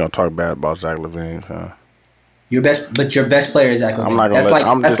 man. You ain't gonna talk bad about Zach LaVine. Huh? Your best player is Zach LaVine. I'm not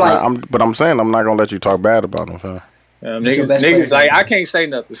gonna but I'm saying I'm not gonna let you talk bad about him. Huh? Niggas like I can't say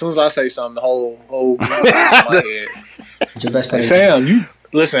nothing. As soon as I say something, the whole my head. Your best player. Sam, you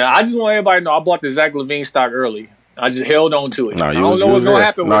listen. I just want everybody to know I bought the Zach LaVine stock early. I just held on to it. No, I don't know what's gonna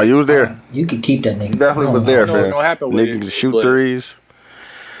happen. No, you was there. You could keep that nigga. Definitely was there. I don't know what's gonna happen with nigga it, shoot but- threes.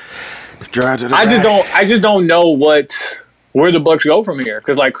 Drive to the I rack. just don't know where the Bucks go from here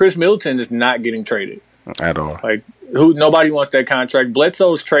because like Chris Middleton is not getting traded at all. Like nobody wants that contract.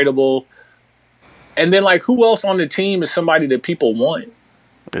 Bledsoe's tradable, and then like who else on the team is somebody that people want?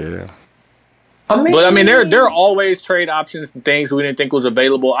 Yeah. But I mean, there are always trade options and things we didn't think was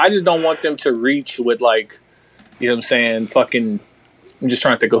available. I just don't want them to reach with like, you know what I'm saying? Fucking, I'm just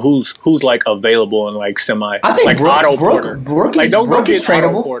trying to think of who's like available and like semi. I think like Otto Porter. Brooke like don't Brooke go is get Otto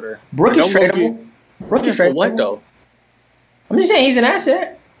tradable. Porter. Brooke is Don't go tradable. Brooke is For tradable. what though? I'm just saying he's an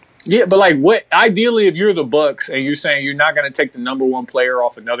asset. Yeah, but like what? Ideally, if you're the Bucks and you're saying you're not going to take the number 1 player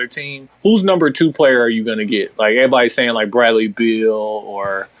off another team, whose number 2 player are you going to get? Like everybody's saying like Bradley Beal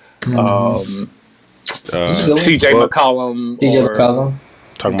or CJ McCollum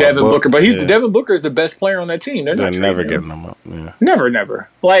or Devin Booker. But Devin Booker is the best player on that team. They're not never trading getting them up. Yeah. Never.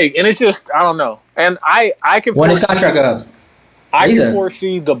 Like, and it's just I don't know. And I can When his contract up, I can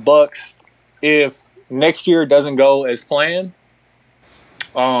foresee the Bucks if next year doesn't go as planned.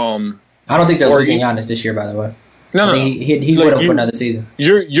 I don't think they're losing Giannis this year. By the way, no, he went up for another season.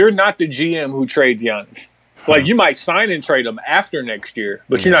 You're not the GM who trades Giannis. Like you might sign and trade him after next year,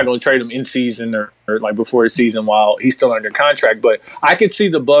 but you're not going to trade him in season or like before the season while he's still under contract. But I could see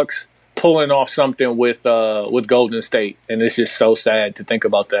the Bucks pulling off something with Golden State, and it's just so sad to think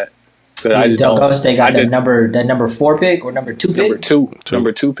about that. I just Golden State got that number 4 pick or number 2 pick.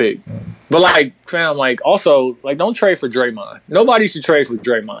 Number two pick. But like, fam, like also like don't trade for Draymond. Nobody should trade for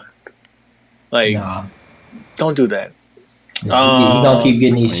Draymond. Like, don't do that. He gonna keep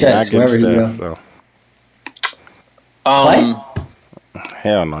getting these checks wherever he go. Clay?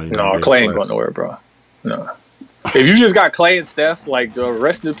 Hell no. No, Clay ain't going nowhere, bro. No. If you just got Clay and Steph, like the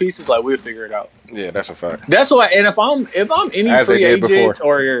rest of the pieces, like we'll figure it out. Yeah, that's a fact. That's why. And if I'm any As free they did agent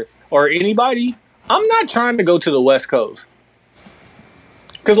or anybody, I'm not trying to go to the West Coast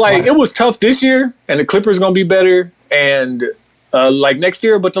because like it was tough this year, and the Clippers gonna be better, and like next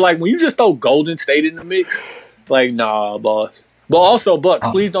year. But like when you just throw Golden State in the mix, like nah, boss. But also, Bucks,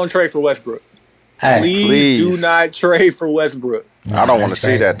 please don't trade for Westbrook. Please do not trade for Westbrook. I don't want to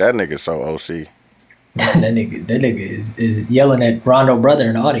see that. That nigga's so OC. that nigga is yelling at Rondo brother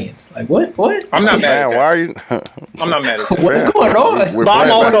in the audience. Like what? I'm not mad. Why are you? I'm not mad at that. What's going on? But I'm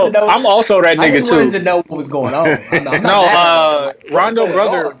also that nigga I just too. wanted to know what was going on. I'm not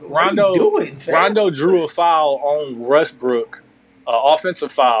Rondo drew a foul on Westbrook,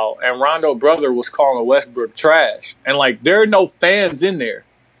 offensive foul, and Rondo brother was calling Westbrook trash, and like there are no fans in there,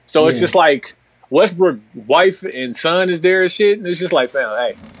 so it's just like. Westbrook wife and son is there and shit. And it's just like, fam,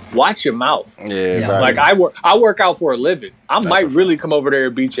 hey, watch your mouth. Yeah, exactly. Like I work out for a living. I might really come over there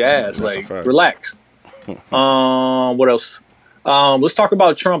and beat your ass. Like, relax. What else? Let's talk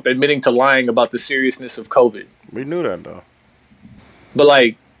about Trump admitting to lying about the seriousness of COVID. We knew that though. But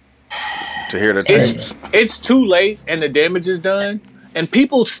like, to hear the it's too late and the damage is done, and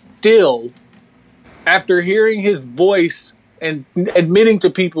people still, after hearing his voice. And admitting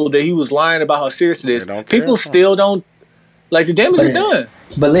to people that he was lying about how serious it is, people still don't like the damage is done.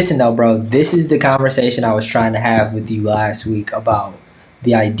 But listen though, bro, this is the conversation I was trying to have with you last week about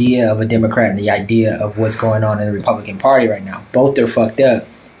the idea of a Democrat and the idea of what's going on in the Republican Party right now. Both are fucked up.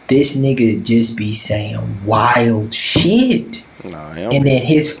 This nigga just be saying wild shit, and then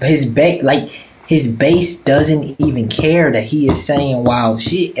his base doesn't even care that he is saying wild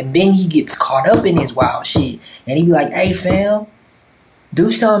shit, and then he gets caught up in his wild shit. And he be like, hey, fam,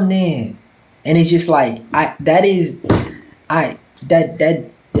 do something then. And it's just like,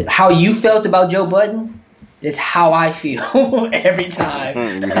 how you felt about Joe Budden is how I feel every time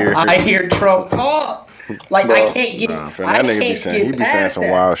I hear Trump talk. Like, bro, I can't get, he be saying some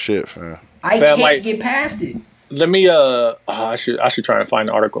wild shit, fam. I can't get past it. let me I should try and find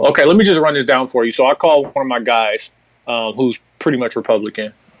the article. Okay, let me just run this down for you. So I called one of my guys who's pretty much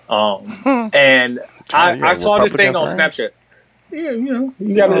Republican. And I saw this thing on Snapchat. Yeah, you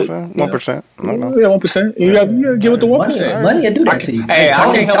got to 1%. Yeah, 1%. You got to get with the 1%. Money will do that to you. Hey,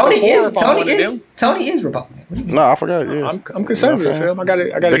 Tony is Republican. What do you mean? No, I forgot. Yeah, I'm conservative, fam. I got to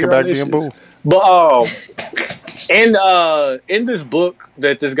get back around being boo. But in this book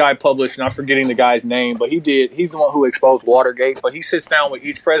that this guy published, and I'm forgetting the guy's name, but he's the one who exposed Watergate. But he sits down with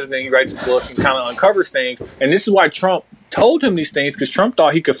each president, he writes a book and kind of uncovers things. And this is why Trump told him these things, because Trump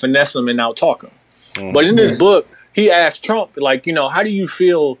thought he could finesse him and out-talk him. But in this book, he asked Trump, like, how do you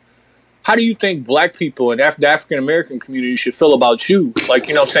think black people and the African-American community should feel about you? Like,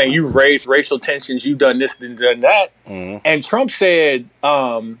 you know what I'm saying? You've raised racial tensions, you've done this and done that. And Trump said,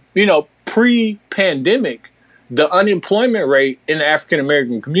 pre-pandemic, the unemployment rate in the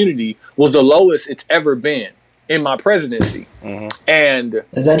African-American community was the lowest it's ever been in my presidency. And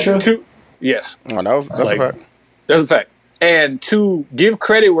is that true? Yes. Oh, that's a fact. That's a fact. And to give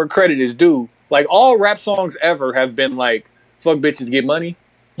credit where credit is due, like all rap songs ever have been like, fuck bitches, get money.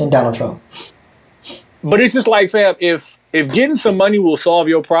 And Donald Trump. But it's just like, fam, if getting some money will solve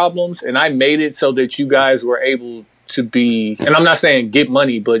your problems, and I made it so that you guys were able to be, and I'm not saying get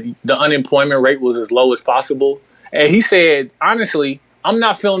money, but the unemployment rate was as low as possible. And he said, honestly, I'm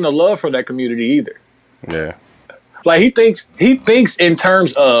not feeling the love for that community either. Yeah. Like he thinks in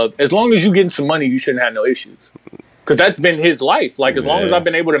terms of, as long as you getting some money, you shouldn't have no issues. Because that's been his life. Like, as long as I've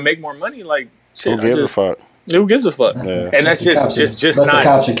been able to make more money, like, shit. Who gives a fuck? Who gives a fuck? And that's just not. The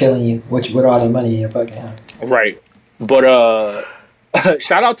cops are killing you with all the money in your fucking hand. Right. But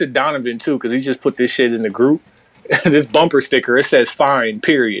shout out to Donovan, too, because he just put this shit in the group. This bumper sticker, it says fine,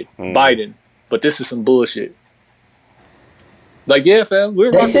 period, Biden. But this is some bullshit. Like, yeah, fam.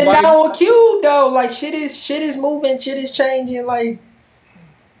 They sit down with Q, though. Like, shit is moving, shit is changing. Like,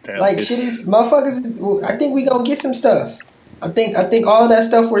 shit is motherfuckers. I think we gonna get some stuff. I think all of that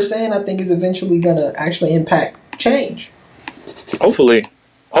stuff we're saying, I think, is eventually gonna actually impact change. Hopefully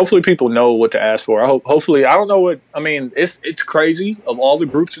people know what to ask for. Hopefully, I don't know what I mean. It's crazy of all the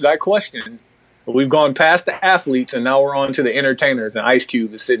groups that I questioned. We've gone past the athletes, and now we're on to the entertainers. And Ice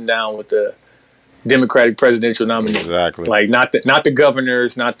Cube is sitting down with the Democratic presidential nominee. Exactly. Like not the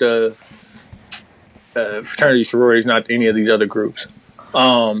governors, not the fraternity sororities, not any of these other groups.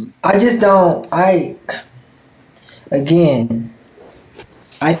 I just don't. I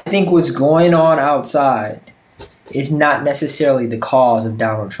think what's going on outside is not necessarily the cause of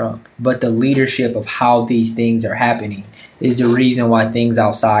Donald Trump, but the leadership of how these things are happening is the reason why things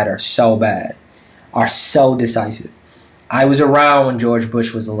outside are so bad, are so decisive. I was around when George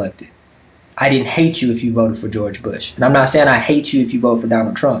Bush was elected. I didn't hate you if you voted for George Bush. And I'm not saying I hate you if you vote for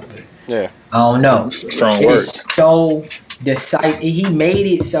Donald Trump, but I don't know. Strong it word. is so decisive. He made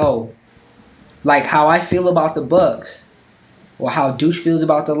it so. Like how I feel about the Bucks, or how Douche feels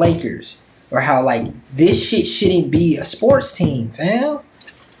about the Lakers, or how like this shit shouldn't be a sports team, fam.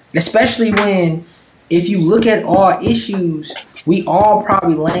 Especially when, if you look at all issues, we all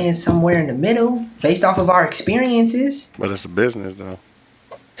probably land somewhere in the middle based off of our experiences. But it's a business though.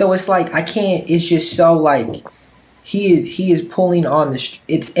 So it's like I can't. It's just so like he is pulling on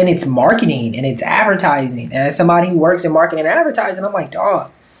it's marketing and it's advertising. And as somebody who works in marketing and advertising, I'm like,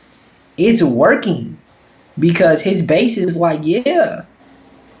 dog. It's working because his base is like, grab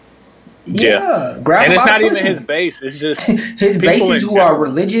and it's not even his base. It's just his bases who are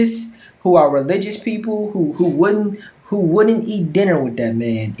religious people who wouldn't eat dinner with that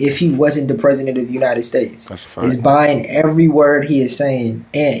man if he wasn't the president of the United States. Is buying every word he is saying,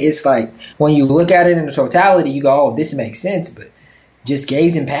 and it's like when you look at it in the totality, you go, "Oh, this makes sense," but just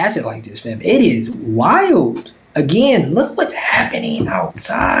gazing past it like this, fam, it is wild. Again, look what's happening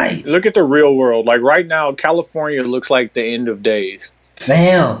outside. Look at the real world. Like right now, California looks like the end of days.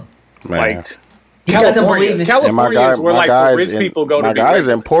 Fam. Like he doesn't believe in California is where like the rich people go to my be guy's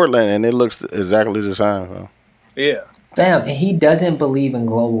in Portland and it looks exactly the same. So. Yeah. Fam, and he doesn't believe in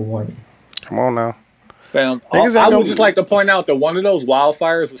global warming. Come on now. Fam, I would just like to point out that one of those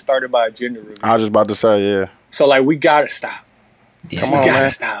wildfires was started by a gender reveal. I was just about to say, yeah. So like we gotta stop. Yes, Come on, man.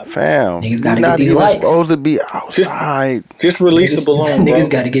 Stop. Fam. Niggas gotta get these likes. Supposed to be outside. Just release a balloon, bro.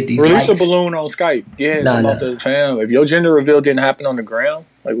 Niggas gotta get these Release likes. a balloon on Skype. Yeah, it's about the fam. If your gender reveal didn't happen on the ground,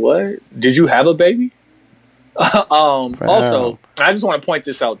 like what? Did you have a baby? Also, I just want to point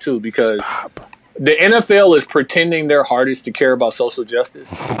this out too because the NFL is pretending their hardest to care about social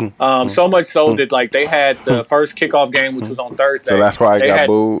justice. So much so that like they had the first kickoff game, which was on Thursday. So that's why I got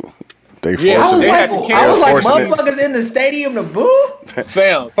booed. I was like, motherfuckers in the stadium to boo?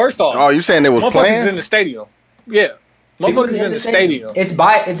 Fam, first off, you saying they was motherfuckers playing in the stadium? Yeah. People Motherfuckers in the stadium. It's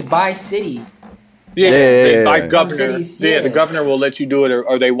by city. Yeah. By governor. Cities, the governor will let you do it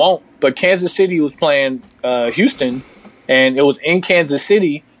or they won't. But Kansas City was playing Houston, and it was in Kansas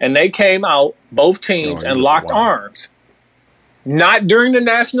City, and they came out, both teams, and locked arms. Not during the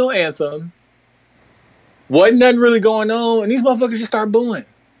national anthem. Wasn't nothing really going on, and these motherfuckers just start booing.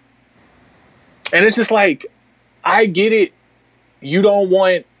 And it's just like, I get it. You don't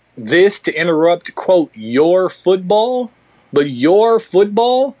want this to interrupt, quote, your football, but your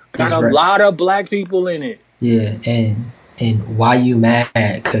football got a lot of black people in it. Yeah, and why you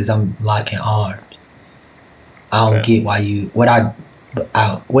mad? Because I'm locking arms. I don't get why you.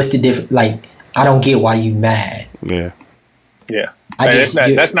 What's the difference? Like, I don't get why you mad. Yeah.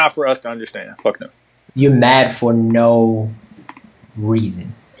 That's not for us to understand. Fuck no. You're mad for no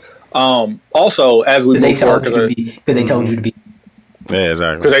reason. Also, as we move forward, because they told you to be. Yeah,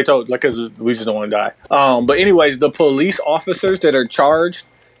 exactly. Because we just don't want to die. But anyways, the police officers that are charged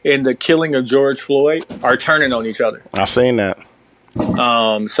in the killing of George Floyd are turning on each other. I've seen that.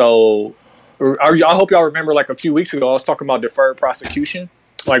 So I hope y'all remember, like a few weeks ago, I was talking about deferred prosecution.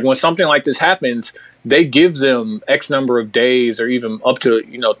 Like when something like this happens, they give them X number of days or even up to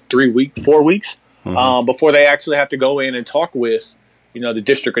 4 weeks before they actually have to go in and talk with the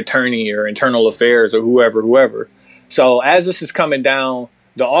district attorney or internal affairs or whoever. So as this is coming down,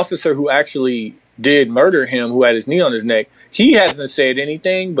 the officer who actually did murder him, who had his knee on his neck, he hasn't said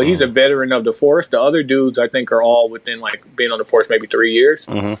anything, but he's a veteran of the force. The other dudes, I think, are all within like being on the force maybe 3 years,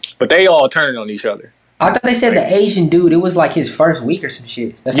 but they all turning on each other. I thought they said the Asian dude, it was like his first week or some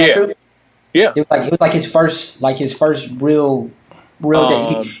shit. That's not true? Yeah. It was like his first real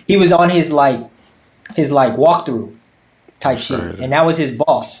day. He was on his walkthrough type shit, and that was his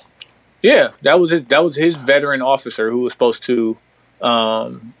boss. Yeah, that was his veteran officer who was supposed to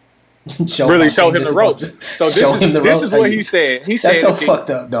show him the ropes. So this is what he said. He said that's so fucked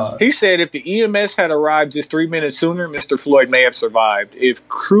up, dog. He said if the EMS had arrived just 3 minutes sooner, Mr. Floyd may have survived. If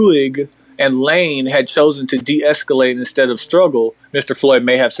Krug and Lane had chosen to de-escalate instead of struggle, Mr. Floyd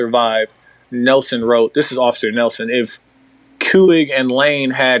may have survived. Nelson wrote, this is Officer Nelson, if Krug and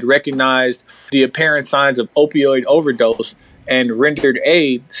Lane had recognized the apparent signs of opioid overdose and rendered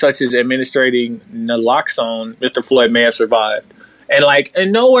aid, such as administering naloxone, Mr. Floyd may have survived.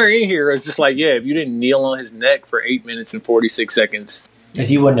 And nowhere in here is just like, if you didn't kneel on his neck for 8 minutes and 46 seconds.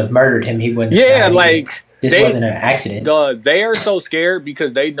 If you wouldn't have murdered him, he wouldn't have died. This wasn't an accident. They are so scared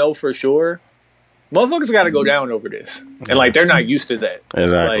because they know for sure motherfuckers got to go down over this. And they're not used to that.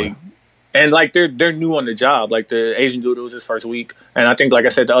 Exactly. They're new on the job. Like the Asian dude, it was his first week. And I think, like I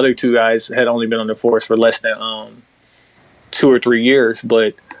said, the other two guys had only been on the force for less than 2 or 3 years,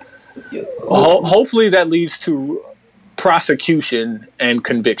 but hopefully that leads to prosecution and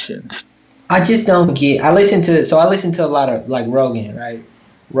convictions. I just don't get. I listen to a lot of like Rogan, right?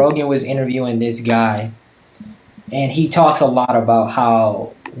 Rogan was interviewing this guy, and he talks a lot about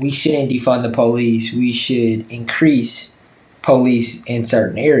how we shouldn't defund the police. We should increase police in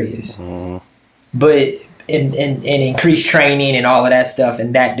certain areas, but and increase training and all of that stuff,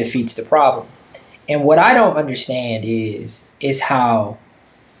 and that defeats the problem. And what I don't understand is how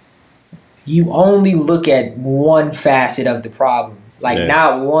you only look at one facet of the problem.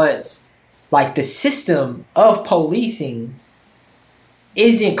 Not once. Like, the system of policing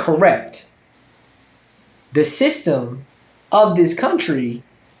isn't correct. The system of this country,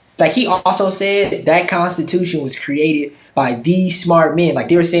 like he also said, that Constitution was created by these smart men. Like,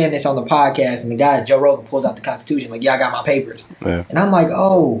 they were saying this on the podcast, and the guy, Joe Rogan, pulls out the Constitution, like, I got my papers. Yeah. And I'm like,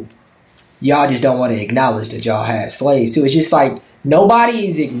 oh, y'all just don't want to acknowledge that y'all had slaves too. It's just like nobody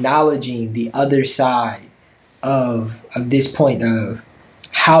is acknowledging the other side of this point of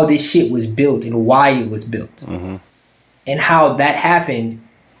how this shit was built and why it was built, and how that happened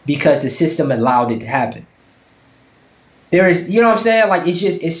because the system allowed it to happen. There is, you know what I'm saying? Like,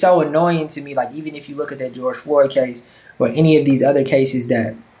 it's so annoying to me. Like, even if you look at that George Floyd case or any of these other cases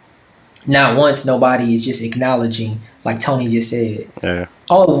that not once nobody is just acknowledging, like Tony just said. Yeah.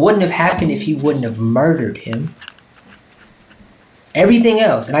 Oh, it wouldn't have happened if he wouldn't have murdered him. Everything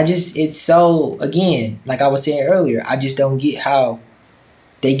else. And it's so, again, like I was saying earlier, I just don't get how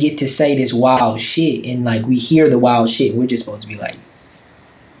they get to say this wild shit, and like we hear the wild shit, and we're just supposed to be like,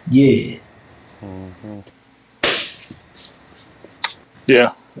 yeah.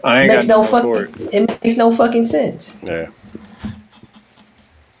 Yeah. I ain't it makes no fucking sense. Yeah.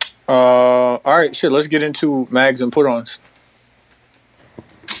 All right, shit, let's get into mags and put-ons.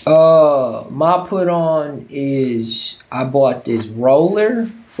 My put-on is I bought this roller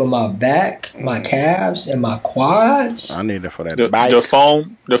for my back, my calves, and my quads. I need it for that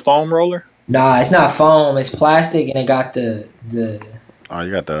the foam roller? Nah, it's not foam. It's plastic, and it got the. Oh,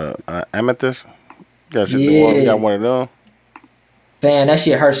 you got the amethyst. You Yeah. got one of them. Man, that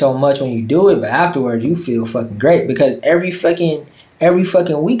shit hurts so much when you do it, but afterwards you feel fucking great because every fucking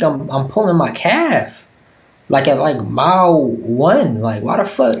week I'm pulling my calf, like at like mile 1. Like why the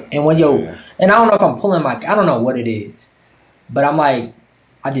fuck? And when and I don't know if I'm pulling I don't know what it is, but I'm like,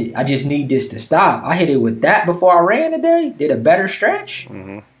 I just need this to stop. I hit it with that before I ran today. Did a better stretch.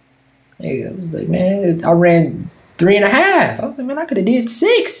 Mm-hmm. Yeah, I was like, man, I ran 3.5. I was like, man, I could have did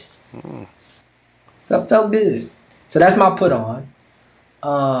 6. Felt good. So that's my put on.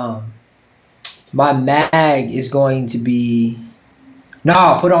 My mag is going to be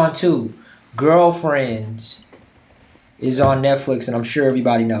put on 2. Girlfriends is on Netflix, and I'm sure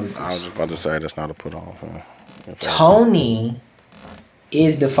everybody knows this. I was just about to say that's not a put on. Tony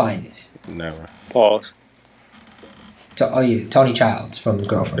is the finest. Never. Pause. Tony Childs from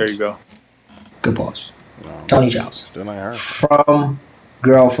Girlfriends. There you go. Good pause. No, Tony Childs. Still not heard. From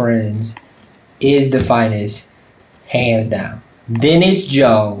Girlfriends is the finest, hands down. Then it's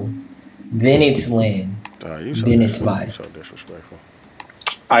Joe. Then it's Lynn. Then it's Maya. So disrespectful.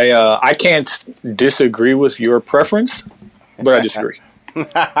 I can't disagree with your preference, but I disagree.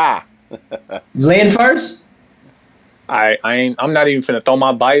 Lynn first? I'm not even finna throw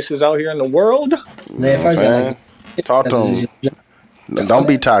my biases out here in the world. Lynn first. Talk to him. Don't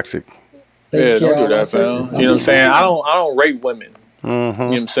be toxic. Yeah, don't do that, fam. You know what I'm saying? I don't rate women. Mm-hmm. You know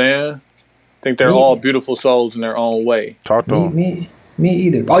what I'm saying? I think they're all beautiful souls in their own way. Talk to them. Me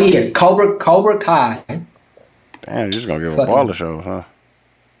either. Oh yeah, Cobra Kai. Damn, you just gonna give up all the shows, huh?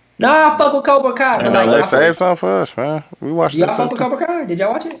 Nah, I fuck with Cobra Kai. Let's save something for us, man. We watched y'all fuck with Cobra Kai? Did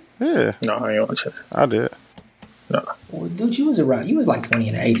y'all watch it? Yeah. No, I ain't watch it. I did. No. Well, dude, you was like 20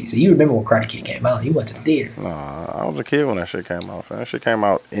 in the 80s, so you remember when Karate Kid came out. You went to the theater. Nah, I was a kid when that shit came out, fam. That shit came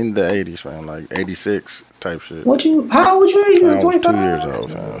out in the 80s, man, like 86 type shit. How old was you? I was 2 years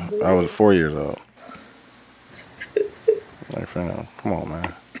old, fam. I was 4 years old. Like, fam, come on,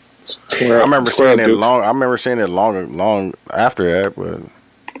 man. I remember seeing it long after that, but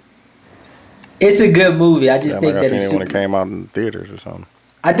it's a good movie. I just think I that seen it's it when it came out in theaters or something.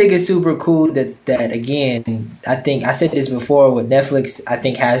 I think it's super cool that again, I think I said this before with Netflix, I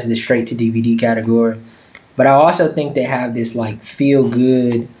think has the straight to DVD category. But I also think they have this like feel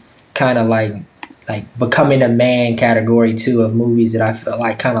good kind of like becoming a man category too of movies that I felt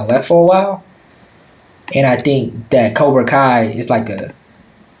like kind of left for a while. And I think that Cobra Kai is like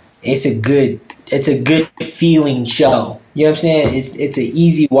it's a good feeling show. You know what I'm saying? It's an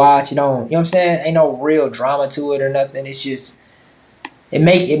easy watch. You know what I'm saying? Ain't no real drama to it or nothing. It's just it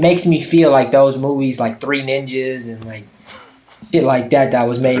makes me feel like those movies like Three Ninjas and like shit like that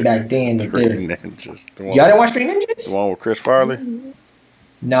was made back then. Three Ninjas. Y'all didn't watch Three Ninjas? The one with Chris Farley?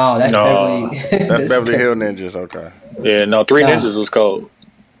 No, that's Beverly. That's Beverly Hill Ninjas. Okay. Yeah, no, Three Ninjas was cold.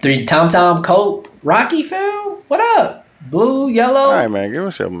 Tom, Colt, Rocky, fam. What up? Blue, yellow. All right, man. Give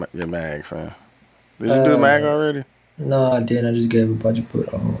us your mag, fam. Did you do mag already? No, I didn't. I just gave a bunch of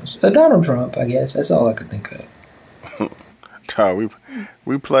put-ons. Donald Trump, I guess. That's all I could think of.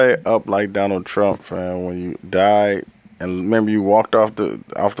 We play up like Donald Trump, fam. When you died, and remember you walked off the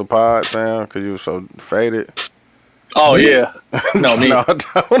pod, fam, because you were so faded. Oh yeah, no me. No,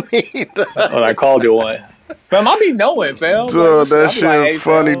 don't need that. Well, I called you one. Fam, I be knowing, fam. Dude, that shit like, hey,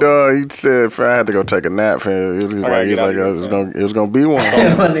 funny, dog. He said, fam, I had to go take a nap, fam. It was gonna be one.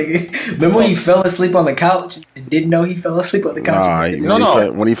 Remember when he fell asleep on the couch and didn't know he fell asleep on the couch?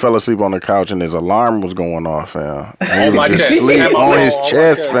 When he fell asleep on the couch and his alarm was going off, fam. And he was just asleep on his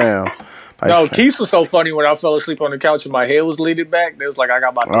chest, fam. Like, no, Keith was so funny when I fell asleep on the couch and my head was leading back. It was like I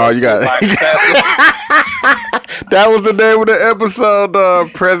got my That was the name of the episode,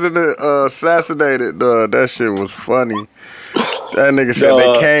 President Assassinated. That shit was funny. That nigga said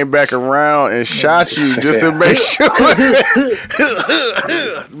they came back around and shot you just to make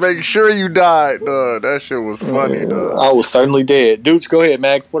sure you died. That shit was funny. I was certainly dead. Dudes, go ahead,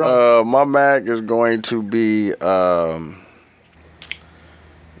 Max. What on? My mag is going to be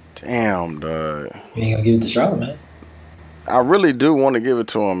damn, dog. You ain't gonna give it to Charlotte, man. I really do want to give it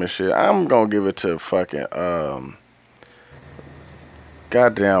to him and shit. I'm gonna give it to fucking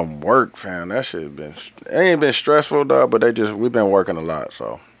goddamn work, fam. That shit ain't been stressful, dog. But we've been working a lot,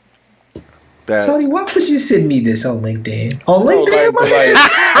 so. Tony, why would you send me this on LinkedIn? On LinkedIn,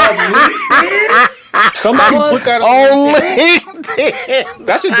 somebody put that on LinkedIn.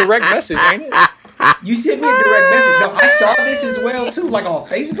 That's a direct message, ain't it? You sent me a direct message. No, I saw this as well too, like on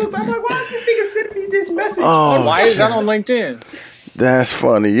Facebook. I'm like, why is this nigga sending me this message? Why is that on LinkedIn? That's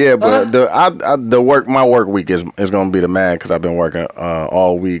funny. Yeah, but my work week is gonna be the man because I've been working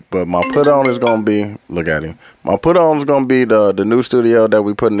all week. But my put on is gonna be look at him. My put on is gonna be the new studio that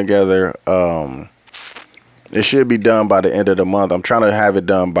we putting together. It should be done by the end of the month. I'm trying to have it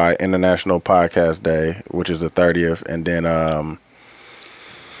done by International Podcast Day, which is the 30th, and then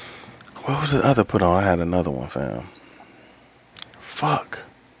what was the other put on? I had another one, fam. Fuck.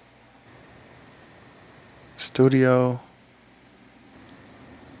 Studio.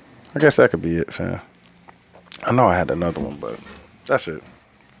 I guess that could be it, fam. I know I had another one, but that's it.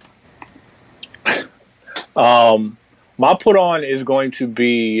 My put on is going to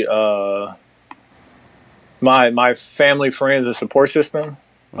be my family, friends, and support system.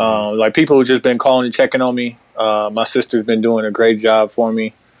 Like people who just been calling and checking on me. My sister's been doing a great job for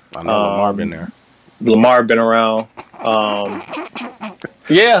me. I know Lamar been there. Lamar been around.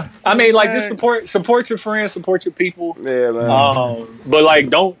 Yeah, I mean, like, just support your friends, support your people. Yeah, man. But like,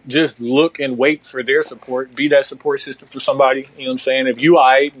 don't just look and wait for their support. Be that support system for somebody. You know what I'm saying? If you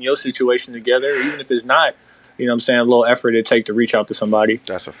are in your situation together, even if it's not, you know what I'm saying, a little effort it take to reach out to somebody.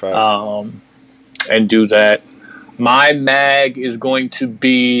 That's a fact. And do that. My mag is going to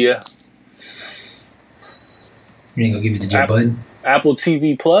be. You ain't gonna give it to Joe Budden? Apple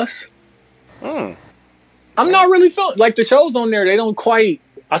TV Plus. I'm not really feeling like the shows on there. They don't quite.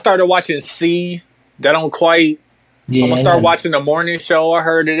 I started watching C. That don't quite. Yeah, I'm gonna start watching the morning show. I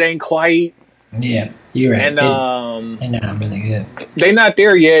heard it ain't quite. Yeah, you're right. And they're not really good. They not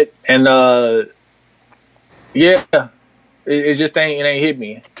there yet. And yeah, it just ain't hit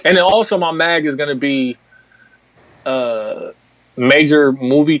me. And then also my mag is gonna be major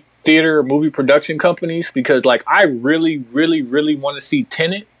movie theater, movie production companies, because like I really, really, really want to see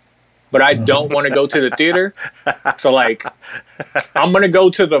Tenet. But I don't want to go to the theater. So, like, I'm going to go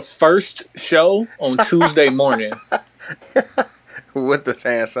to the first show on Tuesday morning. With the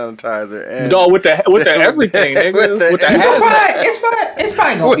hand sanitizer. And no, with the everything, nigga. With the hazmat. It's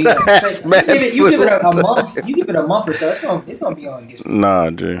probably going to be you give it a month. You give it a month or so. It's gonna be on. Nah,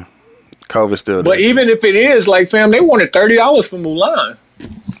 G. COVID's still there. But even if it is, like, fam, they wanted $30 for Mulan.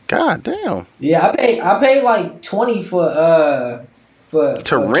 God damn. Yeah, I paid like $20 for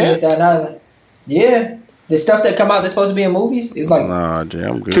rent. Yeah, the stuff that come out that's supposed to be in movies is like nah, Jay,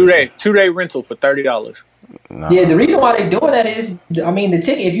 I'm good. 2-day rental for $30. Nah. Yeah, the reason why they're doing that is, I mean, the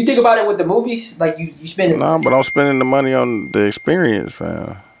ticket. If you think about it with the movies, like you spend. Nah, but I'm spending the money on the experience,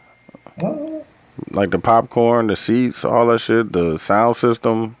 fam. Like the popcorn, the seats, all that shit, the sound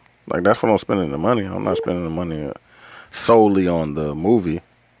system. Like that's what I'm spending the money on. I'm not spending the money solely on the movie.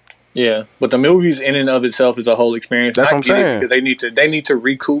 Yeah, but the movies in and of itself is a whole experience. That's what I'm saying. Because they need to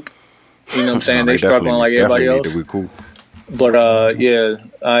recoup. You know what I'm saying? They struggling like everybody else. Need to recoup. But yeah,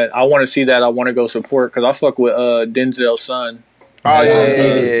 I want to see that. I want to go support because I fuck with Denzel's son. Oh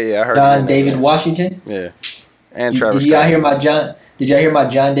yeah. I heard John David Washington. Yeah, and Travis. Did y'all hear my John? Did y'all hear my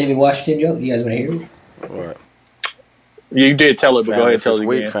John David Washington joke? You guys want to hear it? What? You did tell it, but go ahead and tell it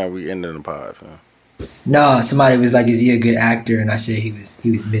again. Fam, we ended the pod, fam. No, somebody was like, "Is he a good actor?" And I said he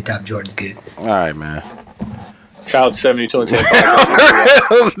was mid top. Jordan's good. All right, man. Shout out to 72 and 10.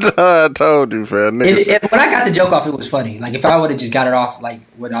 I told you, fam. When I got the joke off, it was funny. Like if I would have just got it off like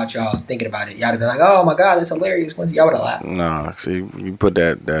without y'all thinking about it, y'all would have been like, "Oh my god, that's hilarious." Once y'all would have laughed. Nah, see, you put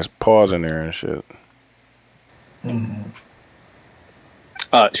that pause in there and shit. Mm-hmm.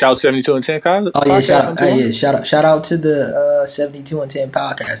 Shout out 72 and 10. Oh yeah, shout out to the 72 and 10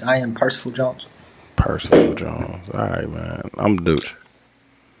 podcast. I am Percival Jones. Percival Jones. All right, man. I'm Dooch.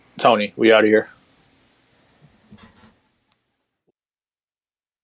 Tony, we out of here.